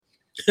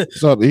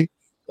What's up, E?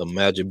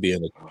 Imagine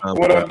being a time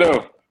What I do?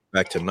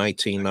 back to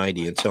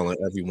 1990 and telling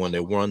everyone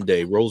that one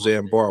day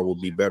Roseanne Barr will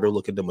be better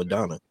looking than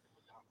Madonna.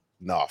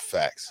 Nah,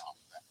 facts.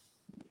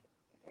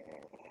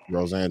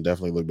 Roseanne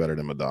definitely looked better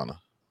than Madonna.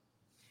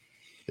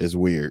 It's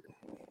weird.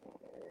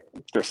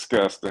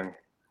 Disgusting.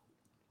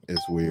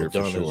 It's weird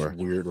Madonna's for sure.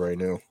 weird right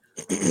now.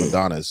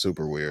 Madonna is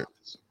super weird.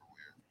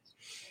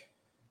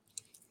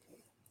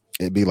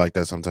 It be like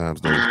that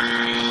sometimes,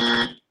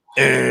 though.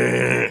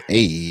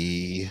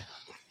 Hey.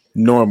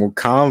 Normal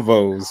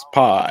Convos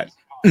Pod.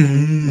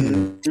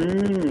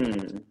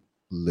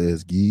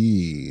 Let's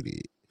get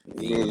it.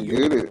 Let's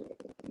get it.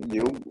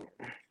 You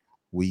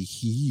We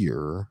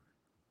here.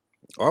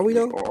 Are we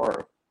though?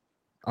 are.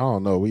 I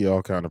don't know. We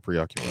all kind of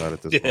preoccupied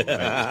at this moment.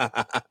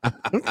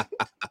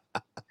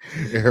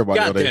 Everybody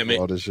God know they damn it.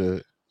 all this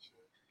shit.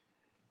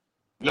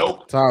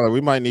 Nope. Tyler,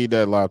 we might need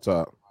that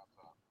laptop.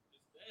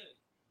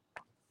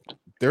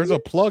 There's a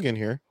plug in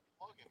here.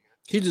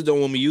 He just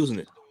don't want me using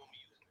it.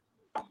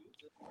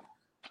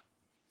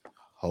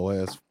 Whole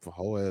ass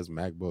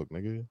MacBook,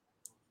 nigga.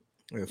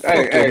 Man, fuck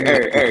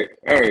that.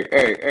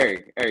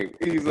 Hey.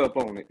 Ease up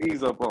on it.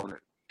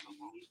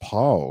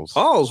 Pause.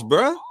 Pause,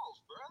 bruh.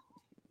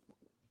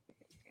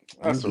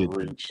 That's You a get-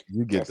 reach.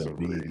 You get That's the a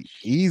beat. reach.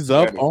 Ease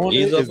up That is- on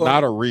Ease it up is on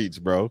not it. a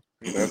reach, bro.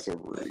 That's a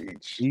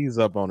reach. Ease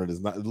up on it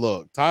is not.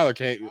 Look, Tyler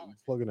came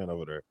plugging in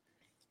over there.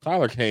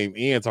 Tyler came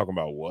in talking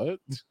about what?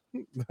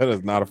 That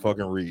is not a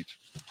fucking reach.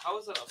 How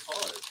is that a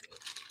pause?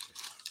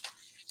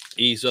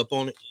 Ease up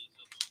on it.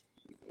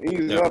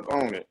 Ease Yeah. up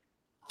on it.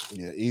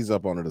 Yeah, ease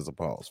up on it is a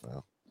pause,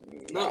 man.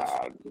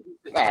 Nah,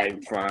 I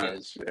ain't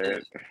fine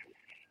shit.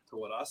 To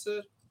what I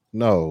said?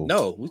 No,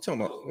 No, we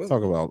talking about Let's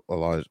talk about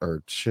Elijah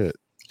or shit.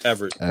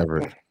 Everett.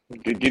 Everett.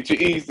 Get your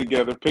E's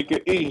together. Pick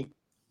an E.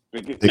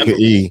 Pick a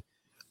E.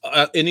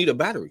 It need a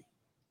battery.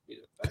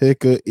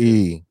 Pick a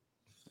E.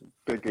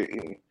 Pick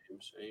an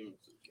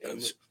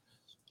E.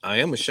 I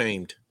am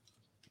ashamed.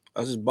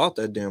 I just bought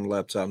that damn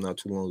laptop not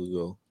too long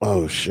ago.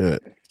 Oh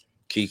shit.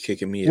 Keep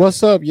kicking me out.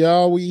 What's up,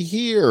 y'all? We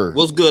here.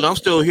 What's good? I'm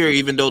still here,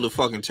 even though the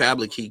fucking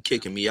tablet keep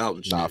kicking me out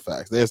and shit. Nah,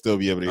 facts. They'll still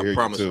be able to I hear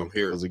promise you too. I'm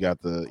here. Because we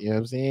got the, you know what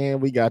I'm saying?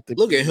 We got the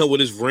Look at him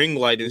with his ring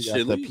light and we got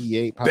shit. the Look,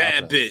 P8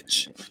 bad popping.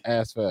 bitch.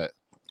 Ass fat.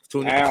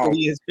 20 Ow.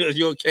 years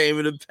you came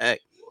in the pack.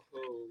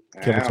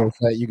 Kevin so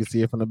fat you can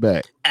see it from the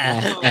back.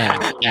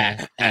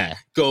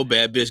 Go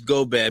bad bitch,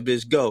 go bad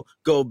bitch, go.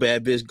 Go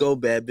bad bitch, go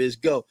bad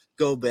bitch, go.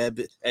 Go bad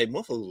bitch. Hey,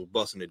 motherfuckers was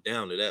busting it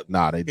down to that.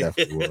 Nah, they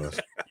definitely was.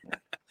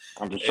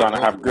 I'm just trying to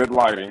have good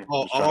lighting.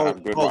 all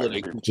of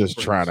lighting. they- Just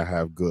trying to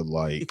have good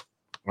light.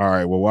 All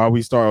right. Well, while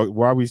we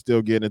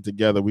still getting it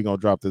together, we're gonna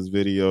drop this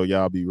video.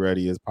 Y'all be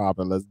ready. It's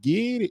popping. Let's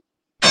get it.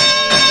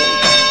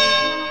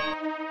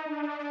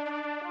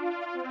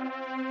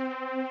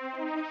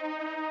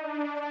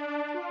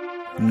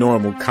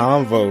 Normal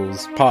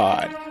Convos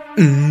Pod.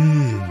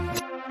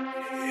 Hellboy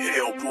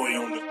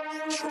on the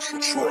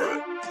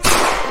track.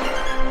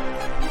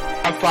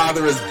 My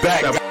father is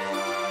back.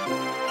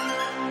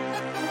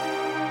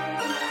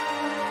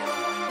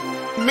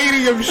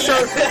 Medium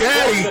shirt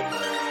daddy.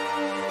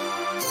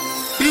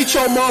 Beat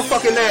your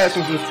motherfucking ass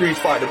in some Street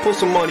Fighter. Put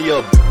some money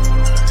up.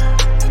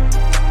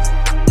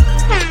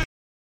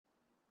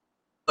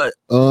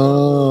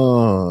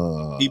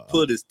 He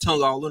put his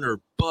tongue all in her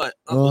butt.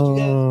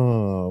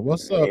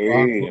 What's up,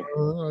 Hey.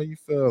 Aqua? How you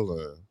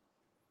feeling?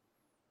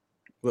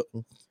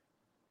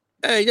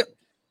 Hey,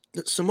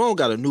 Simone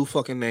got a new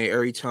fucking name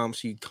every time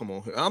she come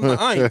on here.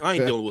 I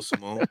ain't dealing with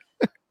Simone.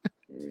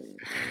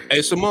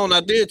 Hey, Simone,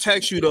 I did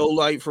text you though,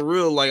 like for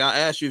real. Like I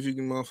asked you if you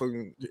can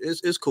motherfucking.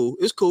 It's cool.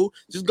 It's cool.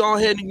 Just go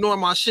ahead and ignore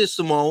my shit,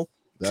 Simone.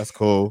 That's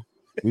cool.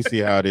 We see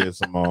how it is,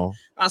 Simone.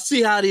 I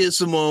see how it is,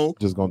 Simone.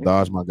 Just gonna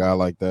dodge my guy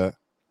like that.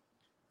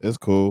 It's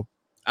cool.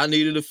 I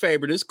needed a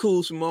favor. It's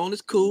cool, Simone.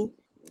 It's cool.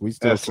 We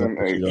still fuck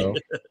with you, SMH.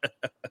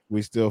 though.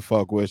 We still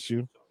fuck with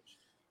you.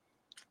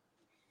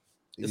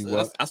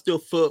 I still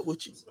fuck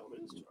with you.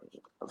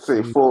 I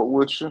say fuck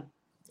with you.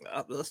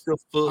 I still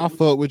fuck. I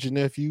fuck with your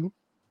nephew.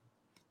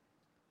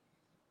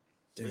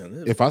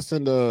 Damn, If I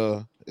send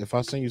you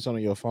something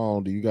on your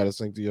phone, do you got to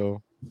sync to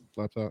your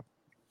laptop?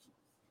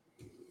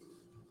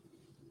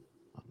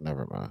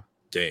 Never mind.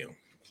 damn.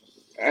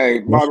 Hey,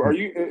 Bob,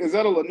 is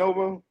that a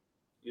Lenovo?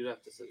 You'd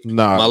have to say.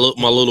 Nah, My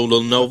little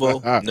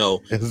Lenovo. No,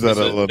 is that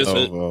a it's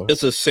Lenovo?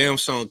 It's a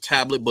Samsung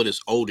tablet, but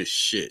it's old as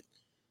shit.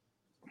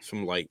 It's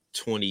from like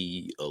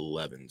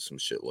 2011, some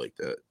shit like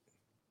that.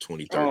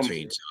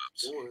 2013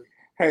 tops.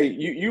 Hey,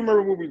 you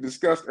remember what we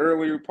discussed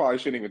earlier? Probably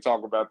shouldn't even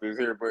talk about this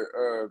here, but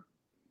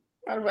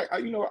matter of fact,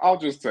 I'll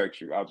just text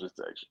you.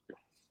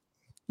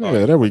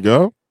 Yeah, there we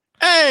go.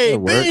 Hey, That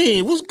worked.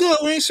 Bean, what's good?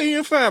 We ain't seen you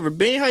in forever.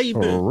 Bean, how you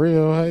For been?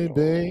 real, hey,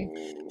 babe.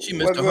 She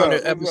missed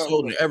 100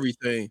 episode and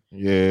everything.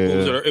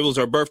 Yeah, It was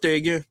her birthday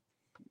again.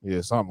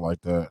 yeah, something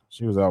like that.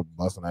 She was out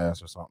busting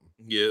ass or something,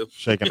 Yeah,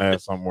 shaking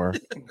ass somewhere.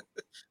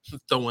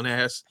 throwing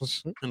ass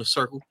in a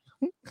circle.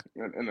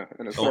 In a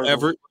Oh, circle.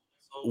 Everett.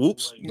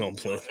 Whoops. No, I'm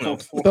playing. No.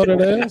 Throw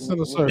that ass in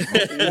a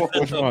circle.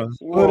 Which one?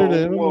 Put it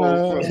in.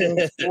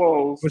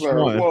 Whoa, Which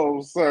sir. one?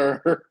 Whoa,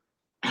 sir.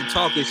 You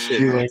talking shit.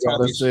 You Man. ain't gotta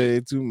Talking shit. say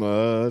too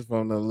much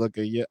from the look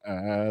of your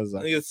eyes.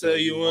 I Nigga can say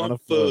you wanna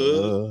fuck.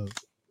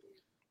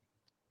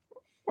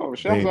 Oh, They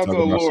shouts ain't out to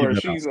talking about she Allure.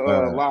 been She's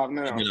outside. live You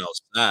now. been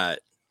outside.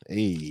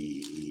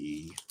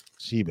 Hey,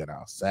 she been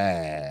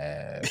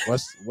outside.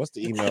 What's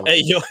the email?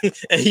 Hey yo,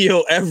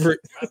 Everett.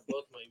 I have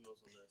both my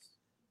emails on this.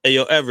 Hey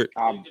yo, Everett.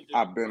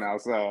 I've been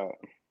outside.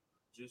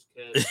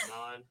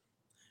 JuiceCat9.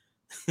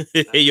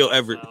 Hey yo,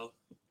 Everett.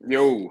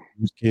 Yo,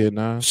 Who's kid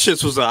now?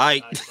 Shits was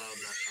alright.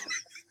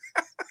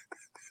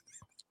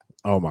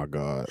 Oh my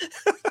god.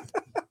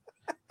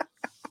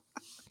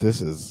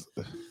 This is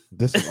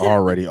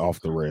already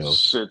off the rails.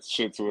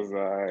 shit was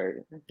alright.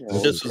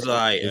 Shits was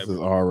alright. This is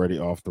Everett. already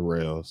off the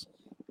rails.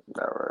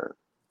 All right.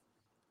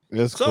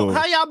 It's So cool.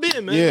 how y'all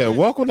been, man? Yeah,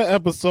 welcome to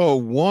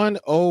episode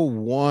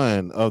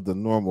 101 of the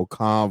Normal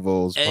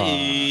Convos Pod.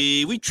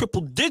 Hey, we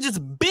triple digits,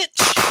 bitch.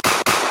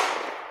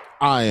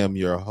 I am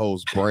your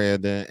host,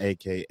 Brandon,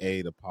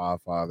 aka the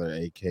Podfather,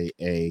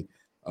 aka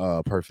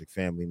Perfect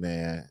Family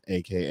Man,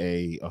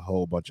 aka a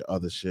whole bunch of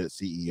other shit,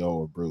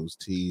 CEO of Bruce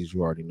Tees.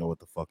 You already know what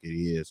the fuck it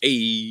is.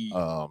 Hey.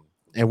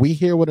 And we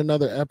here with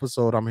another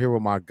episode. I'm here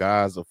with my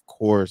guys, of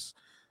course.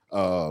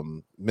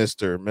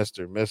 Mr.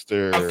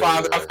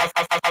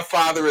 Our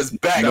father is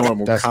back.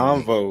 Normal That's me.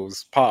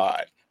 Convos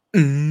Pod.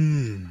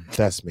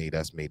 That's me.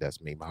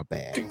 My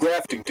bad.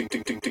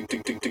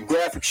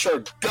 Graphic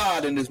shirt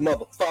God in this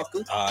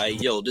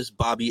motherfucker. Yo, this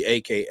Bobby,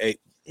 aka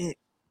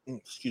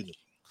excuse me.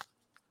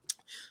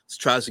 Let's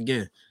try this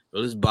again.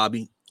 Yo, this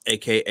Bobby,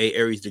 aka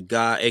Aries the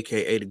God,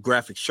 aka the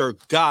graphic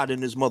shirt God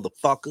in this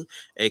motherfucker,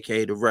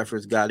 aka the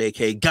reference God,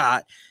 aka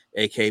God,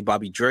 aka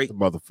Bobby Drake. The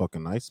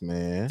motherfucking nice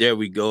man. There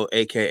we go,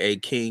 aka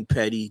King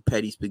Petty,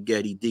 Petty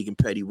Spaghetti, Deacon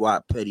Petty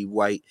Watt, Petty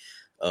White,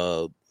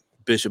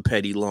 Bishop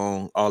Petty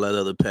Long, all that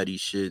other petty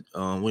shit.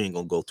 We ain't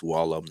gonna go through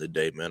all of them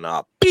today, man.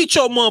 I'll beat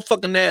your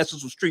motherfucking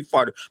asses with Street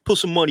Fighter. Put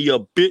some money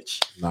up,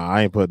 bitch. Nah,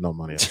 I ain't putting no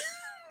money up.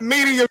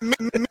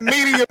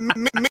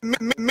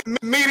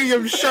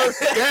 Medium shirt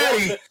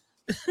daddy.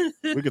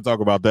 We can talk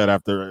about that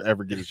after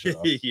ever get a shit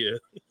off. Yeah.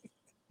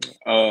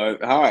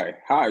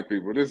 Hi,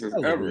 people. This is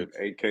Hello. Everett,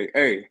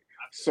 aka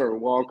Sir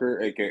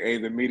Walker, aka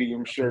the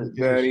Medium Shirt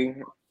Yes. Daddy.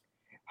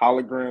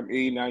 Hologram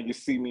E. Now you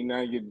see me, now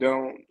you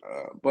don't.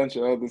 A bunch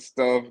of other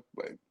stuff,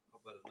 but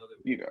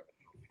you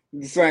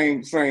know,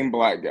 same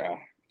black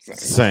guy.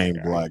 Same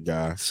guy. black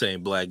guy.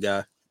 Same black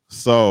guy.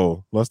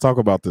 So let's talk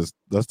about this.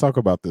 Let's talk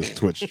about this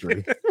Twitch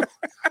stream.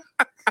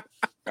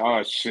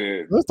 Oh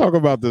shit! Let's talk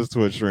about this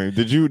Twitch stream.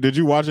 Did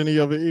you watch any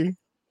of it? E?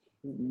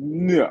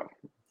 No.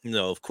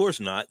 No, of course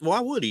not.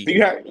 Why would he? Do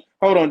you have?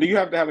 Hold on. Do you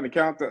have to have an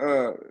account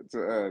to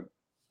To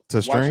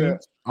watch stream?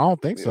 that? I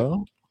don't think Yeah.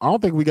 so. I don't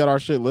think we got our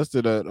shit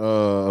listed at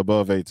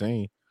above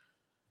 18.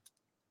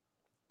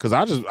 Cause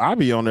I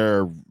be on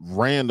there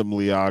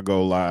randomly. I'll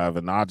go live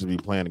and I'll just be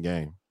playing the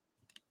game.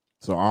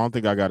 So I don't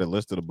think I got it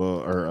listed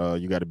above, or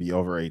you got to be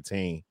over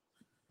 18.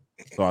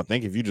 So I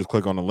think if you just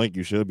click on the link,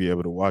 you should be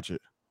able to watch it.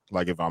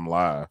 Like if I'm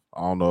live, I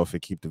don't know if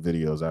it keep the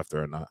videos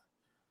after or not.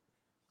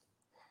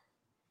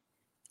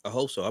 I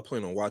hope so. I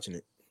plan on watching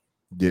it,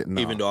 Yeah, no,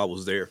 even though I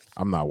was there.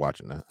 I'm not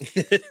watching that.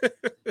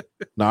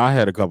 No, I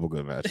had a couple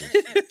good matches.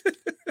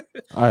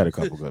 I had a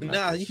couple good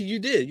matches. Nah, you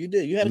did.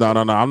 You had. No.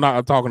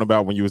 I'm talking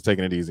about when you was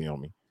taking it easy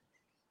on me.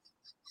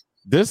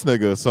 This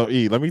nigga. So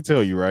E, let me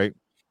tell you, right?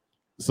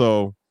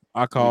 So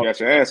I You called. got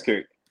your ass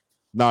kicked.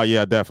 No,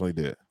 yeah, I definitely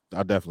did.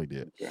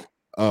 Okay.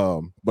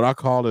 But I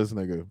called this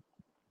nigga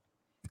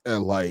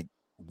at like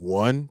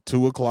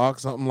 1-2 o'clock,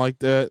 something like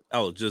that. I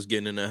was just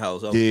getting in the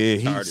house. I was Yeah,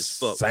 he tired as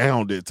fuck.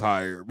 sounded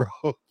tired,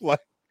 bro. Like,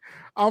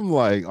 I'm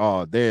like,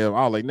 oh damn.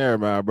 I was like, never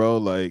mind, bro.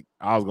 Like,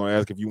 I was gonna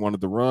ask if you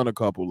wanted to run a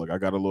couple. Like, I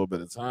got a little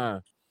bit of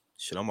time.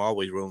 Shit, I'm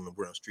always rolling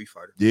around Street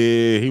Fighter.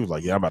 Yeah, he was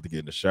like, yeah, I'm about to get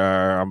in the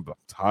shower. I'm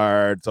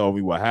tired. Told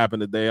me what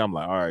happened today. I'm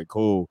like, all right,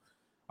 cool.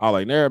 I was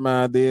like, never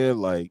mind, then.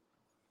 Like,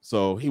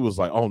 so he was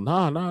like, oh,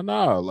 nah.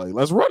 Like,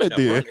 let's run it Yeah,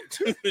 then.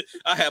 run it.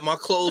 I had my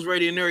clothes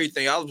ready and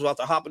everything. I was about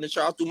to hop in the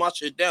shower, I threw my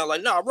shit down.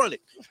 Like, nah, run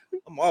it.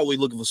 I'm always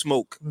looking for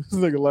smoke. This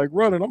nigga like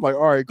running. I'm like,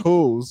 all right,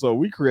 cool. So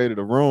we created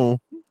a room.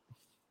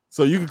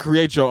 So you can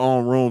create your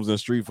own rooms in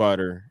Street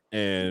Fighter.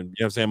 And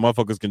you know what I'm saying?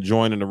 Motherfuckers can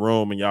join in the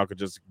room and y'all could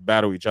just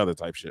battle each other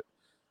type shit.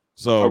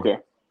 So Okay.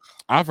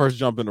 I first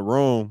jump in the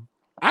room.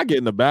 I get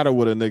in the battle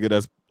with a nigga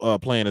that's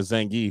playing a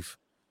Zangief.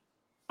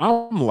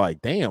 I'm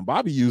like, damn,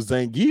 Bobby used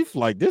Zangief.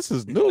 Like, this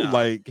is new. Nah.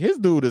 Like, his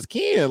dude is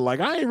Ken.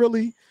 Like, I ain't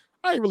really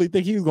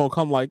think he was gonna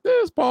come like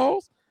this,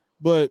 pause.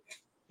 But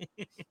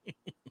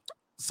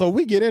so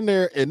we get in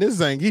there, and this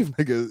Zangief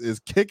nigga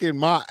is kicking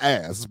my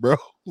ass, bro.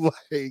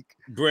 Like,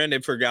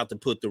 Brandon forgot to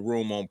put the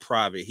room on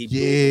private. He put it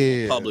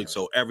yeah, on public,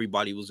 so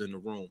everybody was in the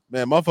room.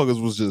 man,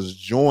 motherfuckers was just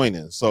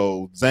joining.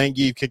 So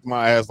Zangief kicked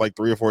my ass like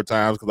 3 or 4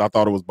 times because I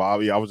thought it was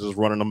Bobby. I was just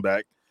running them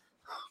back.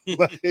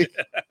 Like,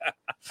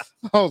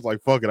 I was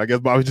like, fuck it. I guess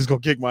Bobby just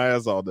gonna kick my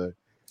ass all day.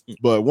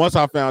 But once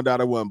I found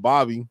out it wasn't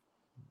Bobby,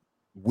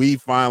 we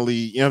finally,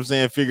 you know what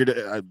I'm saying,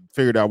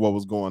 figured out what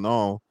was going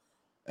on.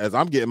 As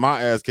I'm getting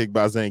my ass kicked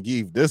by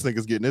Zangief, this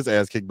nigga's getting his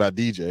ass kicked by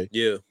DJ.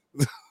 Yeah.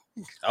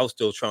 I was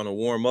still trying to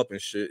warm up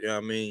and shit. You know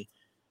what I mean?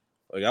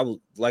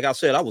 Like I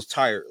said, I was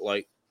tired.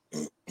 Like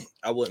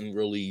I wasn't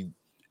really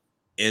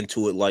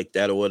into it like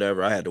that or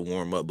whatever. I had to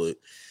warm up, but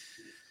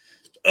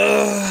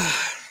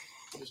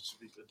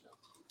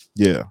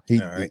yeah, he.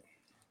 all right.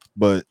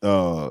 But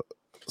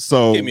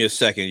so Give me a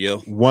second,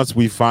 yo. once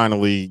we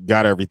finally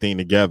got everything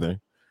together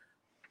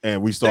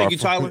and we Thank you,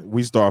 Tyler.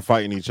 we start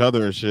fighting each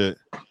other and shit,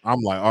 I'm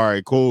like, all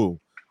right,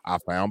 cool. I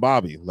found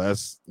Bobby.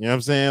 Let's, you know what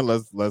I'm saying?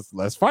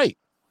 Let's fight.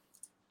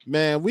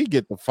 Man, we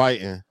get to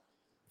fighting.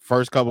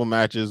 First couple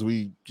matches, we,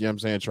 you know what I'm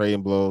saying,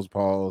 trading blows,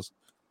 pause,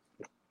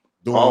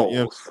 doing, you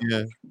know what I'm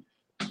saying,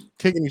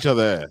 kicking each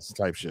other ass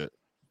type shit.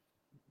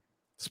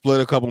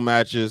 Split a couple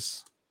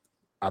matches.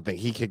 I think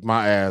he kicked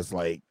my ass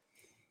like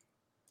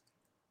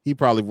he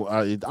probably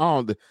I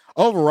don't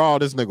overall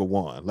this nigga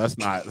won. Let's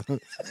not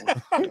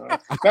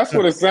That's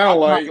what it sounds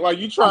like. Like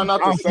you try not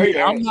to say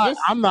that.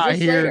 I'm not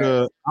here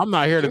to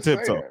Just say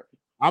tiptoe. that.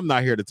 I'm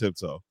not here to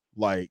tiptoe.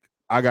 Like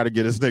I gotta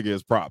get this nigga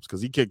his props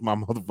because he kicked my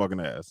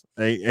motherfucking ass.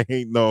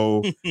 Ain't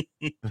no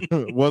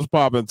what's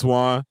poppin',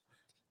 Twan?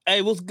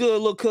 Hey, what's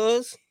good, little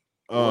cuz?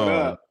 What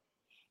up?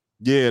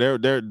 Yeah,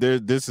 there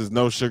this is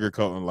no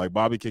sugarcoating. Like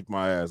Bobby kicked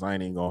my ass. I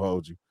ain't even gonna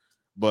hold you.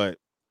 But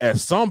at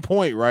some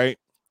point, right,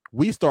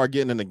 we start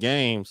getting in the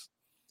games,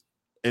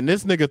 and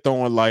this nigga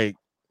throwing like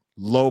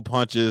low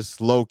punches,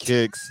 low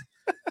kicks.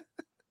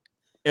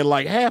 And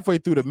like halfway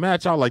through the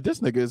match, I was like, this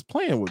nigga is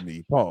playing with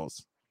me.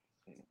 Pause.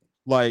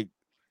 Like,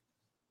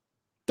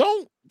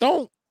 don't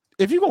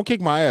if you gonna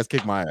kick my ass,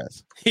 kick my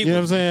ass. You know what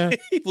I'm saying?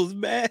 He was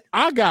mad.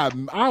 I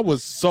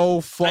was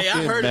so fucking Hey,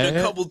 I heard mad. it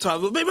a couple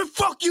times. But baby,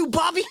 fuck you,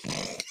 Bobby.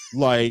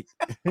 Like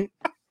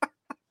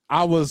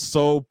I was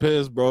so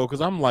pissed, bro,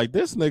 because I'm like,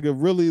 this nigga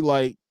really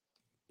like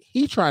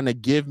he trying to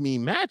give me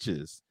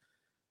matches.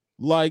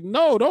 Like,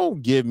 no,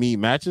 don't give me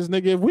matches,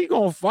 nigga. If we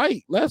gonna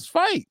fight, let's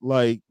fight.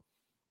 Like,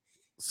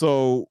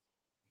 so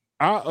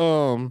I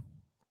oh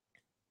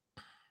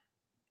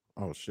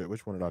shit,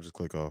 which one did I just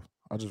click off?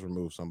 I just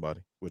removed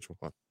somebody. Which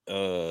one?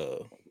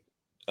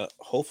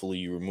 Hopefully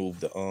you removed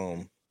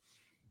the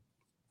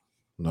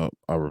Nope,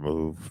 I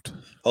removed.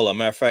 Hold on,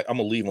 matter of fact, I'm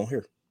gonna leave on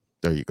here.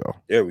 There you go.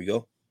 There we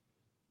go.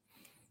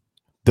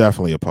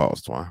 Definitely a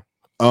pause, Twine.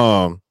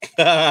 Why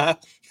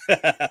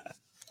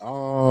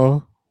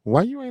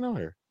you ain't on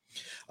here?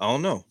 I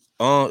don't know.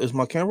 Is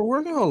my camera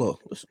working? Hold on.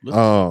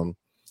 Let's...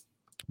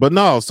 But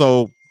no,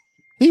 so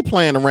he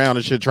playing around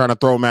and shit, trying to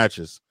throw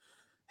matches.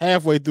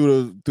 Halfway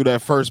through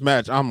that first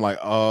match, I'm like,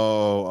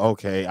 oh,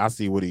 okay, I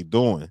see what he's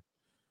doing.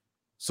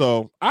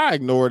 So I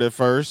ignored it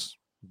first.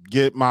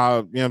 Get my,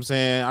 you know what I'm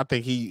saying? I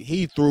think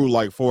he threw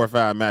like 4 or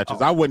 5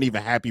 matches. I wasn't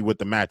even happy with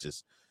the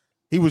matches.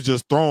 He was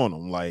just throwing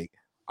them. Like,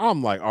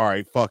 I'm like, all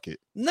right, fuck it.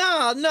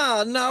 Nah,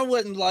 I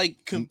wasn't like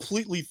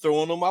completely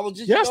throwing them. I was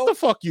just Yes, the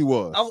fuck you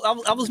was.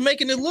 I was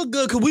making it look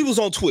good because we was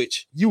on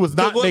Twitch. You was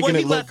not making what it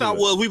he look left good. out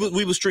was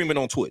we was streaming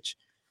on Twitch.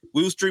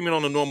 We was streaming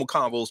on the normal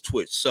Convos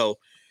Twitch. So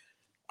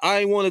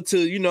I wanted to,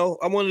 you know,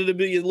 I wanted to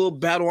be a little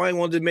battle. I ain't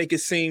wanted to make it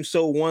seem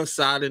so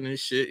one-sided and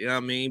shit, you know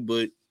what I mean?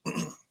 But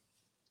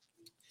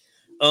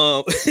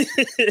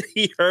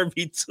he heard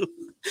me too.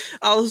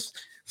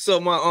 So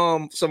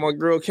my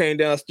girl came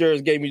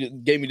downstairs, gave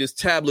me this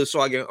tablet so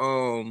I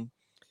can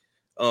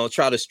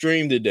try to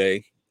stream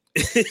today.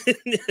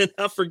 And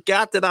I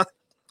forgot that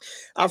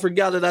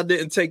I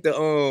didn't take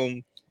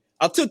the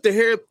I took the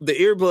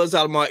earbuds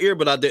out of my ear,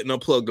 but I didn't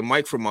unplug the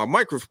mic from my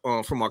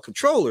microphone from my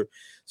controller.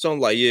 So I'm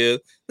like, yeah,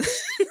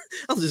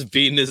 I'm just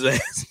beating his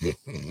ass.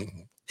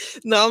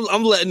 No,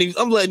 I'm letting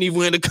him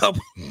win a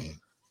couple.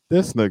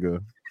 This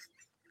nigga.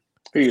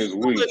 He is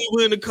weak. I'm letting him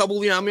win a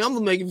couple, you know what I mean? I'm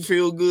gonna make him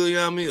feel good, you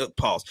know what I mean?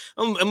 Pause.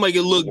 I'm gonna make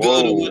it look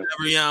good or whatever,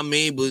 you know what I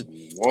mean? But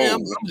yeah,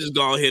 I'm just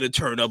going ahead and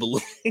turn up a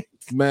little.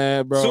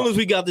 Man, bro. As soon as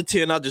we got to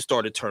 10, I just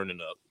started turning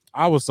up.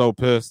 I was so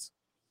pissed.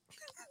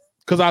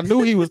 Because I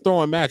knew he was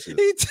throwing matches.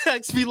 He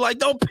texted me like,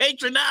 don't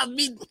patronize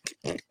me.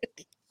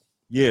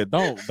 Yeah,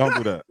 don't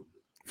do that.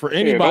 For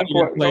anybody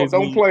that plays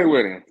don't me, play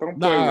with him. Don't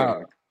play with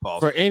him. Pause.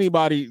 For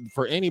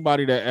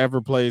anybody that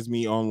ever plays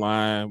me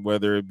online,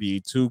 whether it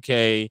be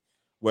 2K,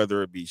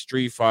 whether it be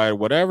Street Fighter,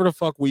 whatever the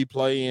fuck we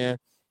play in,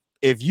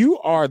 if you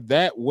are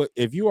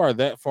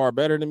that far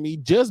better than me,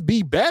 just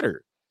be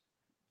better.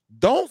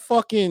 Don't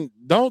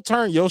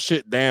turn your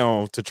shit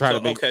down to try to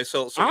make. Okay,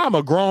 so I'm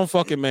a grown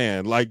fucking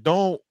man. Like,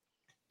 don't.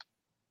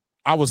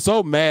 I was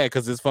so mad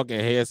because his fucking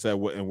headset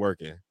wasn't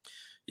working.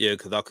 Yeah,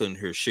 because I couldn't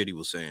hear shit he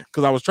was saying.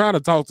 Because I was trying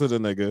to talk to the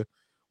nigga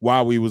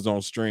while we was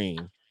on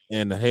stream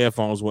and the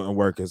headphones wasn't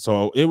working.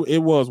 So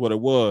it was what it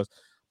was.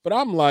 But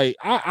I'm like,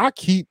 I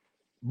keep,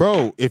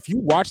 bro, if you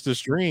watch the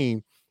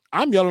stream,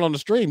 I'm yelling on the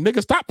stream,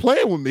 nigga, stop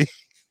playing with me.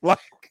 Like,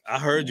 I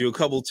heard you a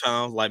couple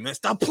times, like, man,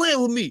 stop playing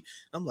with me.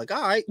 I'm like,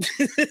 all right.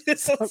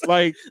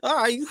 like, all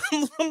right,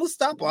 I'm gonna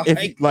stop. All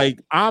right. Like,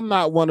 I'm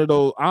not one of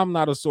those, I'm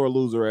not a sore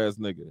loser ass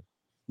nigga.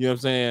 You know what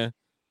I'm saying?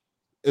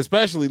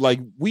 Especially like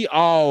we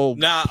all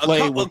now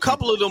a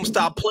couple of them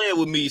stopped playing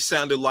with me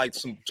sounded like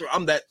some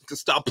I'm that to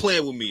stop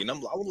playing with me. And I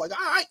was like,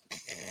 all right.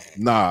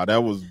 Nah,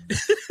 that was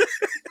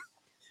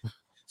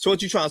So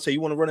what you trying to say?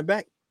 You want to run it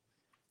back?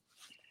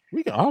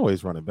 We can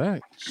always run it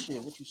back.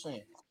 Shit, what you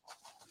saying?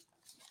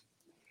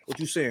 What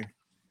you saying?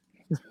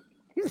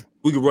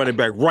 We can run it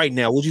back right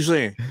now. What you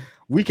saying?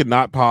 We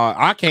cannot pod.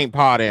 I can't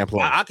pod and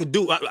play. I can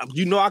do. I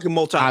can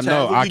multitask. I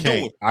know. What I we can't.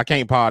 doing? I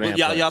can't pod and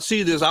play. Y'all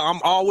see this? I'm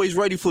always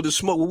ready for the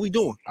smoke. What we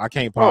doing? I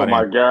can't Oh pod.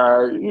 my and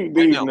God,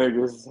 these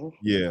niggas.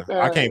 Yeah,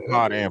 I can't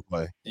pod and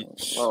play.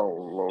 Oh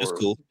Lord, It's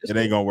cool. It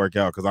ain't gonna work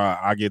out because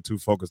I get too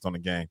focused on the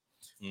game.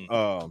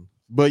 Mm.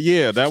 But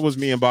yeah, that was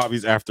me and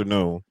Bobby's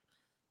afternoon.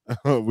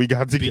 We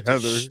got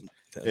together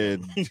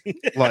and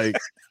like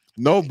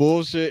no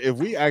bullshit. If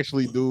we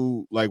actually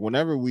do like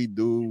whenever we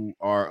do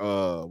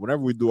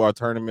our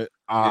tournament,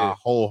 I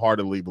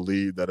wholeheartedly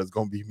believe that it's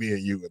gonna be me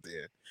and you at the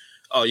end.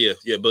 Oh yeah,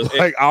 but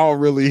like I don't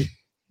really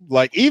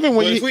like even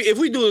when if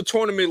we do a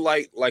tournament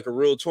like a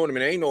real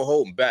tournament, ain't no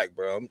holding back,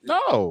 bro.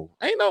 No,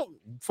 ain't no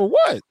for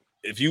what.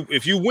 If you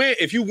win,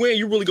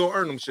 you really gonna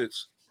earn them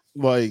shits.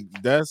 Like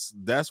that's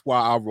why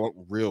I wrote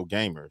real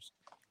gamers.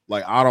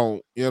 Like I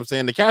don't, you know what I'm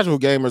saying? The casual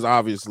gamers,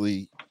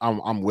 obviously,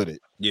 I'm with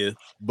it. Yeah.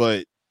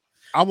 But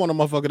I want a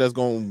motherfucker that's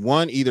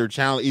gonna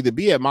either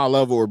be at my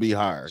level or be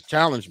higher.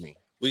 Challenge me.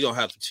 We gonna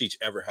have to teach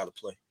Ever how to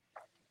play.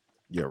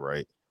 Yeah,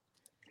 right.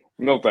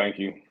 No, thank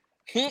you.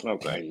 No,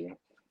 thank you.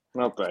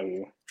 No, thank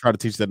you. Try to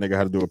teach that nigga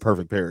how to do a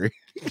perfect parry.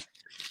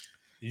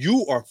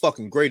 You are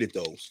fucking great at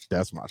those.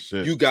 That's my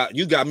shit. You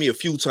got me a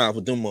few times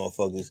with them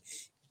motherfuckers.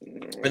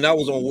 And I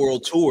was on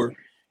world tour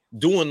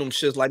doing them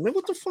shits like, man,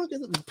 what the fuck is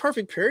the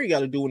perfect parry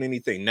got to do with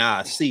anything?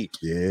 Nah, see.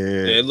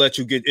 Yeah.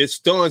 It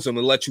stuns them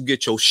and let you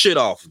get your shit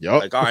off.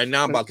 Yep. Like, all right,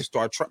 now I'm about to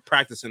start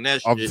practicing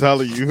that shit. I'm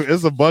telling you,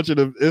 it's a bunch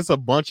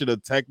of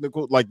the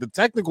technical, like the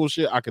technical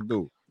shit I can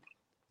do.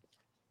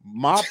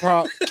 My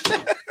problem.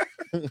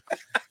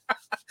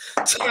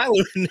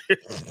 Tyler in there.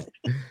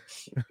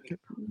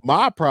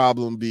 My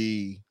problem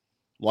be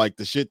like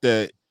the shit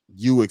that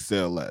you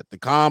excel at, the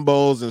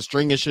combos and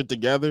stringing shit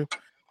together.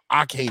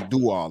 I can't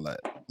do all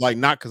that, like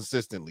not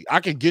consistently. I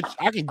can get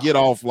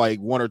off like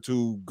one or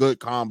two good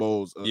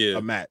combos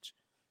a match,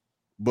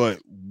 but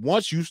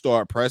once you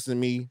start pressing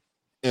me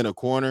in a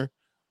corner,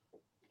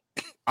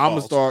 I'm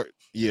gonna start.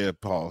 Yeah,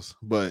 pause.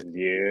 But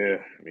yeah,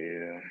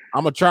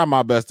 I'm gonna try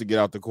my best to get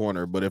out the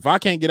corner. But if I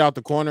can't get out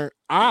the corner,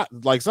 I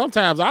like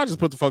sometimes I just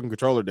put the fucking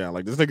controller down.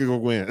 Like this nigga gonna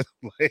win.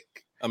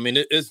 Like I mean,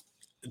 it's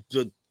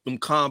them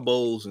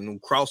combos and them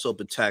cross up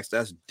attacks.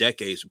 That's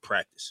decades of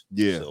practice.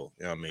 Yeah. So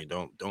I mean,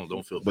 don't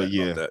feel bad but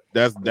yeah, about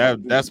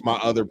that. That's my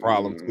other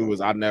problem too.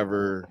 Is I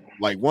never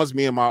like once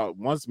me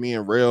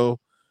and Rail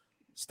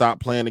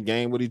stopped playing the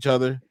game with each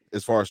other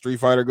as far as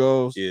Street Fighter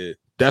goes. Yeah.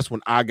 That's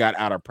when I got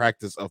out of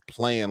practice of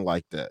playing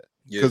like that.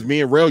 Because Yeah.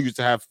 me and Rail used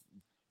to have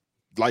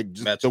like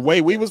just Matches the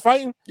way we like was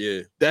fighting.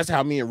 Yeah. That's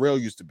how me and Rail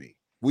used to be.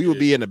 We would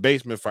be in the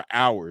basement for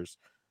hours.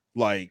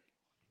 Like,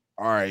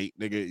 all right,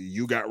 nigga,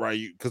 you got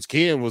Ryu. Because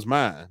Ken was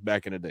mine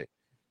back in the day.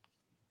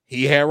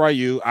 He had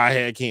Ryu, I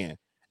had Ken.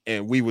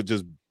 And we would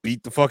just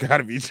beat the fuck out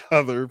of each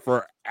other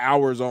for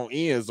hours on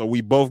end. So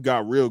we both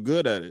got real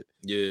good at it.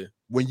 Yeah.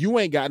 When you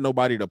ain't got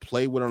nobody to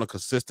play with on a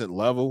consistent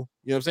level,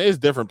 you know what I'm saying? It's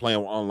different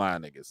playing with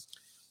online niggas.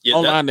 Yeah,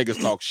 online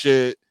niggas talk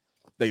shit.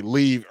 They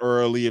leave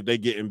early if they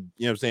getting,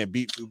 you know what I'm saying,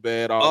 beat too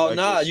bad. Oh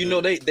nah, you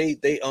know they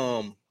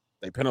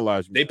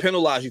penalize you. They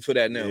penalize you for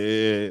that now.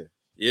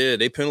 Yeah,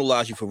 they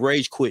penalize you for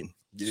rage quitting.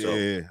 Yeah,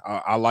 so,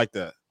 I like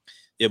that.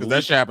 Yeah, but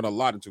that shit happened a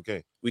lot in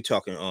 2K. We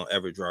talking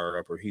Ever Dryer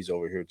Upper. He's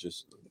over here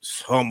just,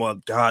 oh my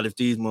god, if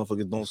these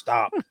motherfuckers don't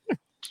stop.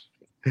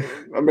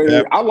 I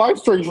mean, I like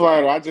Street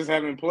Fighter. I just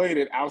haven't played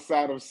it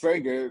outside of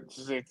Sega.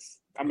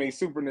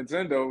 Super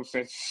Nintendo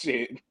since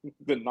shit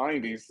the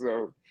 90s.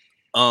 So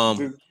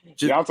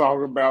y'all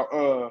talking about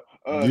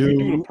you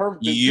do the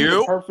perfect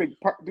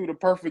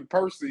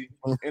Percy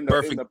in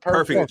the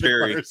perfect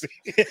Perry.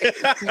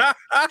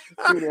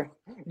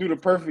 do the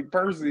perfect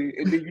Percy,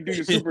 and then you do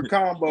the super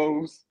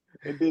combos,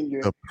 and then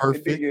you the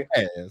perfect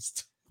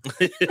cast.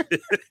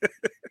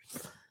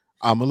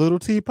 I'm a little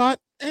teapot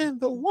and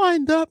the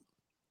wind up.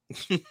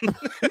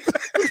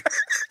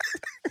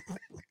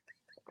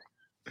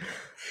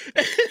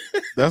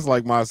 That's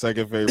like my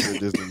second favorite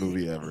Disney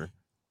movie ever,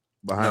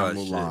 behind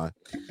Mulan.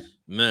 Shit.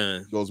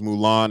 Man, goes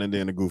Mulan and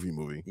then a Goofy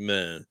movie.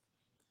 Man,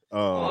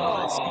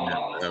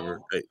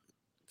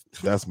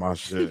 that's my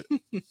shit.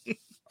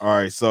 All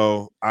right,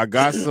 so I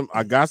got some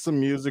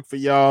music for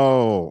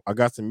y'all. I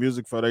got some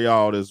music for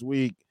y'all this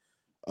week.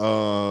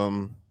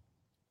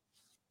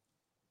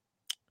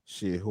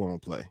 Shit, who I'm gonna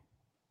play?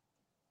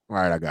 All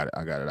right, I got it.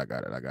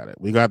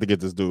 We got to get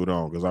this dude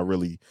on because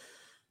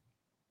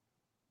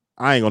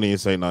I ain't gonna even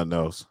say nothing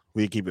else.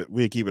 We keep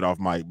it off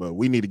mic, but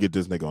we need to get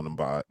this nigga on the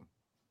pod.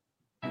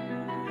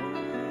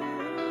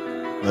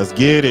 Let's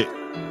get it.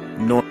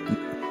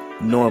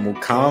 Normal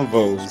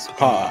Convos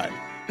pod.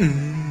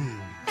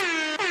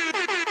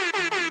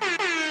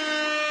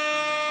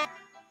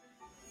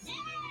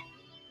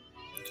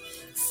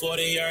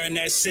 40 in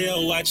that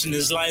cell watching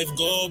his life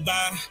go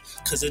by.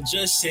 Cause I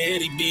just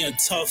said he being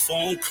tough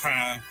on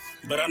crime.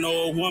 But I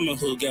know a woman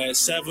who got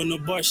 7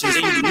 abortions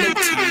in no time.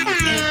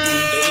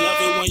 They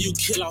love it when you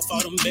kill off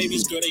all them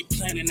babies, girl, they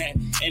planning that.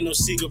 Ain't no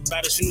secret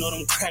about it, you know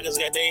them crackers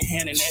got their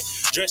hand in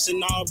that. Dressed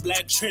in all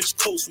black trench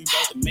coats, we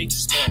about to make you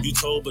stop. You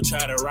told but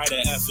try to write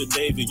an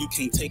affidavit, you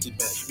can't take it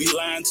back. Be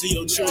lying to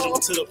your children,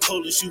 but to the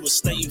police, you was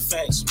stating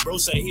facts. Bro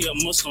say he a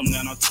Muslim now,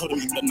 and I told him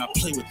you better not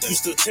play with that.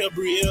 Used to tell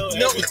Brielle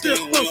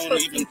everything, we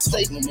don't even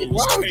talk no more. It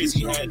was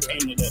crazy how it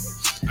came to that.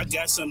 I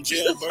got some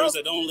jailbirds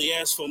that only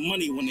ask for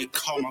money when they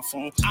call my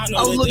phone. I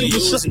know that they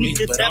use me,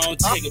 but I don't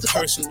take it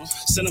personal.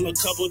 Send them a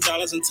couple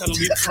dollars and tell them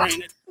we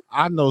praying it.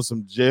 I know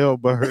some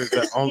jailbirds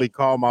that only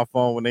call my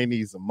phone when they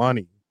need some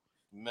money.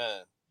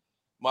 Man,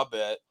 my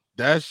bad.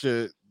 That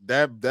shit,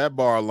 that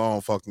bar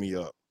alone fucked me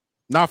up.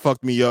 Not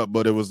fucked me up,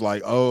 but it was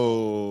like,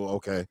 oh,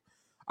 okay.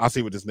 I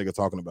see what this nigga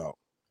talking about.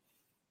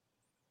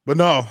 But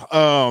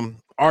no,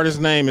 artist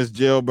name is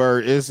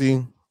Jailbird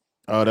Izzy.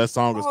 That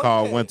song is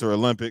called Winter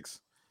Olympics.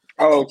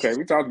 Oh, okay.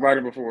 We talked about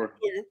it before.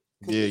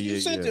 Yeah. You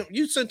sent them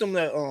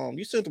that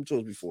you sent them to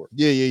us before.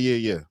 Yeah.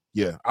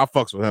 I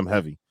fucks with him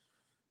heavy.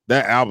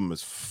 That album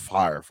is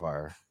fire.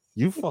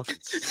 You fucking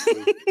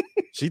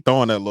she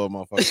throwing that little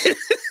motherfucker.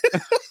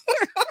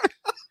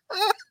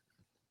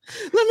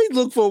 Let me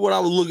look for what I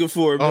was looking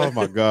for, man. Oh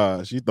my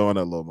god, she throwing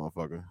that little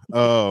motherfucker.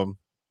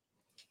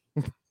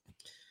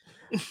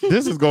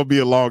 This is gonna be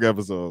a long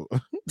episode.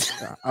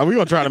 We're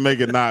gonna try to make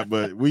it not,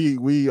 but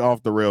we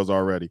off the rails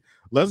already.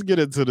 Let's get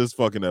into this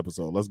fucking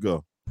episode. Let's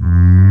go.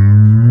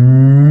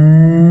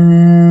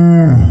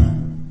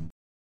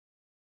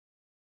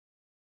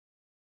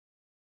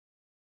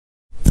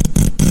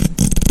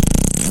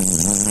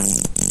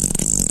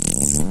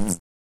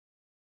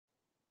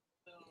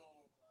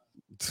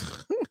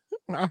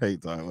 I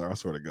hate Tyler. I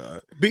swear to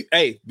God.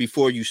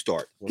 Before you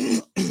start,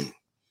 we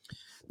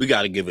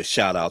got to give a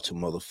shout out to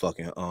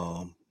motherfucking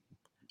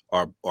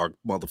our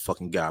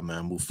motherfucking guy,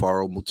 man,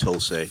 Mufaro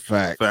Mutose.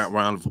 Fact.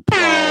 Round of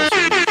applause.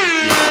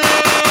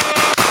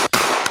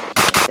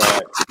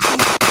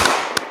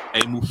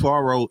 Hey,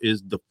 Mufaro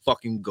is the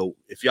fucking GOAT.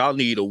 If y'all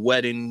need a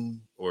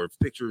wedding or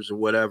pictures or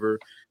whatever,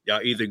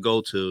 y'all either go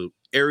to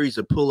Aries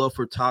of Pull Up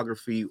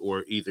Photography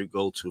or either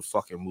go to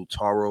fucking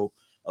Mutaro.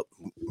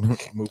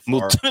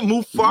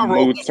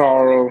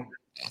 Mutaro.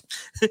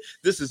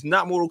 This is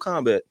not Mortal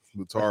Kombat.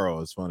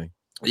 Mutaro is funny.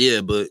 Yeah,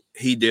 but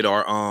he did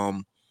our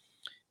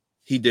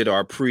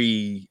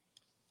pre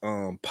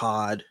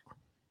pod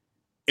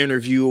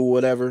interview or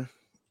whatever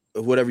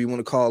you want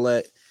to call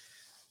that.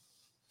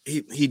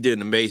 He did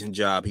an amazing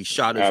job. He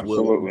shot us with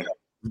a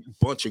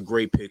bunch of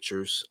great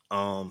pictures.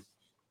 Look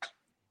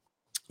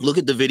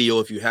at the video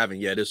if you haven't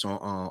yet. It's on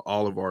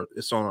all of our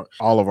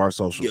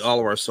socials. Yeah,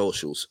 all of our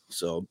socials.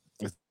 So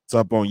it's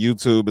up on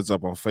YouTube, it's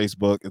up on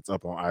Facebook, it's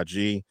up on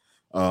IG.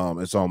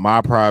 It's on my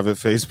private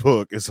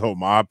Facebook, it's on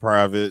my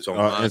private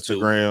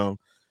Instagram.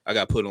 I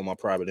got put on my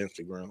private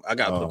Instagram. I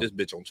got put this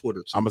bitch on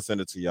Twitter too. I'm gonna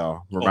send it to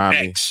y'all.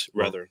 Remind me,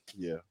 rather.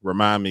 Yeah,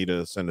 remind me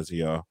to send it to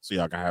y'all so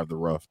y'all can have the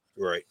rough.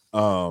 Right.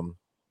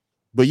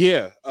 But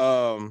yeah,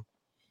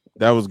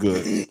 that was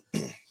good.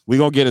 We're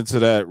gonna get into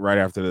that right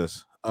after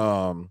this.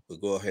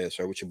 But go ahead,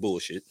 sir, with your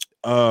bullshit.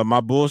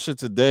 My bullshit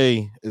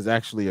today is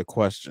actually a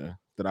question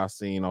that I've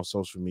seen on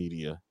social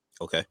media.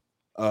 Okay.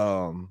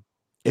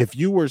 If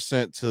you were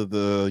sent to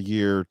the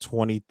year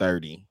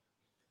 2030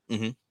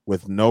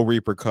 with no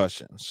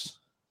repercussions,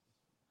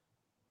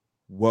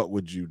 what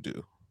would you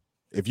do?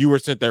 If you were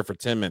sent there for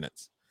 10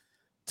 minutes,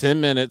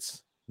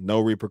 no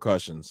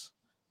repercussions,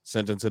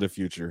 sent into the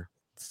future,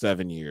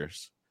 7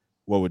 years,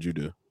 what would you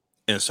do?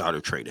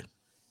 Insider trading.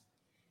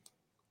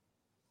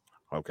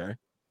 Okay.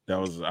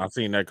 I've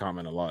seen that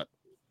comment a lot.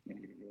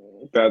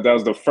 That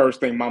was the first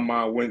thing my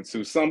mind went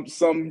to.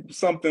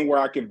 Something where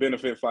I can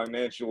benefit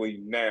financially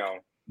now.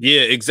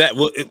 Yeah, exactly.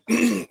 Well,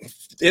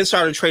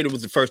 insider trading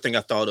was the first thing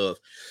I thought of.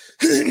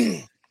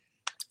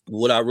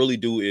 What I really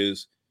do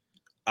is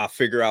I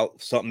figure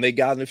out something they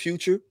got in the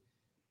future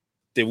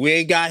that we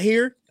ain't got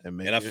here,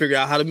 and I figure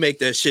out how to make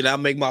that shit. I'll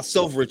make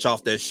myself rich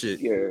off that shit.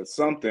 Yeah,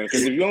 something.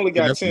 Because if you only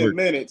got 10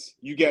 minutes,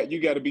 you got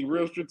to be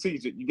real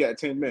strategic. You got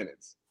 10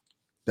 minutes.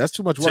 That's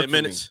too much work. 10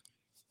 minutes.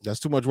 That's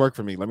too much work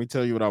for me. Let me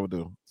tell you what I would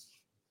do.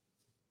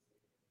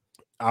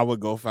 I would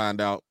go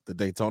find out the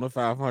Daytona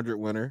 500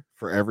 winner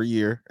for every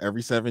year,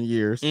 every 7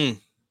 years.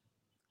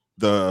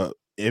 The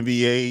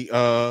NBA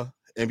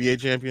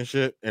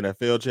championship,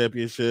 NFL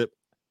championship,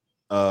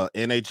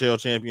 NHL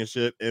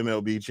championship,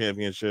 MLB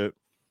championship,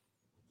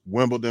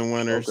 Wimbledon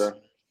winners. Okay.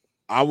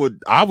 I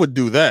would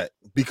do that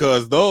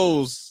because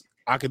those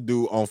I could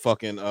do on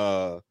fucking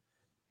on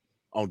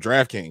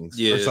DraftKings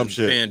or some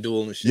shit.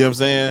 FanDuel and shit. You know what I'm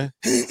saying?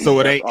 So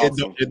it ain't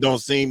awesome. It don't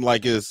seem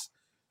like it's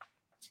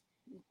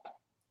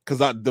because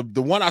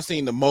the one I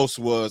seen the most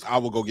was I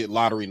will go get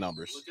lottery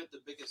numbers. Look at the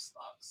biggest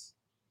stocks.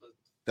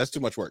 That's too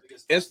much work.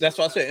 That's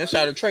what I said.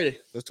 Insider trading.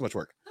 That's too much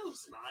work. No,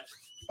 it's not.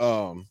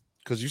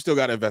 Because you still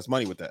got to invest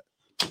money with that.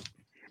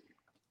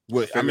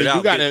 You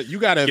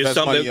gotta invest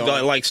money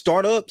on like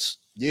startups.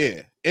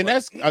 Yeah, and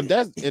that's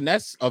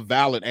a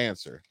valid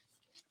answer.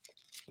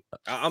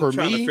 I'm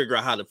trying to figure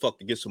out how the fuck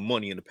to get some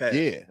money in the past.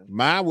 Yeah,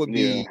 mine would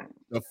be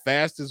the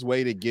fastest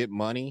way to get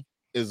money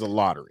is a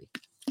lottery.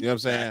 You know what I'm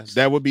saying? Nice.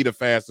 That would be the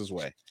fastest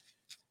way.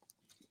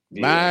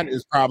 Mine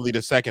is probably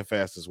the second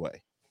fastest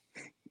way.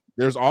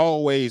 There's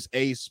always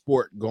a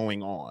sport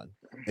going on.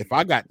 If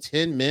I got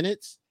 10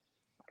 minutes,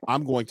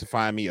 I'm going to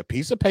find me a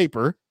piece of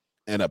paper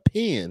and a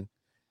pen,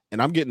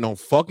 and I'm getting on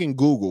fucking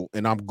Google,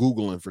 and I'm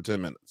Googling for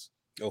 10 minutes.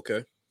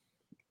 Okay.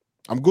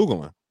 I'm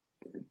Googling.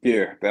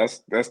 Yeah,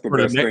 that's the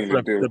best thing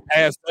to do. The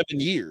past 7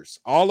 years,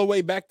 all the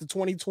way back to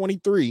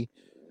 2023,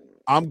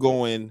 I'm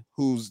going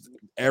who's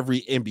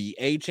every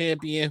NBA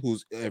champion,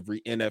 who's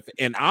every NFL,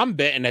 and I'm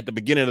betting at the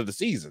beginning of the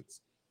seasons.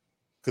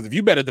 Because if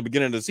you bet at the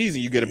beginning of the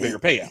season, you get a bigger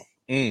payout.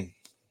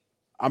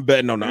 I'm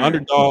betting on the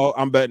underdog.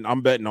 I'm betting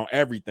on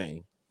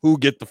everything. Who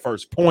get the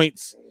first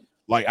points?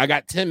 Like I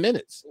got 10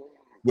 minutes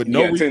with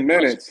no 10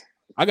 minutes.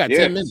 I got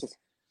 10 minutes.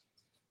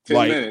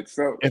 10 minutes.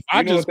 So if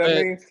I just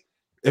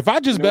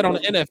bet on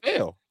the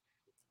NFL,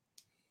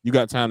 you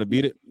got time to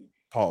beat it.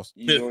 Pause.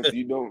 You know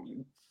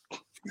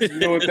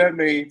what that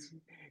means.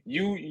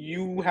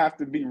 You have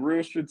to be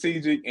real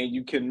strategic, and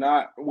you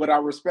cannot. What I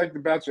respect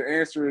about your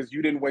answer is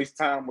you didn't waste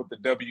time with the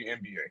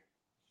WNBA.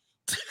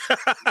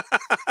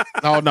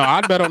 No,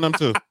 I'd bet on them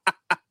too.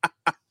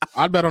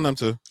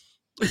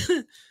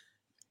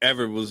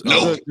 Everett was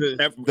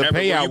the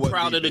payout. Were you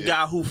proud of the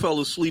guy who fell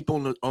asleep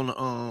on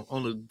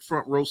the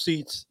front row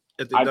seats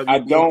at the WNBA? I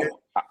don't.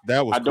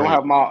 That was. I don't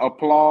have my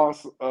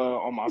applause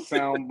on my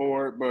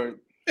soundboard, but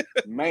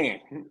man,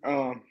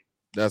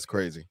 that's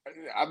crazy.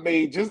 I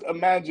mean, just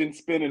imagine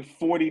spending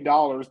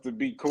 $40 to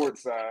be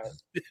courtside.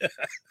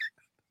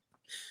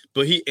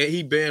 But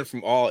he banned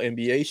from all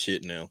NBA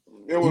shit now.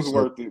 It was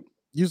worth it.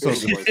 You so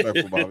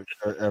disrespectful about it,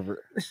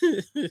 Everett.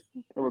 It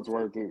was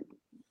worth it.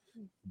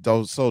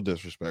 Those so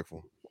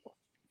disrespectful.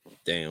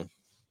 Damn.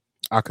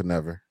 I could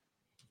never.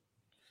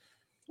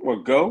 Well,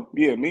 go?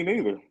 Yeah, me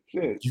neither.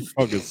 Shit. You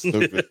fucking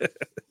stupid.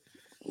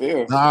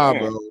 Yeah. Nah,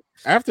 bro.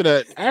 After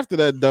that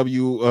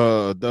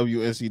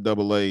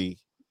WNCAA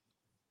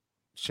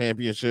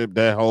championship,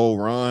 that whole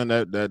run,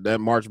 that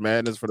March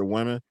Madness for the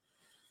women,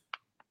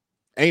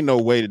 ain't no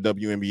way the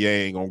WNBA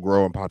ain't gonna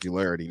grow in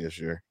popularity this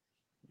year.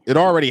 It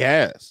already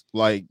has.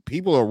 Like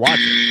people are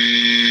watching.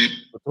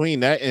 Between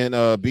that and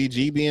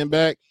BG being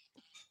back,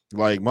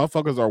 like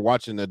motherfuckers are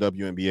watching the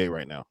WNBA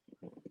right now.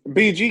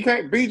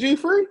 BG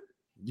free?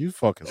 You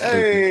fucking stupid.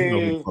 Hey, you know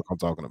what the fuck I'm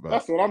talking about.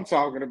 That's what I'm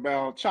talking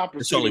about. Chopper.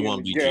 It's only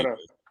one BG.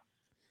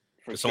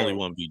 It's sure. only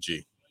one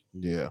BG.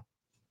 Yeah.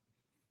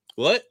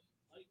 What?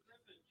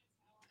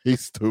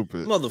 He's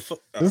stupid. Motherfucker.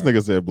 This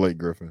nigga said Blake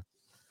Griffin.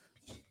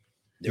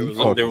 There's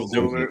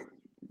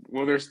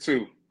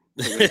two.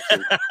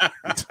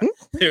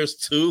 There's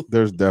two.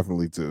 There's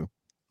definitely two.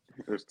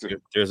 There's two.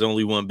 There's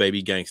only one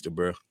baby gangster,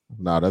 bro.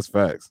 Nah, that's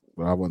facts.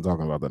 But I wasn't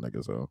talking about that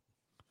nigga, so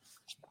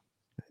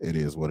it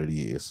is what it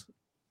is.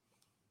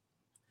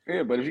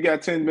 Yeah, but if you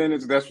got 10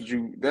 minutes, that's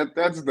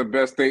the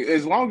best thing.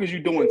 As long as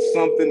you're doing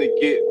something to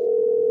get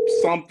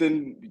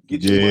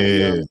your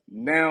money up.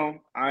 Now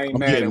I ain't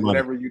mad at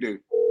whatever you do.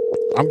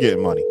 I'm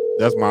getting money.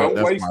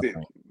 Don't waste it.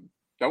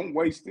 Don't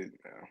waste it.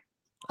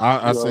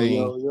 I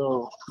say,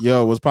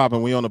 yo, what's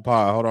popping? We on the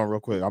pod. Hold on, real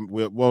quick.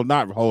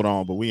 Not hold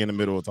on, but we in the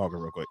middle of talking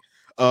real quick.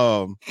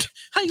 How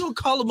you gonna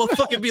call a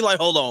motherfucker and be like,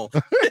 hold on?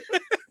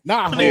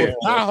 Not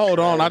hold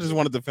on. I just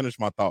wanted to finish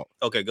my thought.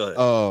 Okay, go ahead.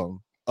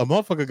 A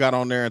motherfucker got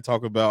on there and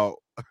talk about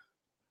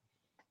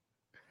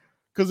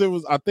because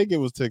I think it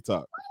was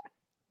TikTok.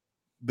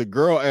 The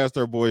girl asked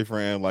her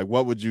boyfriend, like,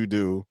 what would you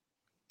do?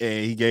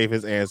 And he gave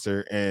his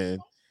answer, and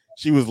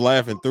she was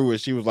laughing through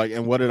it. She was like,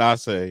 and what did I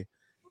say?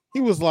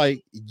 He was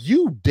like,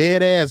 you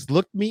dead ass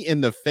looked me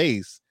in the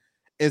face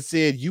and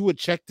said you would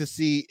check to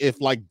see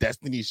if like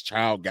Destiny's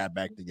Child got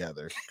back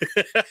together.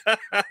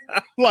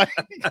 Like,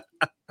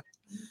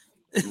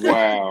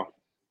 wow.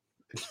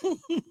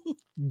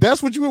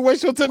 That's what you would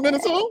waste your 10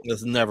 minutes on?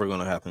 That's never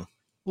gonna happen.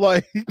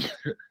 Like,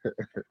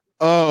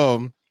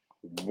 wow.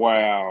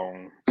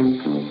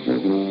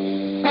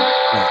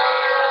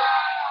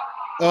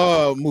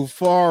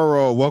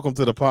 Mufaro, welcome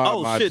to the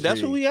pod. Oh shit,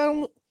 that's what we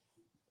got.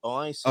 Oh,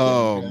 I ain't seen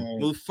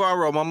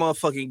Mufaro, my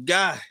motherfucking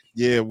guy.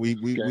 Yeah, we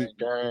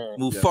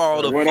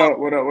Mufaro.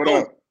 What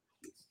up?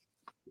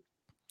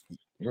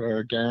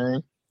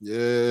 Gang.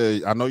 Yeah,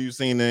 I know you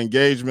seen the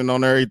engagement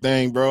on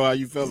everything, bro. How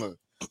you feeling?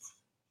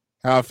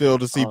 How I feel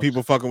to see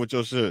people fucking with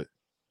your shit.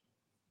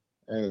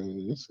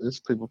 Hey, it's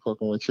people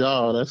fucking with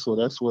y'all. That's what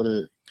it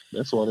is.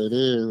 That's what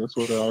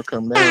it all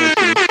come down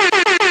to.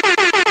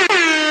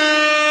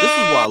 This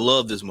is why I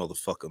love this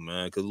motherfucker,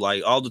 man. Cause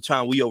like all the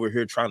time we over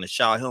here trying to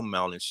shout him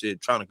out and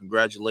shit, trying to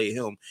congratulate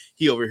him.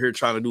 He over here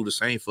trying to do the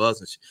same for us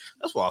and shit.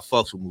 That's why I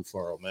fucks with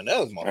Mufaro, man. That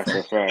was my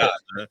fact. Man.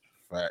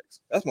 Facts.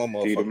 That's my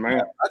motherfucker,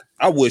 man.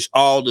 I wish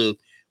all the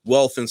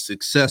wealth and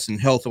success and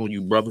health on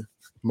you, brother.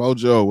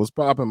 Mojo, what's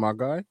popping, my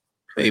guy?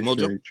 Hey,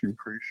 Mojo.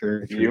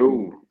 Appreciate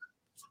you.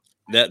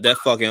 That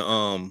fucking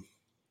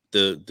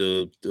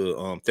the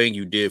thing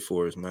you did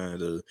for us,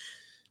 man.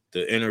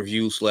 the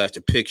interview /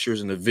 the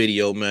pictures and the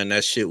video, man.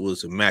 That shit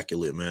was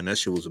immaculate, man. That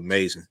shit was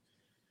amazing.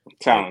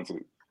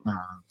 Talented.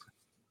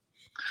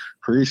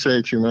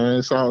 Appreciate you, man.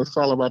 It's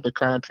all about the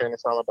content.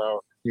 It's all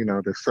about,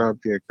 the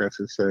subject, that's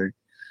to say.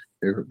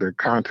 If the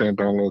content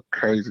don't look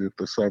crazy if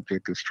the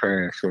subject is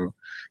trash. So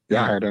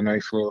y'all had a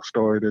nice little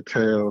story to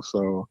tell.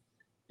 So,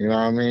 you know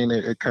what I mean?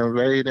 It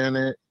conveyed in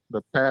it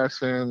the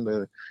passion,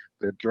 the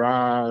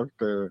drive,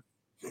 the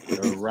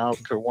route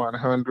to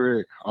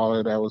 100. All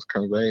of that was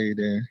conveyed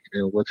in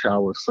what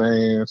y'all was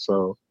saying.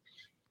 So,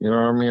 you know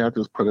what I mean? I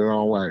just put it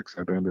on wax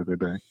at the end of the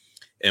day.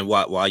 And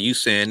while you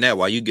saying that,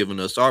 while you giving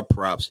us our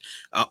props,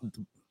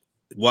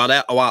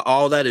 while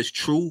all that is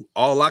true,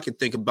 all I can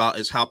think about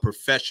is how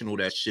professional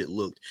that shit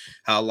looked.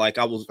 How I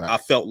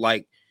felt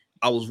like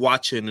I was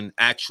watching an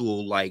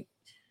actual like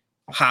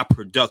high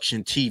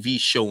production TV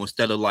show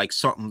instead of like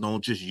something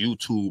on just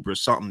YouTube or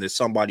something that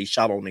somebody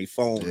shot on their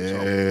phone.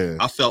 Yeah.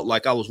 I felt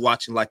like I was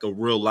watching like a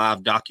real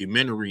live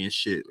documentary and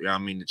shit. I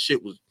mean, the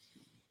shit was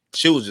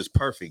just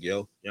perfect,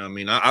 yo. You know what I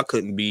mean? I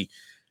couldn't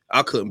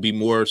be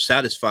more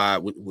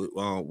satisfied with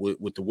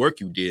the work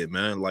you did,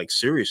 man. Like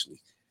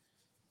seriously.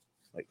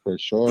 Like for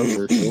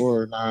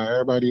sure. Now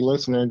everybody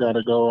listening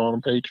gotta go on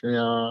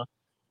Patreon,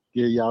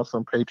 give y'all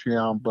some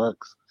Patreon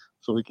bucks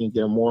so we can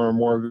get more and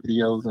more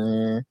videos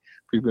in.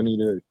 People need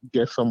to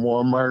get some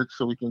more merch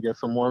so we can get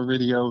some more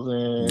videos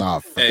in.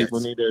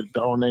 People need to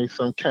donate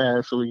some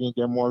cash so we can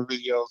get more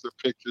videos and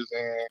pictures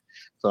in.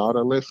 So all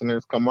the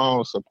listeners, come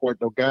on, support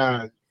the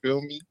guys. You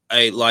feel me?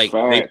 Hey, like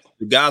the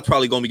guy's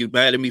probably gonna be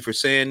mad at me for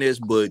saying this,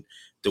 but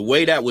the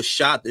way that was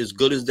shot, as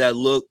good as that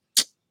looked,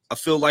 I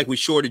feel like we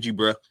shorted you,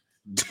 bro.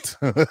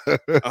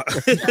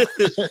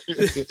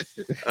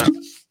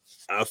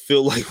 I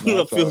feel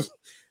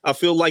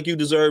like you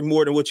deserve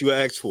more than what you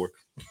asked for.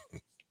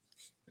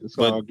 It's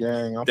all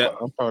gang. I'm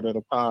part of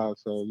the pod,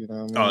 so you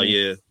know what I mean? Oh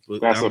yeah.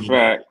 That's a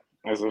fact.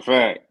 That's a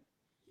fact.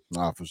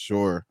 Nah, for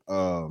sure.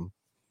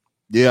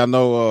 Yeah, I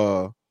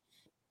know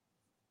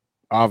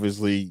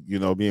obviously, me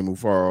and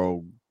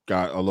Mufaro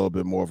got a little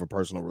bit more of a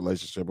personal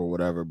relationship or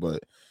whatever,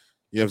 but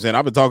you know what I'm saying?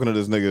 I've been talking to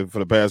this nigga for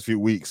the past few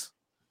weeks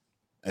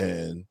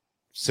and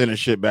sending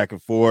shit back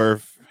and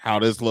forth, how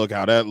this look,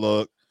 how that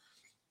look.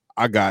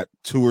 I got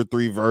 2 or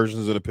 3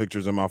 versions of the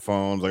pictures in my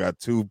phones. I got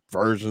 2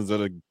 versions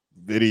of the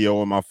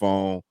video in my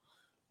phone.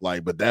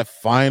 Like, but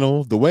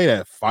the way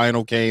that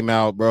final came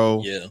out,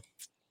 bro. Yeah.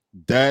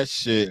 That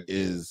shit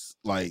is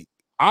like,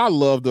 I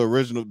love the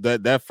original.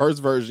 That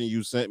first version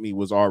you sent me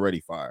was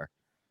already fire.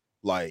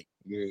 Like,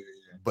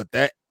 but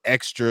that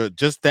extra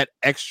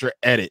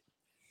edit,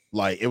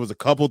 like it was a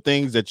couple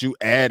things that you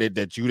added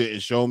that you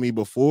didn't show me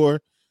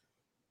before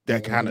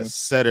that kind of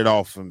set it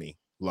off for me.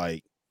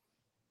 Like,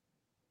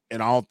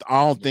 and I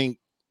don't think,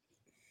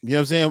 you know what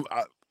I'm saying?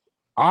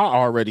 I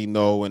already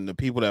know, and the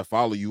people that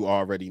follow you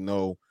already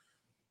know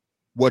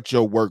what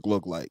your work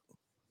look like.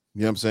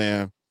 You know what I'm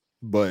saying?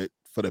 But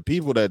for the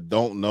people that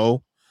don't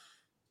know,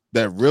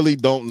 that really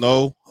don't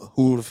know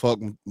who the fuck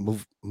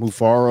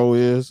Mufaro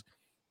is,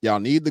 y'all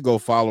need to go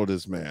follow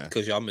this man.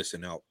 Because y'all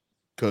missing out.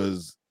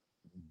 Because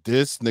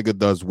this nigga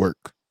does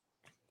work.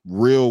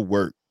 Real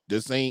work.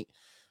 This ain't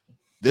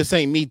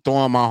me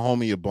throwing my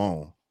homie a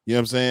bone. You know what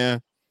I'm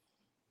saying?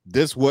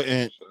 This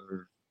wouldn't,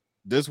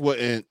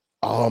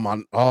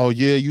 oh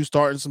yeah, you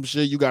starting some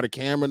shit, you got a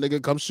camera,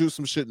 nigga, come shoot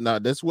some shit. Nah,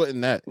 this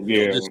wasn't that.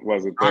 Yeah, this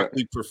wasn't that.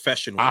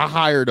 Professional. I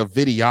hired a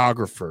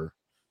videographer,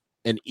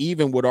 and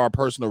even with our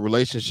personal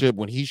relationship,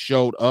 when he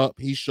showed up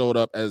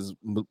as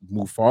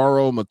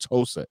Mufaro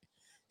Matose.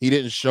 He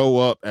didn't show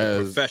up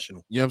as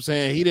professional. You know what I'm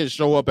saying? He didn't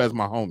show up as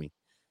my homie.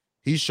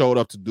 He showed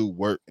up to do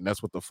work, and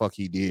that's what the fuck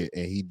he did.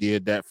 And he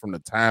did that from the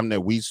time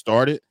that we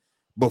started,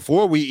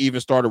 before we even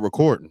started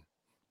recording.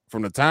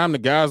 From the time the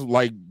guys,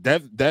 like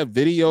that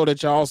video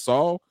that y'all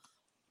saw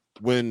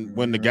when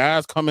the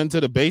guys come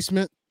into the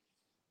basement,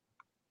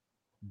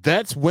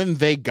 that's when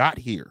they got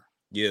here.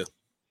 Yeah.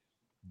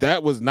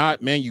 That was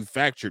not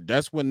manufactured.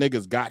 That's when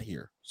niggas got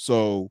here.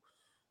 So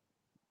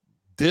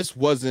there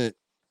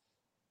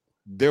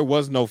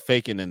was no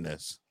faking in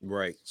this.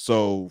 Right.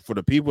 So for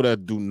the people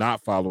that do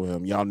not follow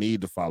him, y'all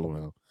need to follow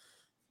him,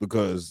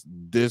 because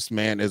this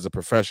man is a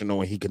professional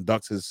and he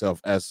conducts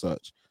himself as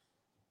such.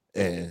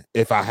 And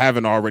if I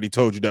haven't already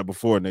told you that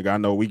before, nigga, I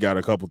know we got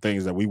a couple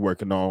things that we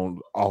working on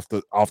off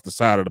the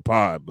side of the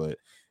pod, but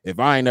if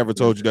I ain't never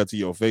told you that to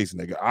your face,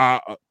 nigga,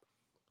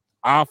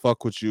 I'll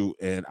fuck with you,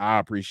 and I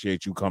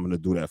appreciate you coming to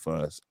do that for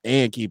us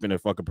and keeping it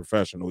fucking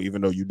professional,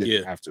 even though you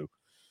didn't have to.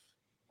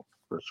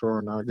 For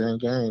sure, not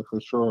gang, for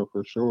sure.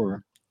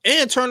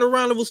 And turned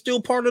around and was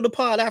still part of the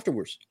pod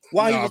afterwards.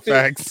 Why he was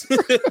facts.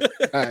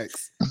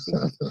 Facts.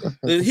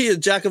 He is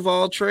jack of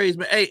all trades,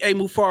 man. Hey,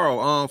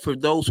 Mufaro. For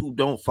those who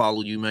don't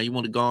follow you, man, you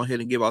want to go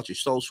ahead and give out your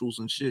socials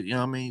and shit. You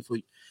know what I mean?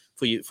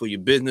 For your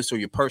business or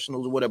your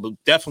personals or whatever.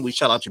 Definitely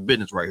shout out your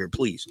business right here,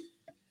 please.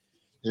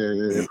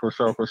 Yeah, for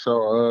sure.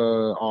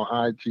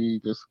 On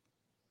IG, just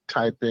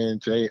type in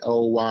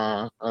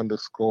JOY_MUFARO.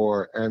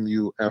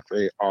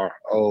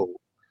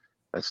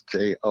 That's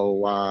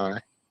JOY_MUFARO.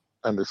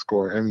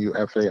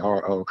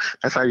 _MUFARO.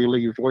 That's how you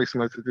leave voice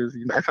messages.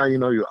 That's how you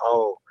know you're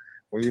old.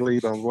 When you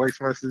leave on voice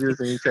messages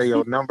and you say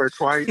your number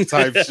twice.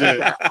 Type shit.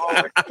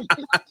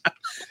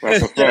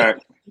 That's a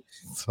fact.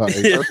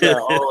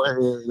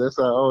 That's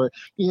how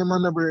yeah, my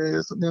number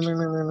is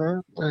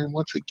and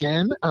once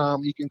again,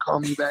 you can call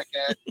me back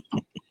at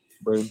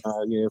but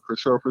yeah, for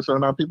sure.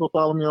 Now people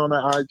follow me on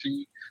the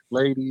IG.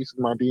 Ladies,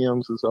 my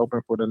DMs is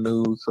open for the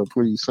nudes, so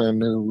please send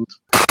nudes.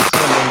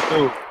 Send them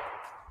through.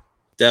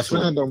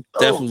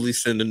 Definitely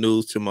send the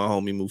nudes to my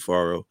homie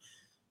Mufaro.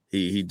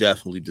 He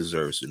definitely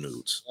deserves the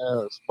nudes.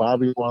 Yes,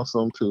 Bobby wants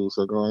some too,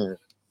 so go ahead.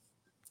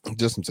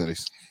 Just some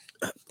titties.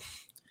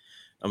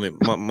 I mean,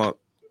 my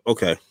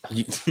okay.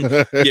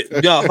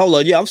 Yeah, hold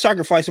on. Yeah, I'm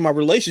sacrificing my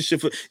relationship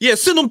for. Yeah,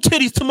 send them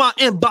titties to my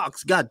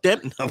inbox. God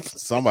damn it.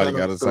 Somebody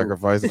got to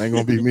sacrifice. It ain't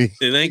gonna be me.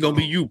 It ain't gonna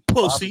be you,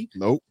 pussy.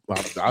 Nope.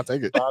 I'll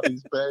take it.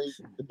 Bobby's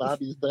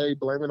Bay.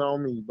 Blame it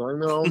on me.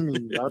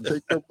 I'll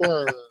take the blame. You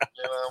know what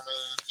I mean?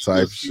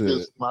 Type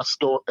shit. My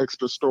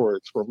extra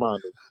storage for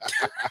money.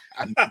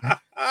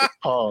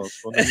 Pause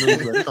for the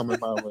news that's coming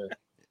my way.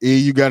 E,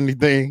 you got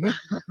anything?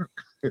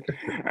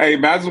 Hey,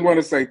 man, I just want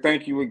to say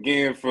thank you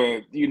again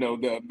for,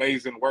 the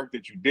amazing work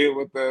that you did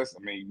with us.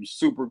 I mean, you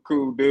super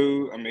cool,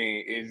 dude. I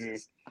mean, it's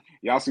just,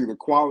 y'all see the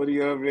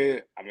quality of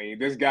it. I mean,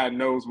 this guy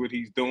knows what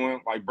he's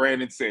doing. Like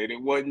Brandon said,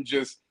 it wasn't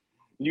just,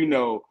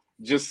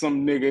 just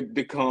some nigga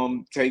to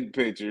come take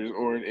pictures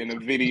or in a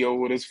video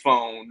with his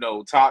phone.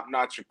 No,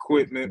 top-notch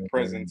equipment,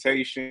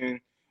 presentation,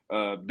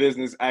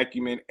 business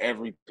acumen,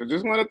 everything. So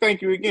just want to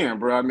thank you again,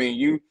 bro. I mean,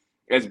 you,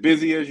 as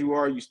busy as you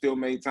are, you still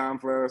made time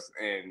for us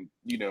and,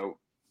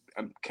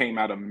 came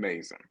out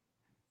amazing.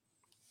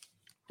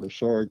 For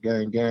sure,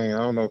 gang. I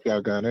don't know if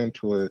y'all got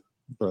into it,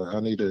 but I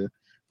need to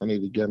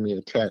get me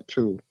a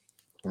tattoo.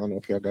 I don't know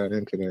if y'all got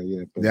into that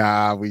yet. But...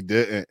 Nah, we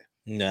didn't.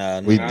 Nah,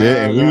 we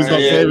didn't. We was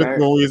gonna save it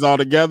when we was all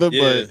together,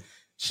 but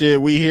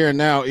shit, we here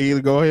now.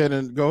 Either go ahead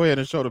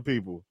and show the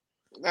people.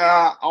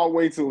 I'll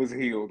wait till it's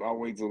healed. Oh,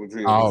 okay. It's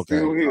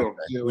still healed.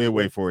 Okay. We'll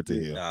wait for it to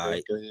heal. All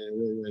right.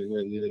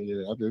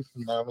 Yeah. I just,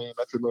 I mean,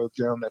 that's a little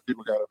gem that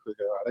people gotta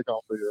figure out. They gonna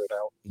figure it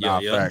out.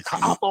 Facts.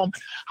 Hop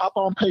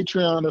on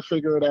Patreon to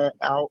figure that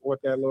out. What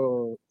that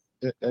little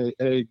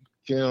egg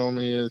gem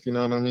is. You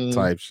know what I mean?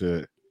 Type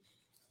shit.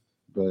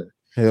 But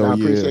hell I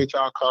appreciate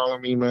y'all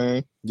calling me,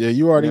 man. Yeah,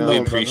 you already know. We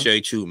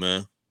appreciate you,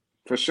 man.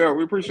 For sure,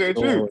 we appreciate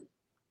you.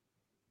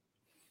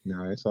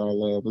 Nah, it's all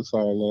love.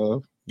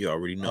 You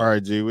already know. All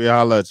right, G, we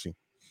holla at you.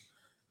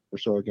 For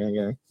sure,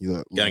 gang. You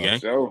look, gang.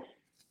 So.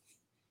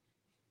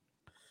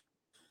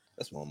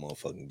 That's my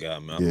motherfucking guy,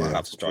 man. I'm gonna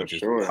have to start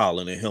just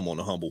hollering at him on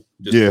the humble.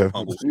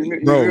 Humble.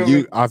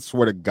 Bro, I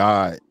swear to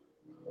God,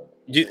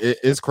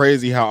 it's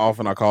crazy how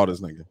often I call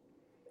this nigga.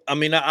 I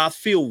mean, I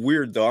feel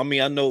weird though. I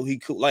mean, I know he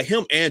could, like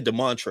him and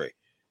Demontre.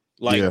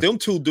 Like them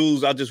two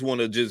dudes, I just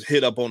want to just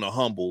hit up on the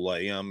humble,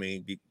 like, you know what I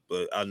mean?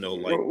 But I know,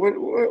 like,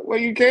 well,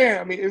 you can.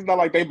 I mean, it's not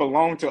like they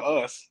belong to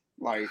us.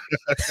 Like,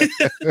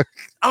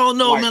 I don't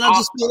know, man. I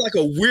just feel like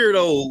a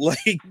weirdo. Like,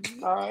 it's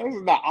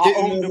not. I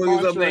own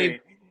Demontre.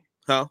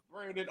 Huh?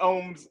 Brandon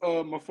owns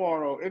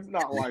Mufaro. It's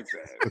not like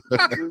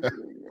that.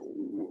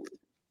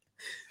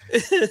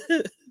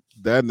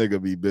 That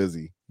nigga be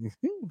busy.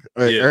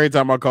 Every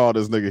time I call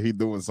this nigga, he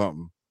doing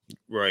something.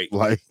 Right.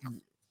 Like,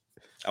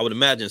 I would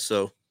imagine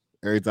so.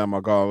 Every time I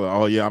call,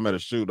 oh yeah, I'm at a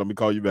shoot. Let me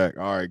call you back.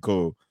 All right,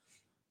 cool.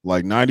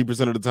 Like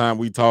 90% of the time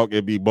we talk,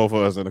 it'd be both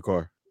of us in the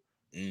car.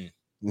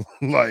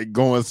 Like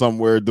going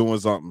somewhere, doing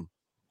something.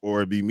 Or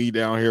it'd be me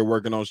down here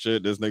working on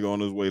shit. This nigga on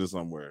his way to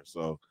somewhere.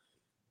 So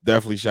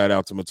definitely shout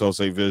out to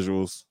Matose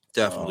Visuals.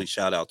 Definitely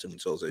shout out to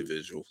Matose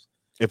Visuals.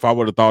 If I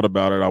would have thought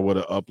about it, I would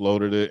have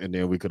uploaded it and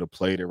then we could have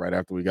played it right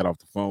after we got off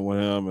the phone with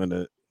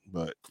him.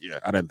 But yeah,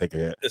 I didn't think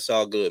ahead. It's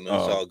all good, man.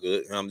 It's all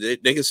good.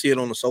 They can see it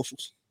on the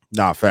socials.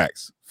 Nah,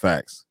 facts.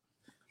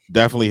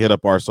 Definitely hit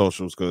up our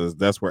socials because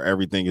that's where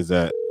everything is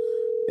at.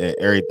 And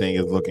everything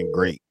is looking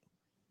great.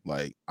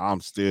 Like I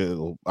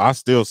still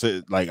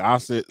sit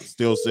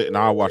and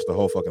I watch the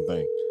whole fucking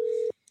thing.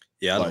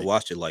 Yeah, I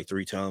watched it like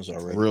 3 times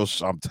already.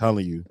 I'm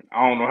telling you.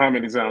 I don't know how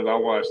many times I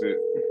watched it.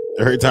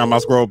 Every time I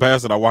scroll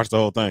past it, I watch the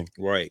whole thing.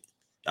 Right.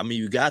 I mean,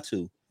 you got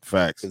to.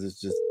 Facts. Because it's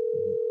just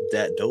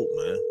that dope,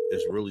 man.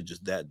 It's really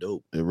just that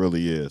dope. It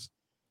really is.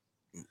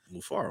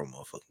 Mufaro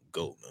motherfucking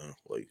goat, man.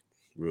 Like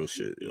real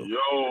shit. Yo,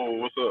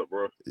 what's up,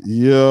 bro?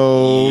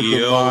 Yo,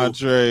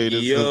 Demontre.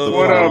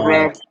 What up,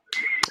 bro?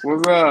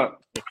 What's up?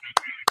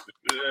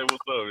 Yeah, what's up,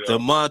 y'all?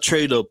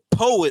 Demontre the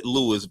Poet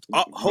Lewis.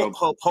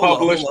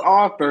 Published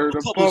author.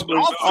 The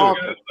published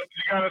author. You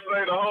gotta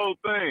say the whole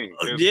thing.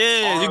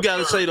 You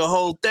gotta say the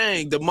whole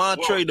thing.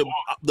 Demontre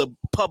the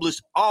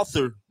published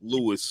author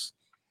Lewis.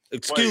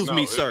 Excuse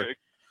me, sir.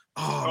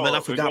 Man,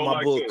 I forgot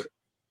my book.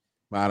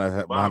 Bobby,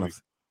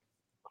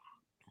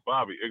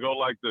 it go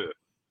like this.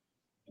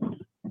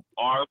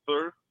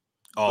 Arthur.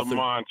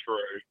 Demontre,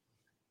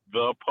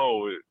 the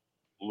Poet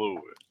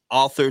Lewis.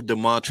 Author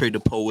Demontre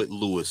the Poet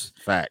Lewis.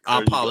 Fact.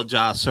 I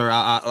apologize, sir.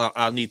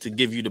 I need to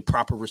give you the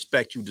proper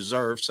respect you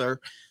deserve, sir.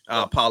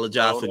 I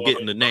apologize for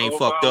getting the name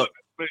fucked up.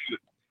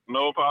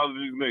 No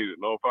apologies needed.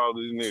 No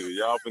apologies needed.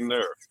 Y'all been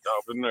there.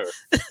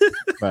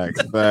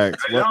 Facts. Hey,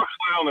 y'all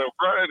sounding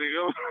Friday.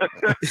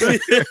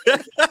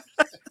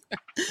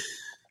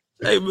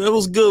 Hey man,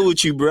 what's good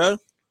with you, bro?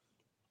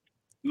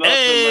 Nothing,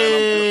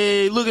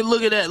 hey, man,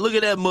 look at that. Look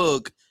at that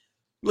mug.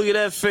 Look at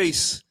that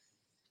face.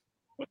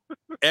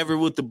 Ever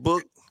with the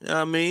book, you know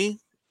what I mean?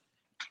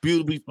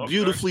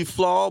 Beautifully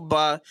flawed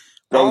by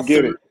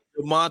author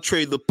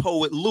Demontre the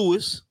Poet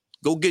Lewis.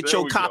 Go get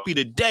your copy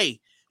today.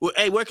 Well,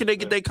 hey, where can they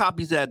get their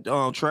copies at,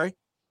 Trey?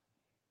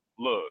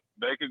 Look,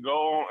 they could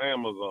go on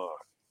Amazon.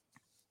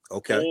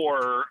 Okay.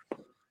 Or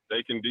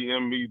they can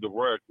DM me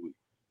directly.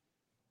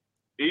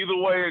 Either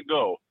way it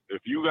go.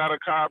 If you got a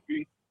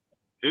copy,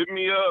 hit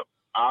me up.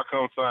 I'll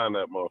come sign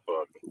that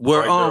motherfucker.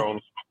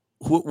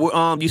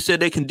 Where you said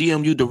they can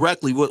DM you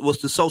directly.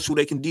 What's the social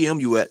they can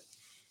DM you at?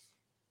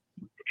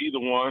 Either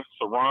one.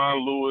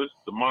 Saron Lewis,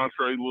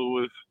 Demontre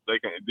Lewis. They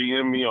can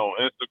DM me on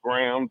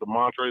Instagram,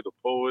 Demontre the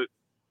Poet.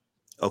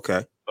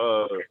 Okay.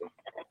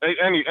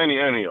 Any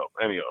of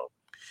them.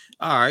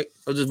 All right.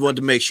 I just wanted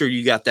to make sure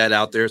you got that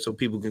out there so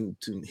people can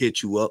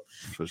hit you up.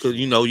 Because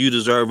you know you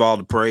deserve all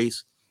the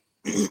praise.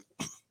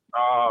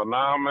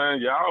 Nah,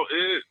 man, y'all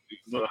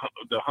the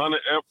 100th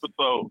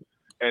episode,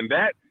 and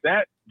that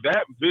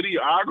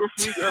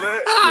videography of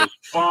that was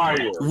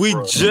fire. We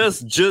bro.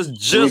 just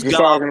got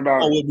talking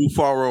about with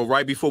Mufaro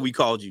right before we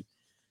called you.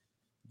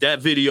 That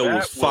video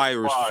was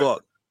fire as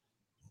fuck.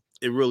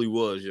 It really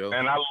was, yo.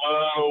 And I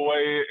love the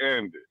way it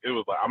ended. It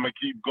was like, I'm gonna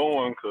keep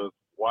going because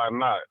why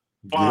not?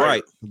 Fire.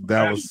 Right.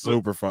 That was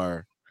super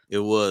fire. It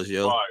was,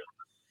 yo. Fire.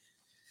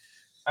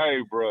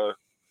 Hey, bro,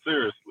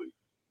 seriously.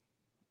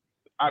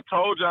 I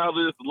told y'all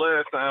this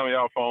last time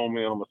y'all phoned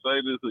me. I'm gonna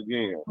say this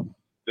again.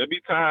 There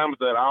be times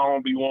that I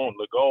don't be wanting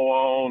to go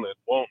on and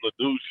wanting to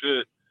do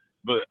shit,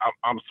 but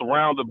I'm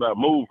surrounded by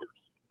movers.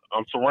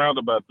 I'm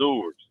surrounded by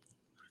doers,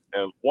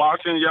 and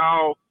watching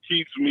y'all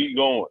keeps me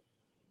going.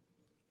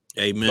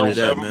 Amen to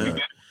that,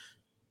 man.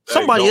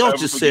 Somebody else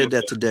just said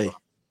that today.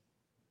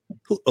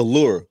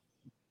 Allure.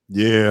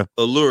 Yeah.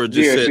 Allure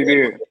just said she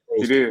did.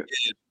 She did.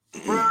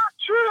 Bro,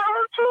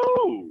 her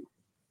too.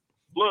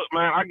 Look,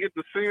 man, I get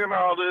to seeing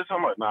all this.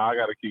 I'm like, nah, I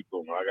got to keep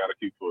going. I got to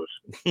keep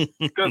pushing.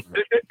 Because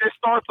it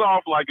starts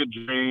off like a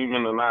dream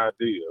and an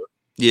idea.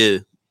 Yeah.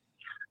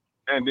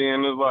 And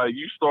then it's like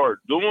you start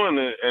doing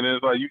it, and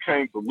it's like you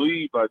can't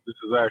believe like this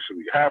is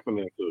actually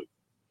happening to you.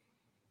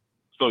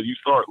 So you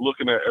start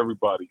looking at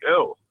everybody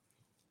else.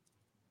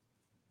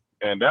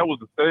 And that was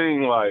the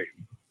thing, like,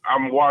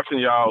 I'm watching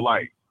y'all,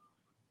 like,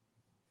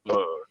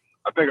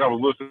 I think I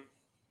was listening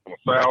on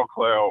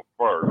SoundCloud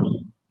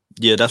first.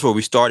 Yeah, that's where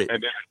we started.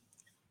 And then,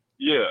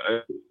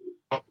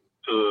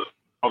 to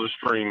all the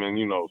streaming,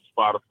 you know,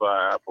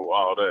 Spotify, Apple,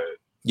 all that.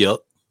 Yep.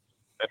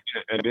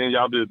 And then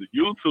y'all did the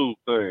YouTube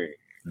thing.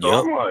 So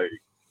yep. I'm like,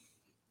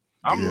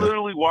 I'm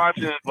literally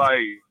watching,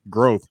 like,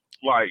 growth.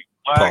 Like,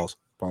 Pause.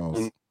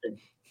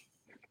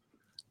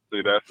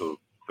 See, that's a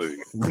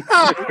thing.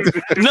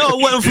 No,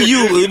 it wasn't for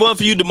you. It wasn't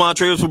for you,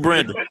 Demontre. It was for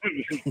Brandon.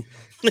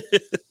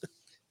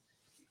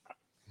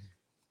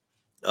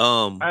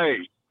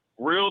 Hey,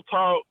 real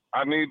talk.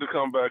 I need to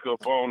come back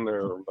up on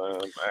there,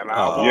 man. And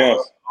I'll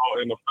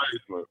in the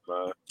basement,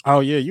 man. Oh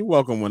yeah, you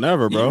welcome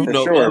whenever, bro. You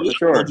know, for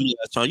sure.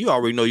 You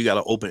already know you got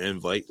an open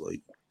invite.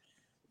 Like,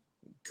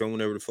 come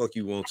whenever the fuck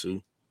you want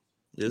to.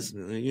 This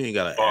you ain't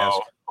gotta ask.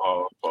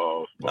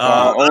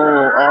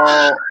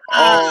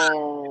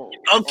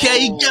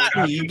 Okay, you got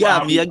me. You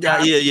got me. I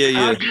got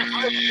yeah.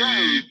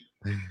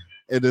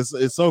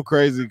 It's so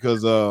crazy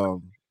because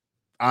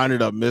I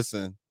ended up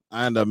missing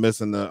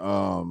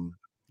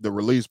the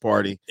release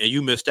party, and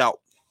you missed out.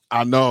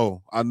 I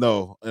know,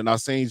 and I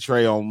seen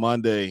Trey on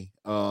Monday.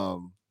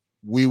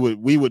 We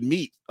would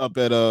meet up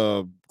at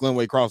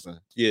Glenway Crossing,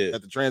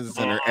 at the Transit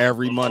Center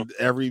every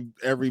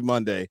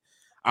Monday.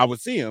 I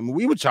would see him.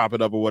 We would chop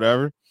it up or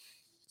whatever.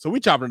 So we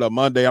chopped it up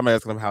Monday. I'm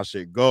asking him how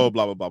shit go,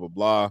 blah blah blah blah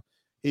blah.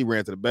 He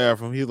ran to the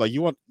bathroom. He's like,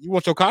 "You want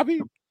your copy?"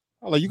 I'm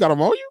like, "You got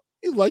them on you?"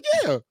 He's like,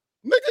 "Yeah,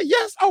 nigga,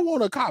 yes, I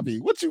want a copy."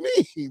 What you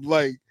mean?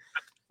 Like,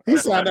 he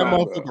signed that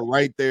motherfucker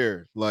right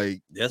there.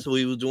 Like, that's what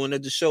he was doing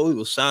at the show. He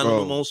was signing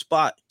them on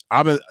spot.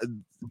 I done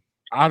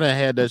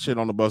had that shit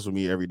on the bus with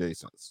me every day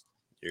since.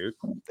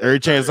 Every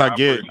chance I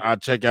get, I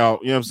check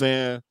out. You know what I'm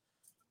saying?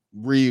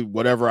 Read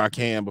whatever I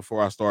can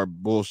before I start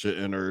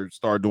bullshitting or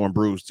start doing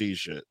Bruce T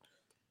shit.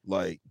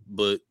 Like,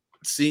 but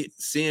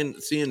seeing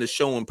the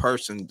show in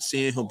person,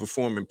 seeing him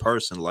perform in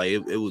person, like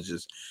it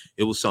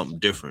was something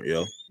different,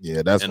 yo.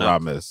 Yeah, that's what I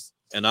missed.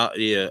 And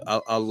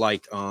I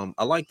liked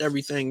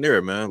everything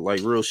there, man.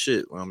 Like real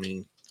shit. I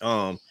mean,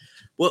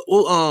 what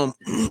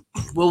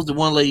was the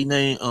one lady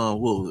name? What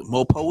was it?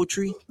 Mo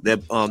Poetry?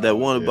 That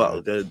one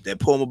about that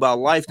poem about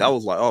life. That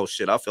was like, oh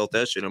shit, I felt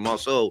that shit in my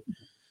soul.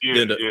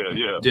 Yeah. But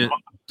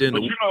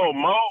you know,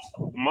 Mo,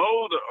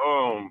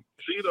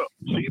 she the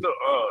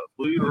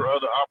leader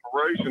of the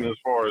operation as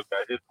far as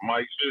that his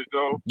mic shit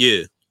go.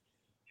 Yeah,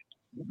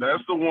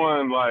 that's the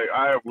one. Like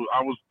I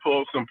was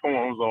posting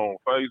poems on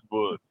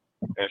Facebook,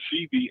 and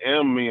she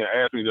DM'd me and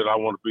asked me that I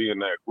want to be in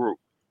that group.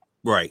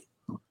 Right.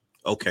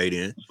 Okay,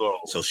 then.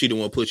 So she the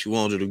one put you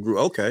onto the group.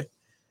 Okay.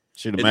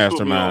 She the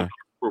mastermind.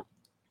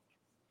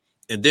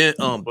 And then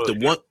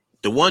the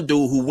one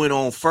dude who went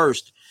on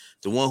first,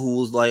 the one who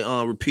was like,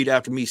 repeat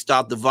after me,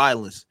 stop the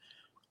violence.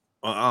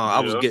 I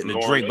was getting a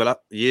drink,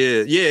 but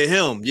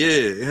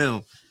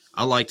him.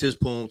 I liked his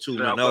poem too,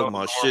 man. That was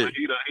my shit.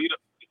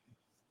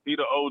 He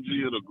the OG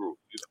of the group.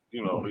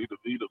 You know,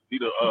 he the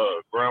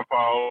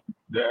grandpa,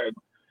 dad,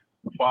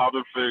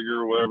 father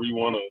figure, whatever you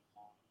want to.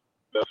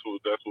 That's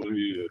what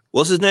he is.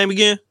 What's his name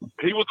again?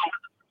 His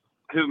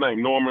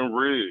name Norman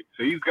Riggs.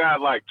 He's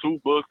got like 2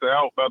 books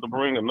out, about to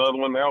bring another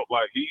one out.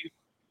 Like he's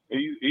a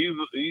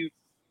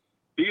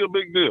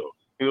big deal.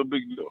 He's a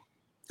big deal.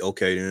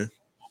 Okay, then.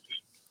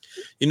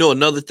 You know,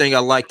 another thing I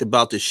liked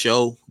about the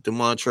show,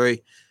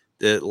 Demontre,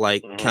 that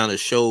like kind of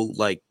showed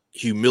like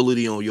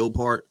humility on your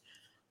part.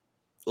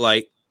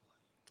 Like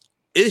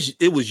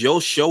it was your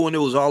show and it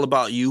was all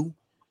about you,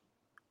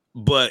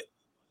 but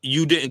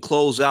you didn't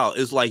close out.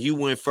 It's like you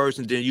went first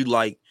and then you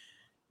kind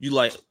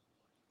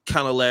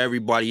of let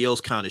everybody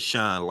else kind of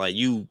shine. Like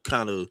you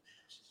kind of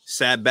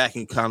sat back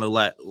and kind of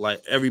like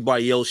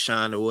everybody else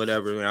shine or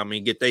whatever. I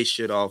mean, get they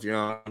shit off, you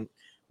know.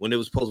 When it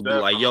was supposed to be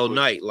like yo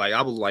night, like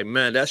I was like,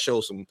 man, that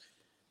shows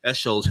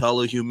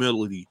hella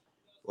humility.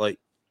 Like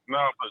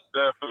no, but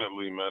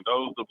definitely, man,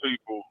 those are the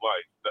people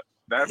like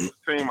that's the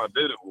team I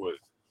did it with.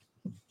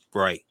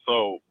 Right.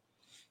 So,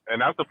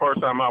 and that's the first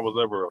time I was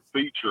ever a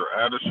feature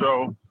at a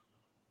show.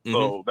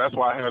 So that's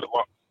why I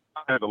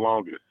had the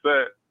longest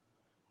set.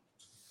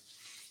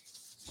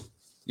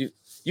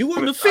 You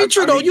weren't the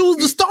feature though. You was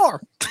the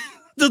star.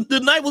 The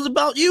night was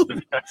about you.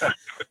 It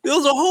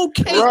was a whole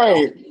cake.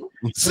 Right.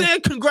 Saying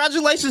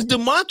congratulations,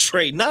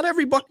 Demontre, not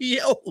everybody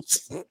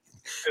else.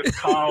 It's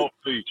called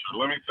feature.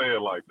 Let me say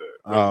it like that.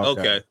 Oh,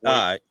 okay. All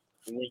right.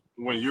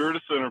 When you're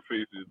the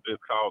centerpiece,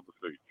 it's called the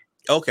feature.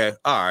 Okay.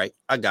 All right.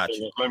 I got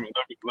you. Let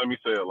me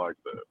say it like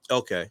that.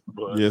 Okay.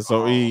 But, yeah.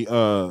 So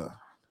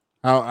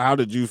how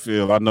did you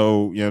feel? I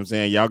know, you know what I'm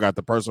saying, y'all got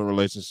the personal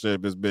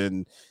relationship. It's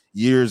been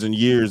years and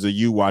years of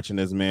you watching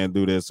this man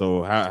do this.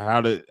 So how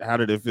did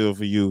it feel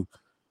for you?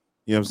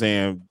 You know what I'm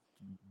saying,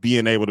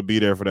 being able to be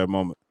there for that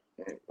moment.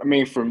 I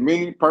mean, for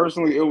me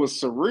personally, it was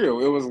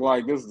surreal. It was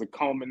like this is the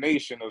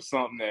culmination of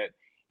something that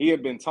he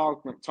had been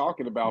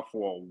talking about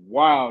for a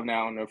while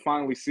now, and to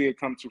finally see it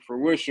come to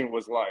fruition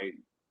was like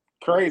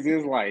crazy.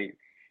 It's like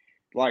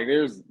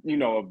there's, you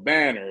know, a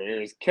banner,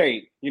 there's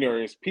cake, you know,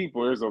 there's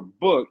people, there's a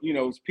book, you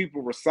know, there's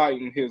people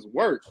reciting his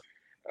work.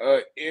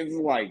 It's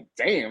like,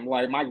 damn,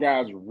 like my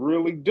guy's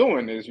really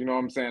doing this. You know what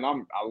I'm saying?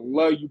 I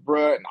love you,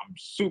 bro, and I'm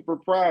super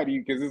proud of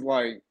you because it's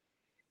like,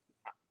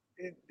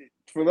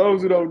 for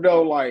those who don't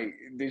know, like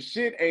this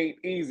shit ain't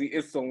easy.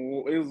 It's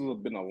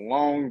been a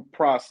long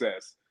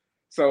process.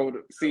 So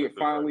to see it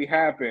finally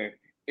happen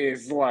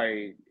is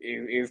like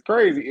it's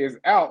crazy. It's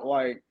out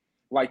like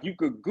you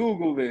could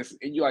Google this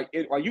and you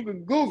you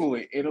could Google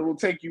it and it'll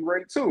take you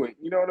right to it.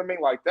 You know what I mean?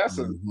 Like that's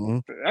a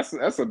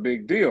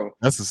big deal.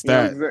 That's a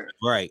stat, you know,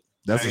 right?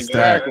 That's a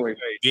stat. Exactly.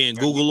 Being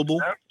Googleable.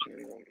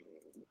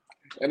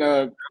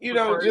 And you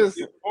know,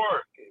 just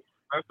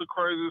that's the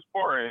craziest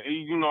part.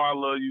 And you know, I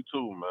love you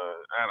too, man.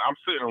 And I'm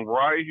sitting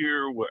right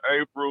here with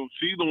April.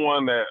 She's the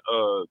one that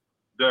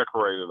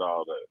decorated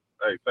all that.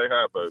 Hey, say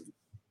hi, baby.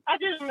 I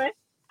just miss.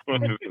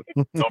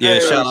 Yeah,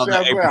 shout out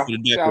to April for the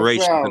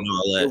decoration and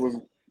all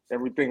that.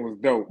 Everything was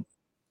dope.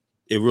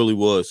 It really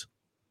was.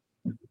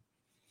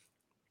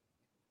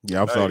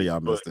 Yeah, I'm sorry y'all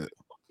missed it.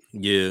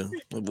 Yeah.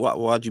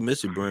 Why'd you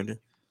miss it, Brandon?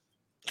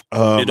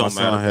 It don't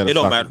matter. It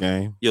don't matter.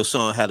 Game. Your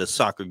son had a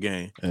soccer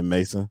game. And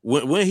Mason.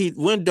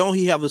 When don't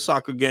he have a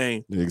soccer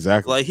game?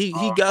 Exactly. Like he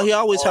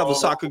always have a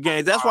soccer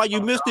game. That's why you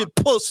missed it,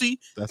 pussy.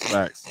 That's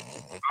facts.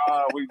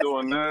 We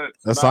doing that.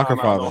 That's soccer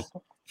father.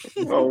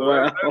 Oh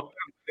wow. Yeah,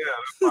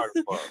 that's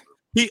soccer father.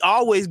 He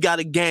always got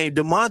a game.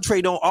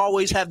 Demontre don't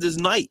always have this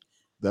night.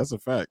 That's a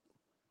fact.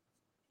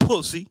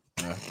 Pussy.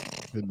 Yeah.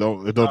 It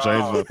don't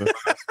change nothing.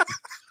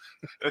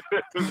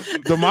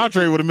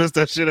 Demontre would have missed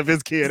that shit if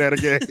his kid had a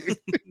game.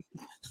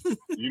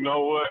 You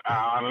know what?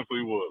 I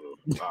honestly would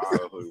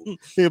have.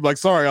 He'd be like,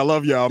 sorry, I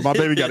love y'all. My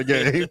baby got a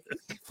game.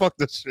 Fuck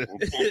this shit.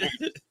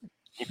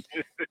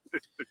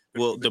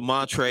 Well,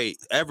 Demontre,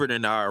 Everett,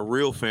 and I are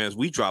real fans.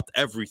 We dropped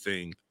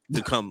everything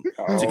to come.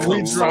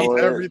 We dropped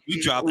everything.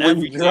 We dropped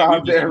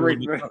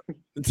everything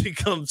to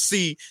come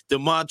see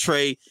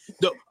Demontre.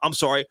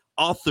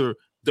 Author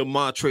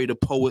Demontre the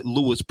Poet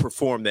Lewis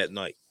perform that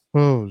night.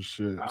 Oh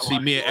shit! See,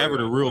 me and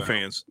Everett are real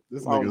fans.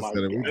 This nigga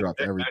said it. We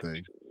dropped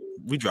everything.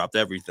 We dropped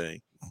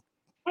everything.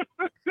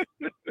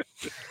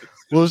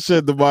 Well,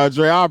 shit,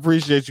 Demontre, I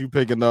appreciate you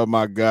picking up,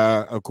 my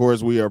guy. Of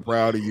course, we are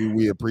proud of you.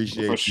 We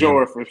appreciate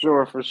you. For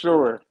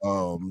sure.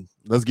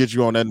 Let's get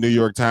you on that New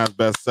York Times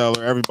bestseller.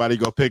 Everybody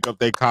go pick up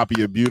their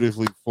copy of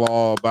Beautifully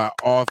Flawed by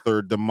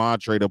author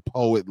Demontre the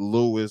Poet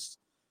Lewis.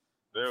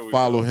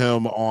 Follow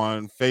him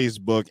on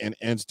Facebook and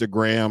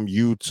Instagram,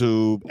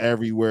 YouTube,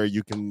 everywhere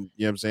you can, you know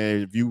what I'm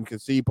saying? If you can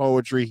see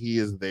poetry, he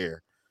is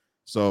there.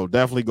 So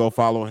definitely go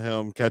follow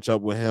him, catch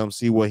up with him,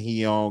 see what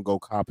he on, go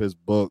cop his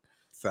book.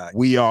 Fact.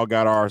 We all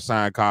got our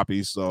signed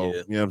copies, so Yeah.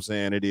 you know what I'm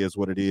saying. It is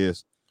what it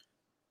is.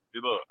 See,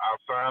 look, I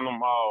signed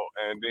them all,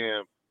 and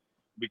then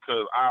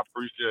because I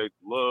appreciate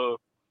love,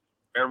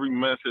 every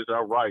message I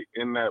write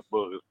in that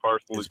book is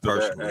personally It's to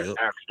personal, that yep.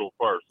 actual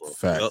person.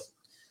 Facts. Yep.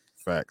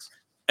 Facts.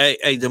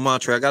 Hey,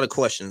 Demontre, I got a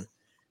question.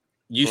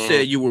 You Mhm.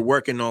 said you were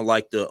working on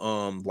like the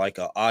like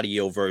an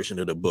audio version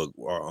of the book,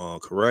 or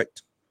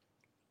correct?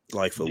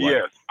 Like for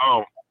Yes.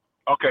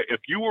 Okay.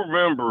 If you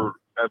remember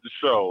at the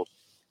show,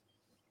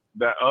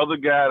 that other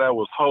guy that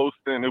was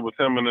hosting, it was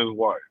him and his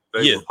wife.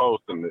 They Yeah. was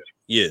hosting this.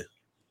 Yeah.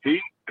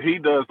 He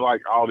does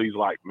like all these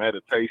like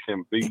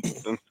meditation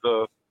beats and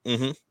stuff.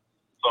 Mm-hmm.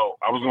 So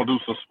I was gonna do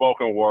some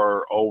spoken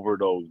word over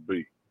those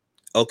beats.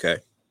 Okay.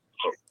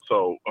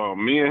 So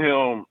me and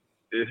him,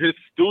 his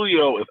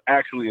studio is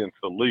actually in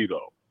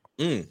Toledo.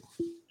 Mm.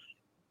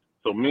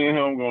 So me and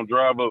him gonna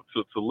drive up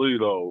to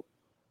Toledo,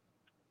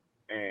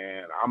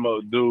 and I'm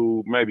gonna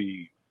do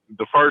maybe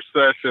the first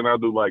session. I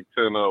do like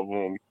 10 of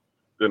them,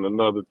 then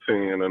another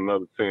 10,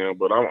 another 10.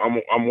 But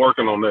I'm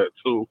working on that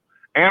too,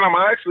 and I'm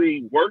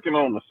actually working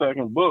on the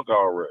second book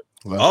already.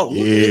 Let's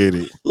get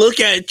it. Look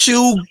at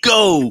you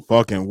go.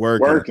 Fucking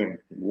working.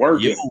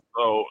 Working.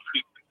 So,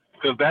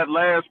 because that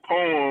last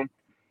poem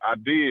I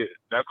did,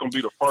 that's gonna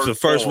be the first. The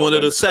first poem one of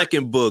in the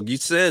second book. You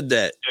said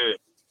that.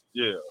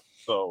 Yeah.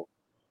 So,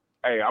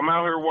 hey, I'm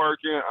out here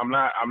working. I'm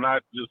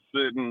not just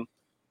sitting.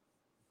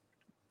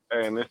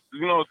 And it's,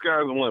 the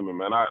sky's the limit,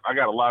 man. I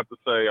got a lot to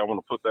say. I want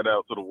to put that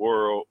out to the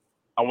world.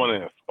 I want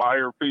to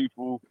inspire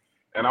people,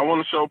 and I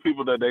want to show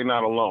people that they're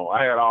not alone.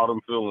 I had all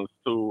them feelings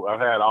too. I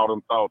had all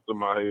them thoughts in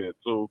my head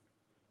too,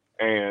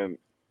 and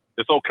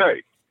it's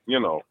okay.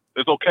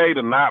 It's okay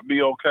to not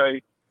be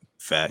okay.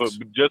 Facts.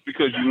 But just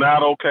because you're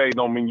not okay,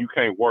 don't mean you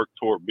can't work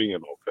toward being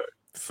okay.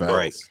 Facts.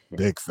 Right.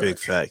 Big facts. Big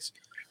facts.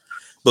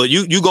 But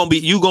you gonna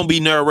be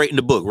narrating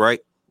the book, right?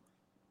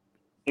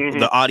 Mm-hmm.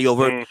 The audio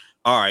version.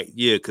 All right,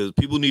 yeah, because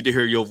people need to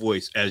hear your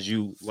voice as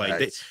you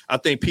like. I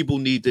think people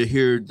need to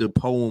hear the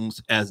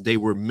poems as they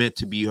were meant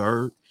to be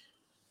heard.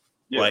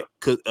 Yeah. Like,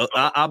 cause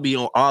I'll be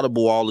on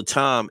Audible all the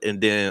time, and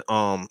then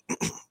I'll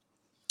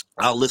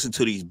listen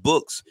to these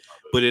books,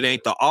 but it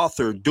ain't the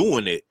author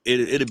doing it.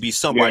 It'll be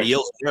somebody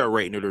else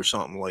narrating it or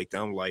something like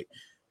that. I'm like,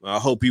 I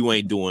hope you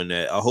ain't doing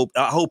that. I hope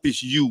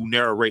it's you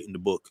narrating the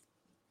book.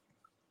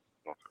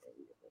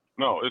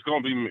 No, it's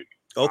gonna be me.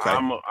 Okay.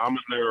 I'm a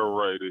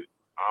narrated.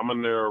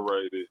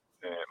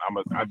 And I'm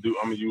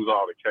gonna use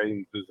all the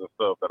cadences and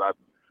stuff that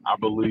I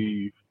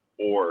believe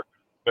or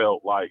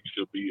felt like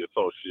should be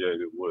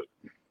associated with.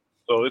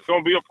 So it's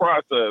gonna be a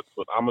process,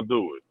 but I'm gonna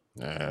do it.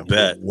 Yeah,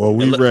 Bet. Well,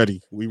 we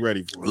ready. We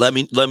ready for it. Let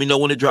me know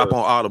when to drop on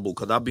Audible,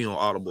 because I'll be on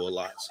Audible a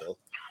lot. So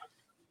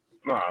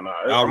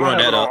I'll run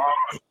that up.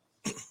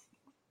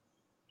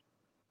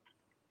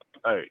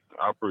 Hey,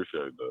 I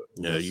appreciate that.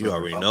 Yeah, you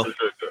already know.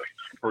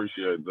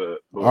 Appreciate that.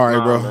 But all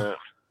right, bro. Man,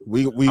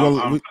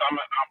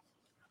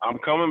 I'm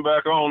coming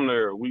back on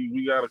there.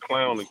 We got a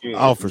clown again.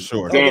 Oh, for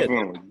sure.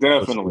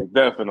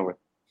 Definitely.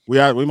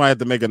 We might have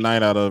to make a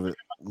night out of it.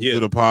 Yeah. Do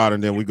the pod,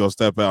 and then we go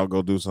step out,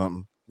 go do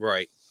something.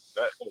 Right.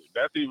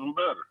 That's even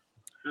better.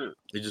 Shit.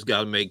 They just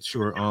gotta make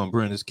sure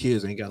Brandon's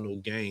kids ain't got no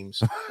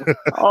games.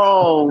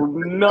 Oh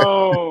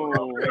no.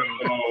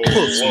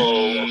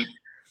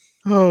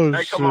 Oh,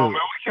 hey, come on,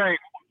 man.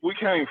 We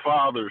can't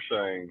father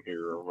shame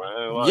here,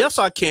 man. Like, yes,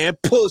 I can,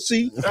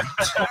 pussy.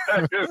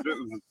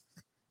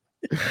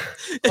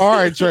 All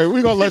right, Trey,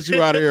 we're gonna let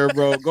you out of here,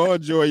 bro. Go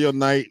enjoy your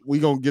night. We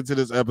gonna get to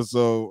this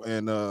episode,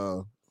 and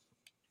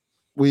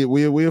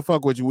we'll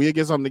fuck with you. We'll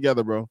get something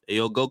together, bro. Hey,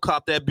 yo, go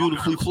cop that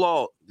Beautifully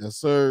Flawed. Yes,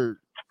 sir.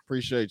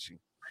 Appreciate you.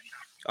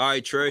 All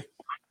right, Trey.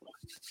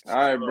 All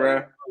right,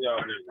 bro.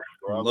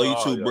 Love you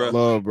too, bro.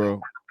 Love,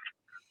 bro.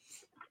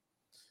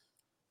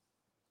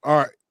 All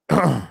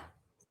right.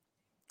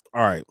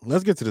 All right,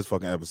 let's get to this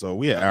fucking episode.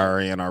 We an hour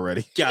in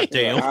already.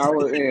 Goddamn.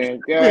 Hour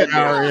in. We an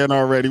hour in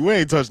already. We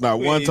ain't touched not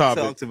one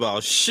topic. Talked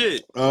about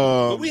shit.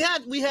 But we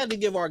had to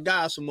give our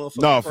guys some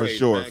motherfucking no, for praise,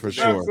 sure, man, for 'cause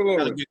sure. they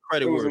gotta get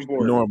credit where it's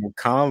due. Normal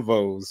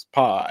Convos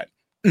pod.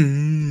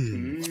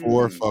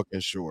 For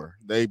fucking sure.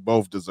 They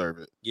both deserve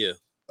it. Yeah.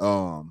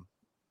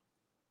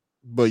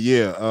 But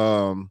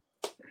yeah,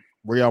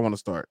 where y'all want to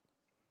start?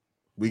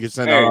 We can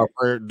send out our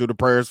prayer, do the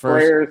prayers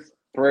first.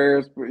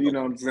 Prayers, you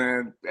know what I'm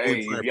saying?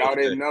 Hey, if y'all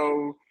didn't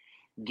know,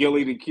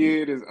 Gilly the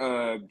Kid, his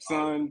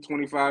son,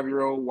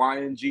 25-year-old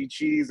YNG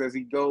Cheese, as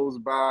he goes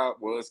by,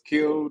 was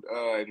killed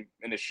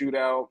in a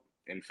shootout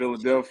in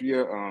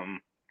Philadelphia.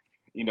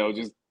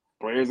 Just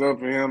prayers up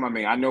for him. I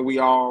mean, I know we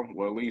all,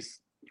 well, at least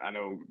I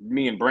know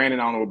me and Brandon,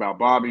 I don't know about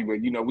Bobby, but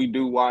we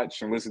do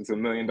watch and listen to $1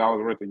 million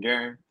worth of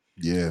game.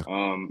 Yeah.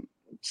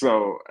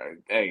 So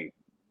hey,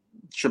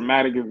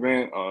 traumatic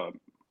event.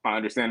 My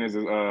understanding is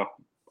his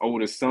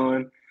oldest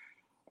son.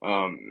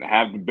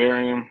 Have to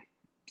bury him.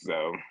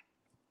 So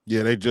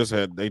yeah, they just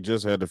had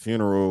the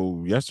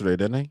funeral yesterday,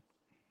 didn't they?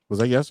 Was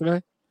that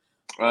yesterday?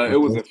 It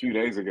was a few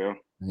days ago.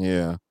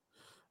 Yeah.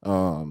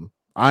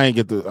 I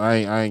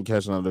ain't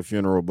catching on the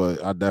funeral,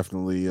 but I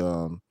definitely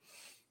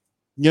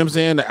you know what I'm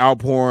saying, the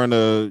outpouring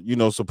of, you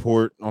know,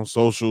 support on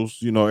socials.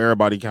 You know,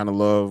 everybody kind of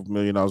loved $1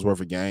 million worth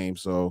of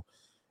games. So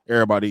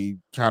everybody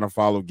kind of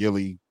followed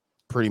Gilly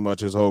pretty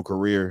much his whole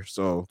career.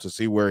 So to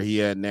see where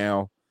he at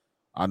now,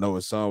 I know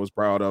his son was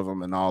proud of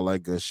him and all that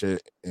good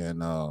shit.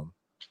 And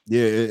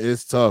yeah,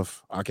 it's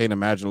tough. I can't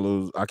imagine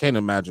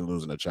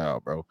losing a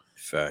child, bro.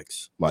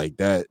 Facts. Like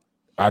that.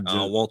 I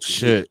don't want to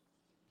shit.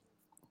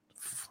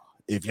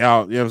 If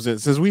y'all, you know what I'm saying,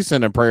 since we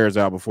sending prayers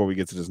out before we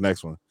get to this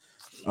next one,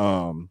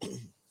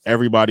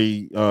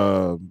 everybody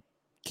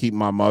keep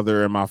my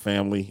mother and my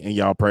family in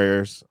y'all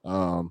prayers.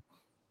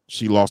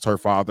 She lost her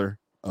father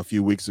a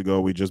few weeks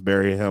ago. We just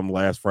buried him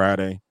last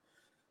Friday.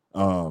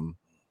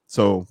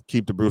 So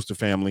keep the Brewster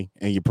family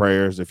in your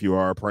prayers if you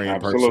are a praying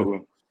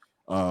person.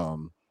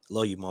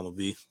 Love you, Mama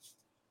B.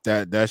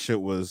 That shit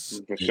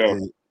was for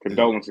sure.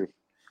 Condolences.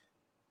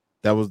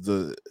 That was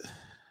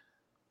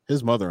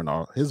his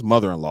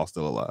mother-in-law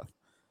still alive.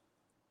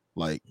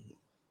 Like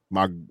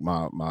my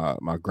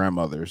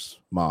grandmother's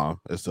mom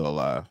is still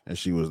alive, and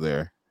she was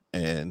there,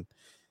 and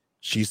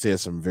she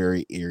said some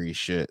very eerie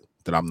shit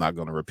that I'm not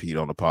going to repeat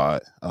on the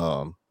pod.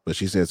 But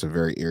she said some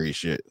very eerie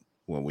shit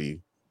when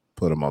we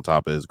put him on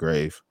top of his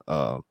grave.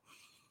 But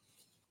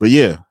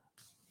yeah,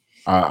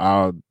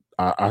 I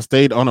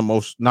stayed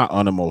not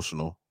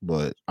unemotional,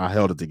 but I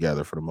held it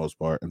together for the most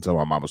part until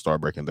my mama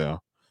started breaking down.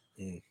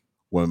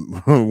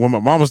 When my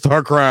mama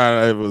started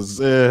crying, it was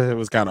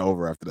kind of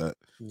over after that.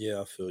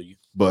 Yeah, I feel you.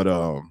 But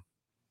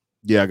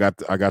yeah,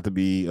 I got to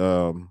be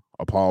a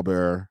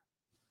pallbearer,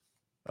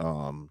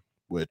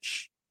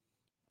 which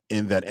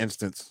in that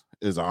instance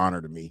is an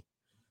honor to me.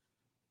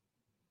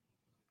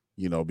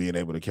 You know, being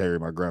able to carry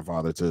my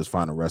grandfather to his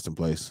final resting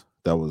place.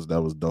 That was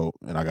dope.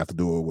 And I got to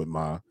do it with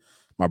my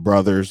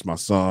brothers, my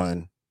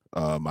son,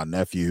 my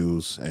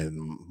nephews,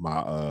 and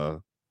my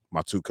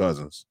two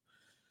cousins.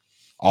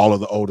 All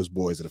of the oldest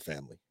boys of the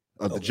family,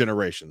 of the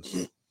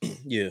generations.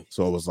 Yeah.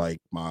 So it was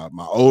like my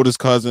oldest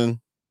cousin,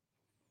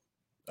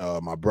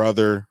 my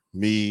brother,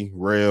 me,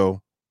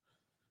 Rail,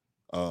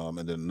 and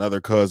then another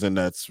cousin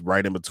that's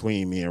right in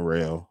between me and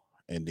Rail,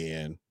 and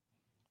then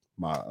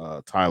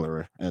my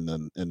Tyler and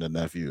the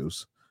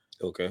nephews.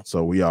 Okay.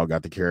 So we all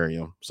got to carry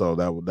him. So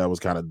that was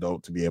kind of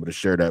dope to be able to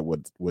share that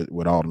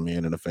with all the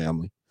men in the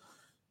family.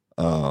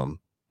 But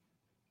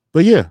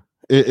yeah,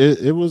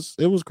 it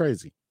was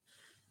crazy.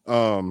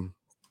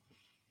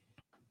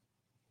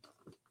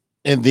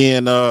 And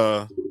then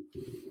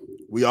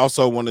we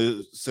also want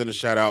to send a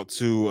shout out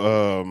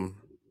to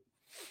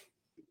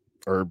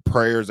or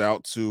prayers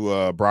out to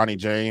Bronny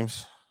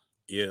James.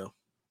 Yeah.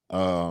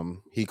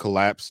 He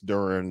collapsed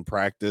during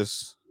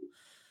practice.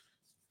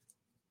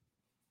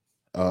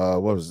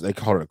 What was they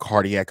called it, a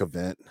cardiac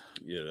event?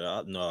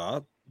 Yeah,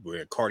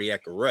 we're at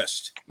cardiac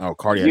arrest. Oh,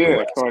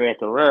 cardiac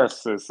cardiac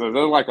arrest. So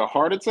they're like a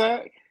heart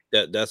attack.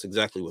 That's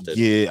exactly what that is.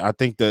 Yeah, I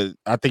think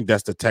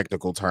that's the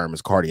technical term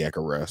is cardiac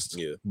arrest.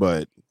 Yeah.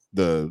 But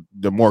the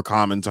more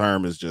common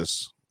term is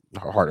just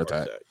heart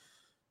attack.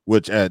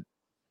 Which at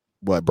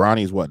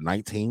Bronny's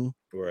 19?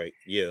 Right.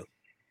 Yeah.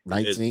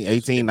 19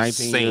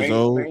 years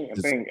old. I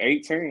think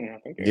 18.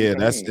 Yeah,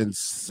 that's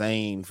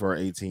insane for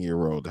an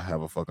 18-year-old to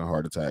have a fucking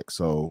heart attack.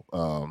 So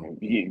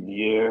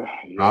yeah.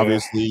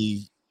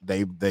 Obviously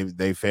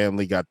they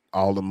family got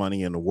all the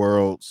money in the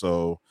world,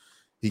 so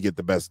he get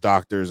the best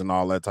doctors and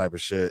all that type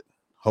of shit.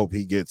 Hope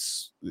he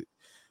gets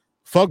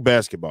fuck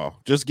basketball.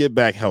 Just get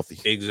back healthy.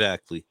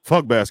 Exactly.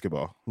 Fuck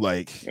basketball.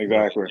 Like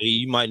exactly.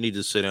 You might need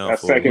to sit down.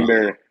 That's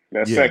secondary.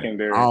 That's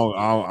secondary. I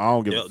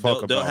don't give a fuck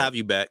about. They'll have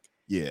you back.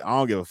 Yeah, I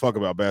don't give a fuck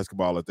about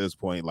basketball at this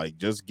point. Like,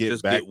 just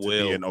get back to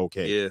being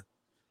okay.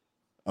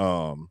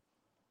 Yeah.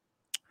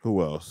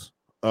 Who else?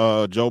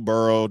 Joe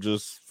Burrow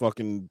just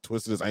fucking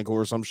twisted his ankle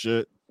or some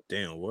shit.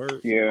 Damn,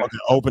 word. Yeah. Fucking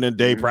opening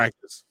day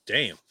practice.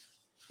 Damn.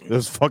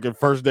 This fucking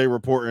first day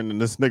reporting,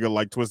 and this nigga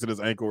like twisted his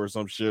ankle or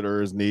some shit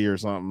or his knee or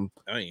something.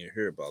 I didn't even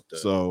hear about that.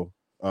 So,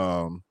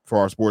 for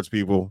our sports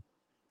people,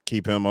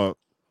 keep him up.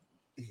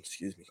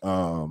 Excuse me.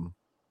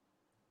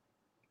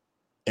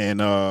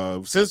 And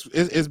since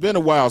it's been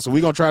a while, so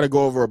we're gonna try to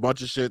go over a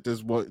bunch of shit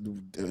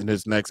in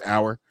this next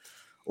hour,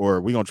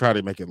 or we're gonna try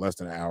to make it less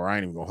than an hour. I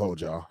ain't even gonna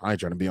hold y'all. I ain't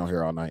trying to be on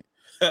here all night.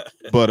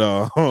 But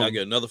I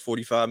get another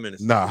 45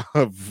 minutes. Nah,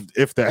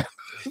 if that.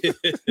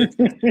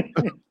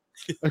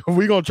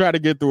 We're gonna try to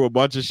get through a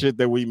bunch of shit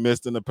that we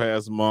missed in the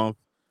past month.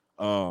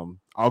 I'll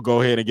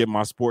go ahead and get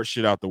my sports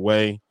shit out the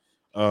way.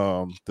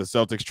 The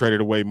Celtics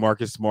traded away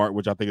Marcus Smart,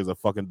 which I think is a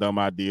fucking dumb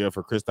idea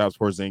for Kristaps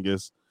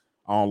Porzingis.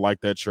 I don't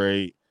like that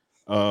trade.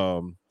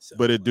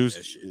 But it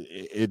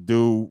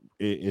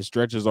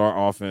stretches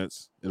our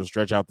offense. It'll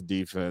stretch out the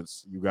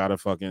defense. You gotta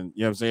fucking,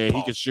 you know what I'm saying?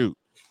 He can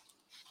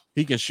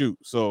shoot.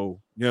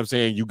 So, you know what I'm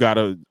saying? You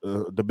gotta,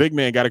 the big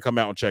man gotta come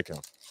out and check him.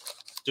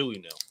 Do we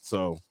know?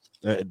 So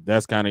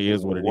that's kind of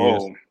is what it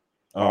is.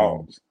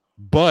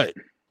 But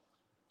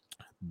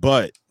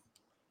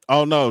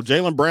oh no,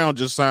 Jaylen Brown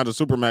just signed a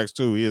Supermax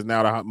too. He is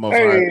now the most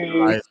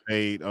highest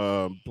paid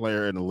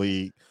player in the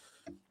league.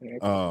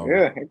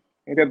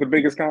 Ain't that the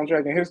biggest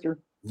contract in history?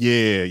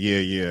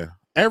 Yeah.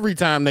 every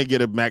time they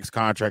get a max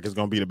contract, it's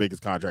going to be the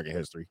biggest contract in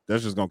history.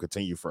 That's just going to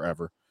continue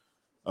forever.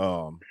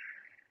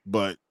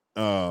 But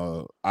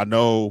I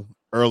know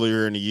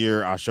earlier in the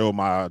year I showed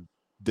my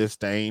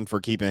disdain for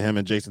keeping him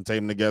and Jason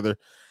Tatum together,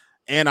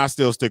 and I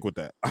still stick with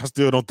that. I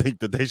still don't think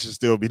that they should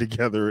still be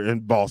together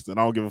in Boston.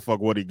 I don't give a fuck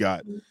what he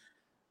got.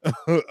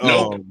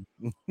 Nope.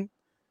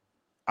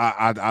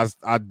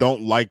 I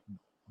don't like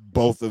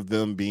both of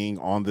them being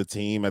on the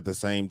team at the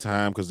same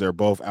time because they're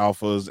both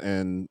alphas,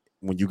 and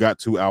when you got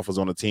two alphas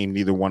on the team,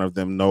 neither one of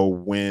them know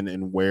when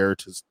and where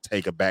to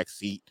take a back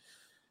seat.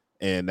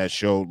 And that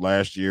showed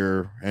last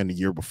year and the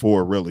year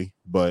before, really.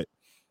 But,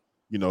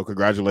 you know,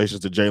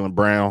 congratulations to Jaylen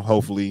Brown.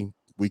 Hopefully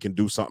we can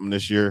do something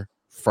this year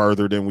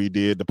further than we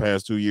did the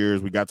past 2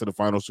 years. We got to the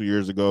finals 2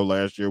 years ago.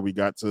 Last year we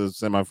got to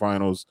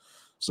semifinals.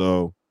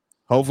 So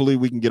hopefully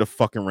we can get a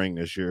fucking ring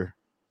this year.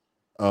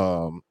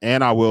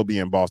 And I will be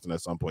in Boston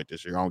at some point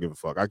this year. I don't give a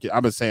fuck. I've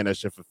been saying that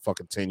shit for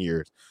fucking 10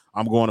 years.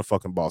 I'm going to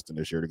fucking Boston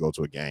this year to go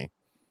to a game.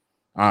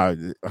 I've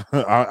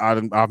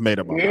made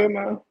up my mind.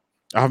 Man.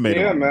 I've made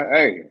it.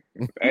 Man.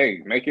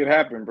 Hey, make it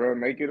happen, bro.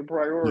 Make it a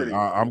priority.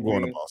 Yeah, I'm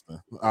going to Boston.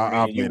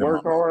 You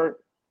work hard.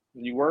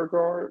 You work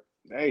hard.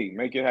 Hey,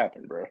 make it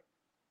happen, bro.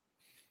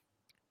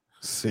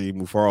 See,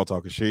 Mufaro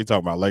talking shit. He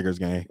talking about Lakers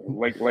game.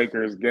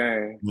 Lakers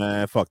game.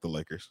 Man, fuck the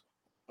Lakers.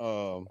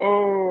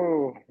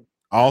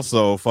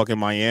 Also, fucking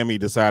Miami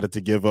decided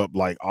to give up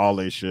like all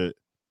their shit.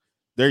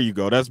 There you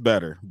go. That's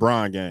better.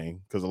 Bron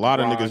gang. Because a lot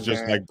of niggas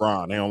just like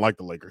Bron. They don't like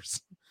the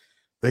Lakers.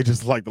 They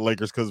just like the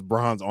Lakers because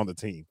Bron's on the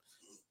team.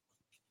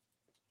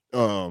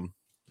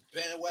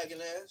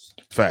 Bandwagon ass.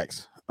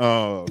 Facts.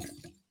 But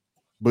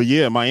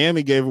yeah,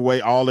 Miami gave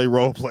away all their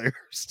role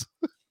players.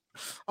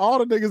 All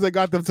the niggas that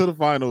got them to the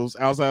finals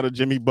outside of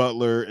Jimmy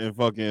Butler and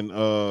fucking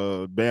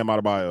Bam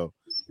Adebayo.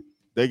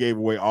 They gave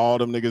away all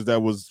them niggas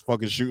that was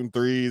fucking shooting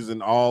threes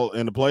and all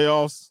in the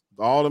playoffs.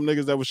 All them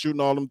niggas that was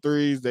shooting all them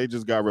threes, they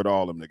just got rid of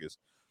all them niggas.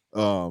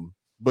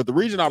 But the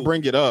reason I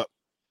bring it up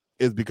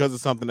is because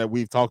of something that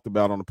we've talked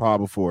about on the pod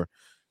before.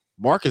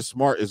 Marcus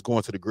Smart is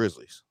going to the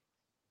Grizzlies.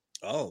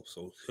 Oh,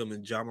 so him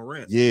and Ja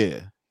Morant. Yeah.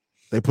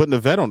 They putting a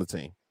vet on the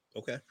team.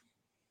 Okay.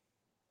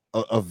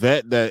 A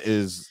vet that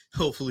is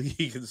hopefully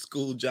he can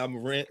school Ja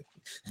Morant.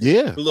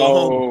 Yeah.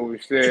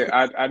 Shit.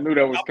 I knew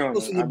that was coming.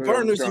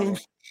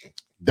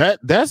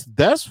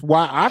 That's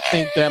why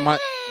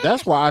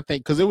I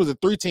think because it was a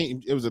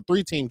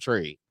three-team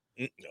trade.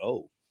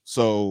 Oh.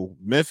 So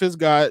Memphis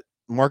got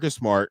Marcus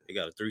Smart. They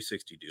got a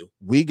 360 deal.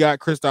 We got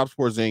Kristaps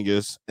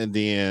Porzingis, and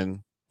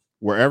then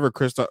wherever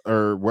Kristaps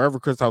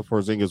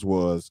Porzingis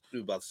was,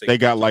 they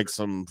got like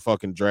some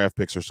fucking draft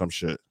picks or some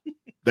shit.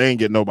 They ain't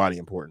get nobody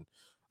important.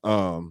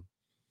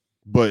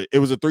 But it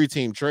was a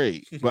 3-team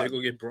trade. But they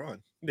go get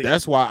Braun.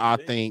 That's why I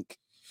think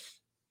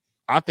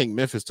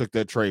Memphis took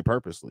that trade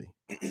purposely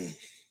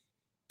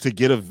to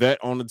get a vet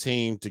on the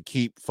team to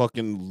keep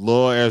fucking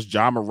low ass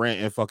Ja Morant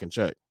in fucking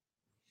check.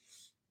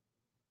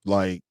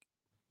 Like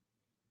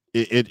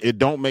it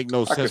don't make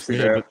no sense for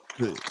him.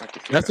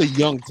 That's a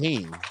young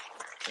team.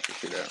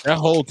 That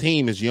whole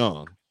team is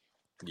young.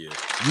 Yeah,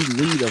 you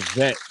need a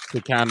vet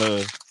to kind of,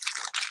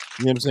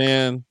 you know what I'm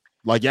saying?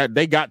 Like, yeah,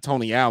 they got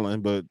Tony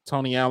Allen, but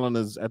Tony Allen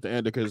is at the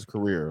end of his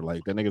career.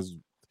 Like, that nigga's,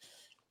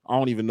 I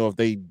don't even know if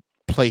they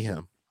play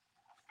him.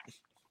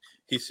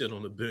 He sit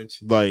on the bench.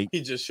 Like,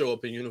 he just show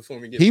up in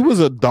uniform and get he was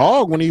a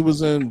dog when he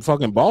was in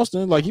fucking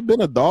Boston. Like, he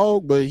been a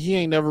dog, but he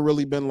ain't never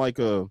really been like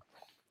a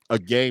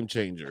game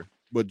changer.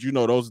 But you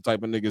know, those are the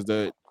type of niggas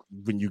that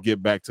when you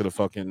get back to the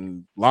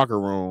fucking locker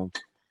room,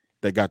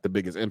 they got the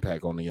biggest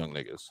impact on the young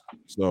niggas.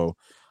 So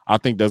I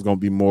think that's gonna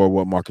be more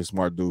what Marcus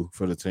Smart do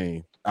for the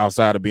team.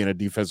 Outside of being a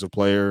defensive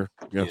player,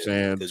 you know what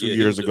I'm saying? 2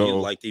 years ago,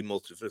 like the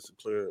most defensive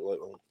player. Like,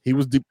 he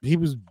was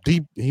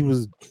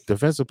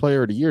defensive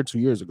player of the year 2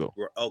 years ago.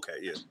 Okay,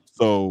 yeah.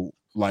 So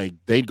like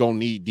they gonna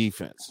need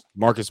defense.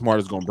 Marcus Smart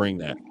is gonna bring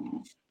that,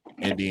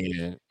 and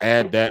then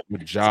add that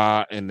with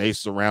Ja and they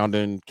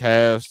surrounding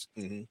cast.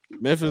 Mm-hmm.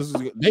 Memphis,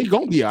 they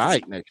gonna be all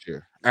right next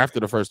year after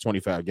the first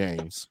 25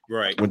 games,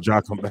 right? When Ja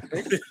come back.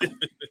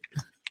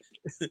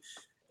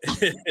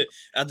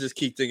 I just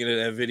keep thinking of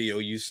that video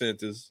you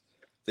sent us.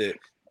 That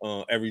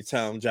every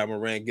time Ja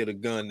Morant get a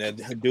gun, that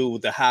dude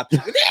with the hop.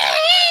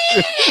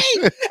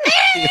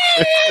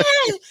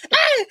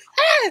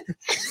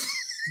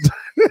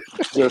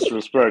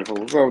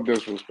 Disrespectful. So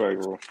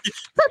disrespectful.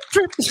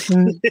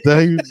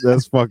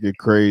 That's fucking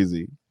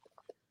crazy.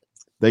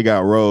 They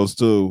got Rose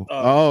too.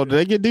 Did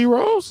they get D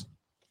Rose?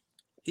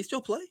 He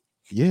still play?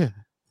 Yeah.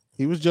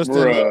 He was just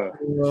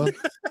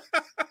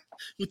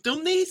with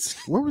them knees.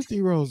 Where was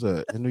D Rose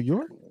at? In New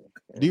York?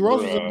 D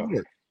Rose was in New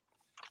York.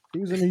 He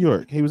was in New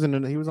York. He was on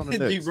the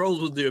Knicks. D Rose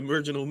was the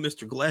original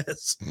Mr.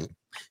 Glass.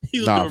 He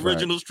was the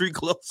original street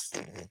clothes.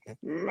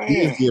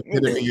 He is the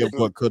epitome of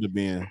what could have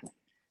been.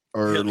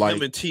 Or him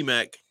and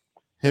T-Mac.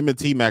 Him and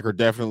T-Mac are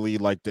definitely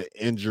like the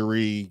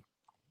injury.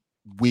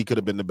 We could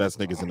have been the best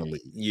niggas in the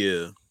league.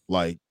 Yeah.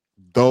 Like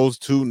those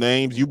two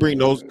names, you bring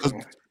those because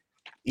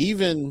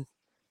even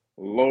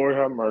Lord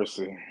have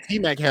mercy.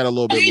 T-Mac had a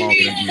little bit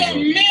longer than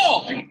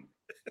D-Rose.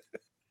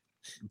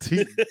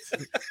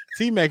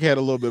 T-Mac had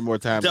a little bit more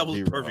time. That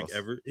was perfect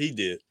ever. He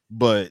did.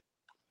 But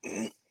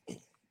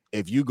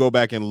if you go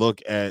back and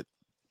look at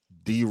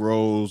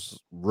D-Rose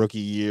rookie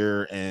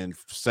year and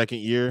second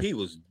year, he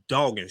was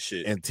dogging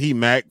shit. And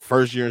T-Mac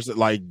first year,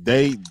 like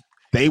they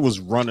was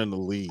running the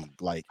league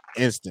like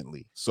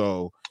instantly.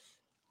 So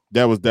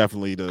that was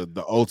definitely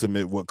the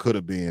ultimate what could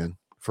have been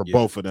for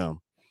both of them.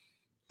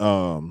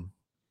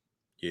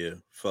 Yeah,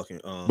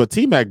 fucking. But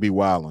T-Mac be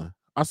wilding.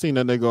 I seen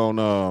that nigga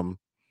on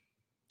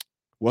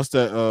what's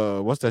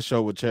that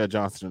show with Chad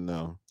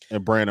Johnson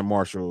and Brandon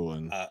Marshall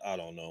and I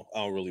don't know. I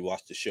don't really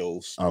watch the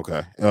shows.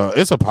 Okay,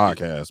 it's a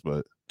podcast,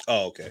 but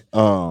okay.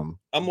 I'm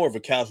more of a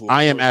casual.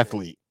 I Am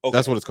Athlete. Okay.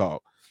 That's what it's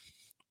called.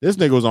 This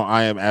nigga was on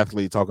I Am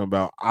Athlete talking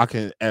about I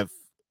can at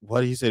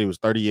what he said he was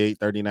 38,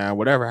 39,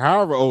 whatever,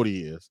 however old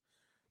he is.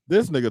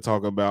 This nigga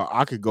talking about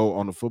I could go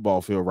on the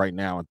football field right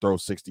now and throw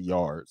 60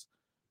 yards.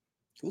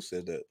 Who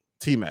said that?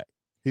 T-Mac.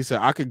 He said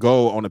I could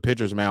go on the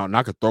pitcher's mound and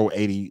I could throw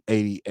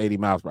 80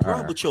 miles per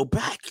hour. With your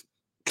back.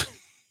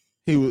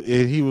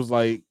 He was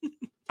like,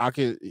 I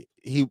could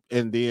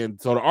and then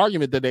so the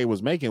argument that they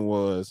was making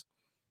was,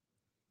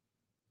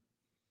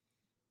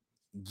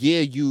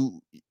 yeah,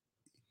 you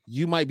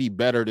might be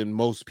better than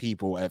most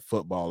people at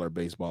football or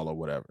baseball or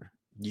whatever.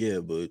 Yeah,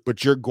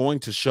 but you're going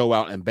to show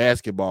out in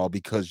basketball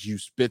because you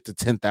spent the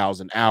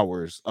 10,000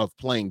 hours of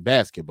playing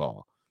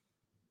basketball.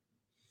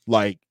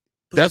 Like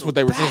that's what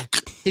they were saying.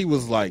 He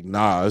was like,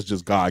 nah, it's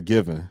just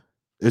God-given.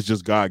 It's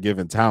just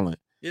God-given talent.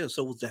 Yeah,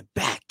 so was that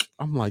back?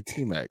 I'm like,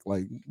 T-Mac,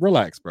 like,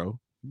 relax, bro.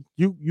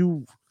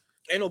 You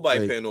ain't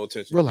nobody paying no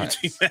attention. Relax.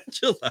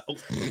 Chill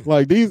out.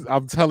 Like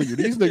I'm telling you,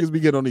 these niggas be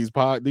getting on these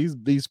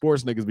these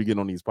sports niggas be getting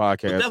on these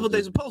podcasts. But that's what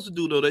they supposed to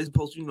do, though. They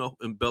supposed to,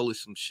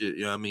 embellish some shit.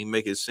 You know what I mean?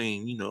 Make it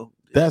seem,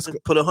 that's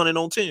put 100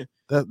 on 10.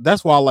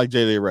 That's why I like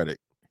JJ Redick.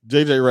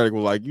 JJ Redick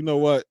was like, you know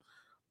what?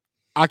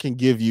 I can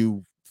give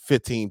you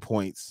 15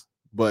 points,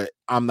 but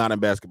I'm not in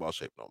basketball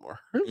shape no more.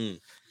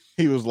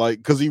 He was like,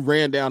 because he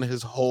ran down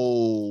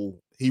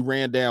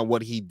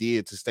what he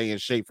did to stay in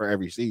shape for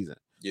every season.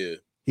 Yeah.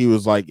 He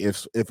was like,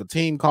 if a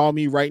team called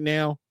me right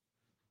now,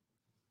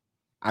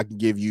 I can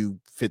give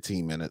you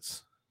 15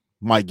 minutes,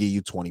 might give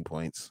you 20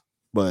 points,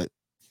 but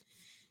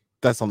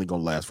that's only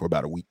gonna last for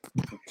about a week.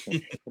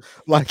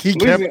 Like he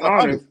kept it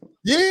honest.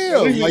 Yeah,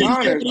 like he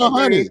kept it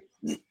 100.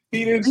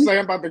 He didn't say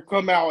I'm about to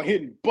come out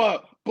hitting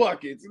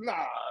buckets.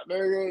 Nah,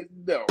 no.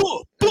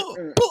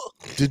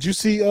 Did you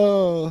see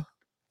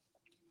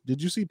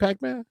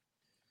Pac-Man?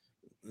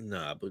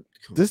 Nah, but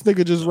this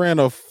nigga just ran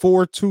a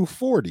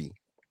 4.240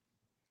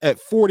 at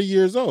 40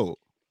 years old.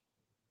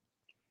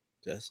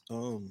 That's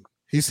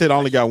he said I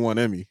only got one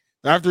Emmy.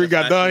 After he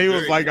got done, he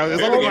was like,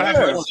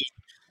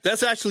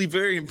 that's actually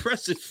very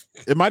impressive.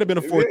 It might have been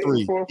a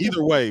 4.3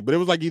 either way, but it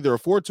was like either a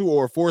 4.2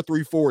 or a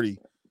 4.340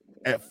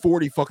 at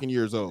 40 fucking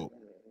years old.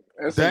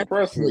 That's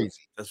impressive.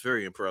 Crazy. That's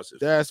very impressive.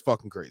 That's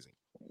fucking crazy.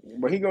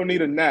 But he gonna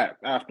need a nap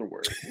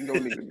afterwards. He gonna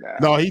need a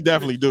nap. No, he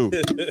definitely do.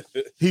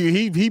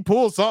 he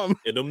pulled something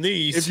in them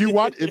knees.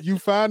 If you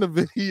find a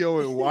video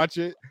and watch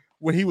it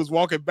when he was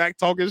walking back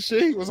talking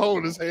shit, he was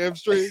holding his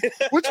hamstring.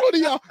 Which one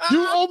of y'all?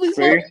 You owe me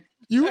money.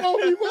 You owe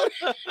me money.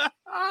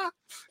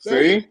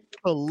 See?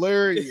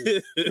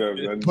 Hilarious.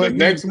 The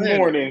next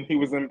morning he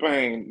was in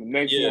pain. The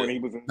next morning he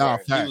was in pain.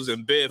 He was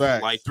in bed for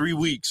like 3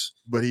 weeks.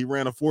 But he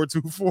ran a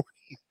 4.240.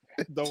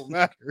 It don't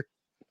matter.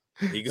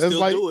 He can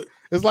still do it.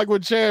 It's like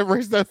when Chad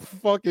raced that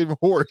fucking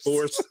horse.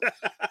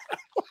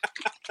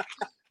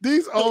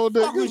 These old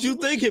niggas. What was you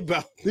thinking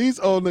about? These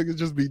old niggas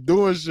just be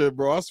doing shit,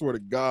 bro. I swear to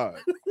God.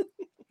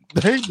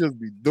 They just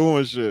be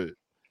doing shit.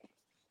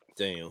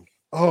 Damn.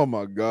 Oh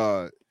my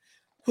God.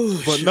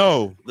 But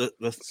no.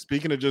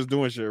 Speaking of just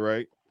doing shit,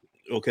 right?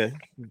 Okay.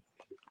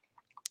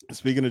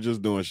 Speaking of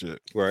just doing shit.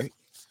 Right.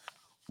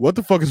 What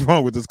the fuck is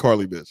wrong with this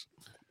Carly bitch?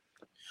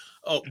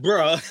 Oh,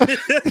 bro.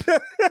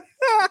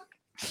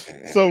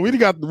 So we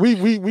damn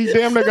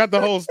near got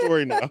the whole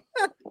story now.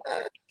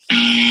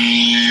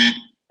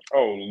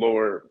 Oh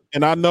Lord.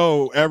 And I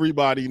know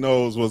everybody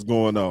knows what's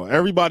going on.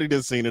 Everybody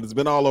that's seen it. It's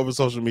been all over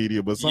social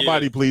media, but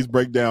somebody please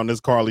break down this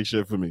Carly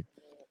shit for me.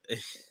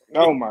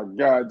 Oh my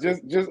God.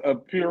 Just a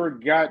pure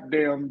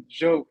goddamn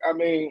joke. I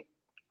mean,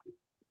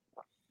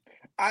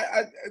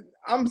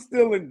 I'm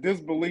still in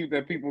disbelief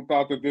that people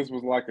thought that this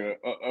was like a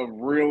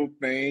real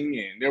thing,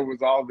 and there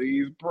was all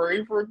these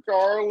pray for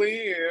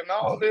Carly and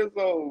all this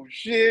old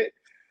shit.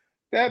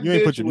 That you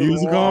ain't put your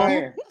music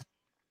lying. On.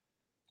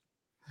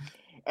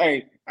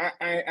 Hey, I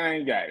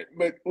ain't got it,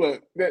 but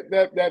look, that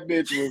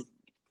bitch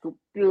was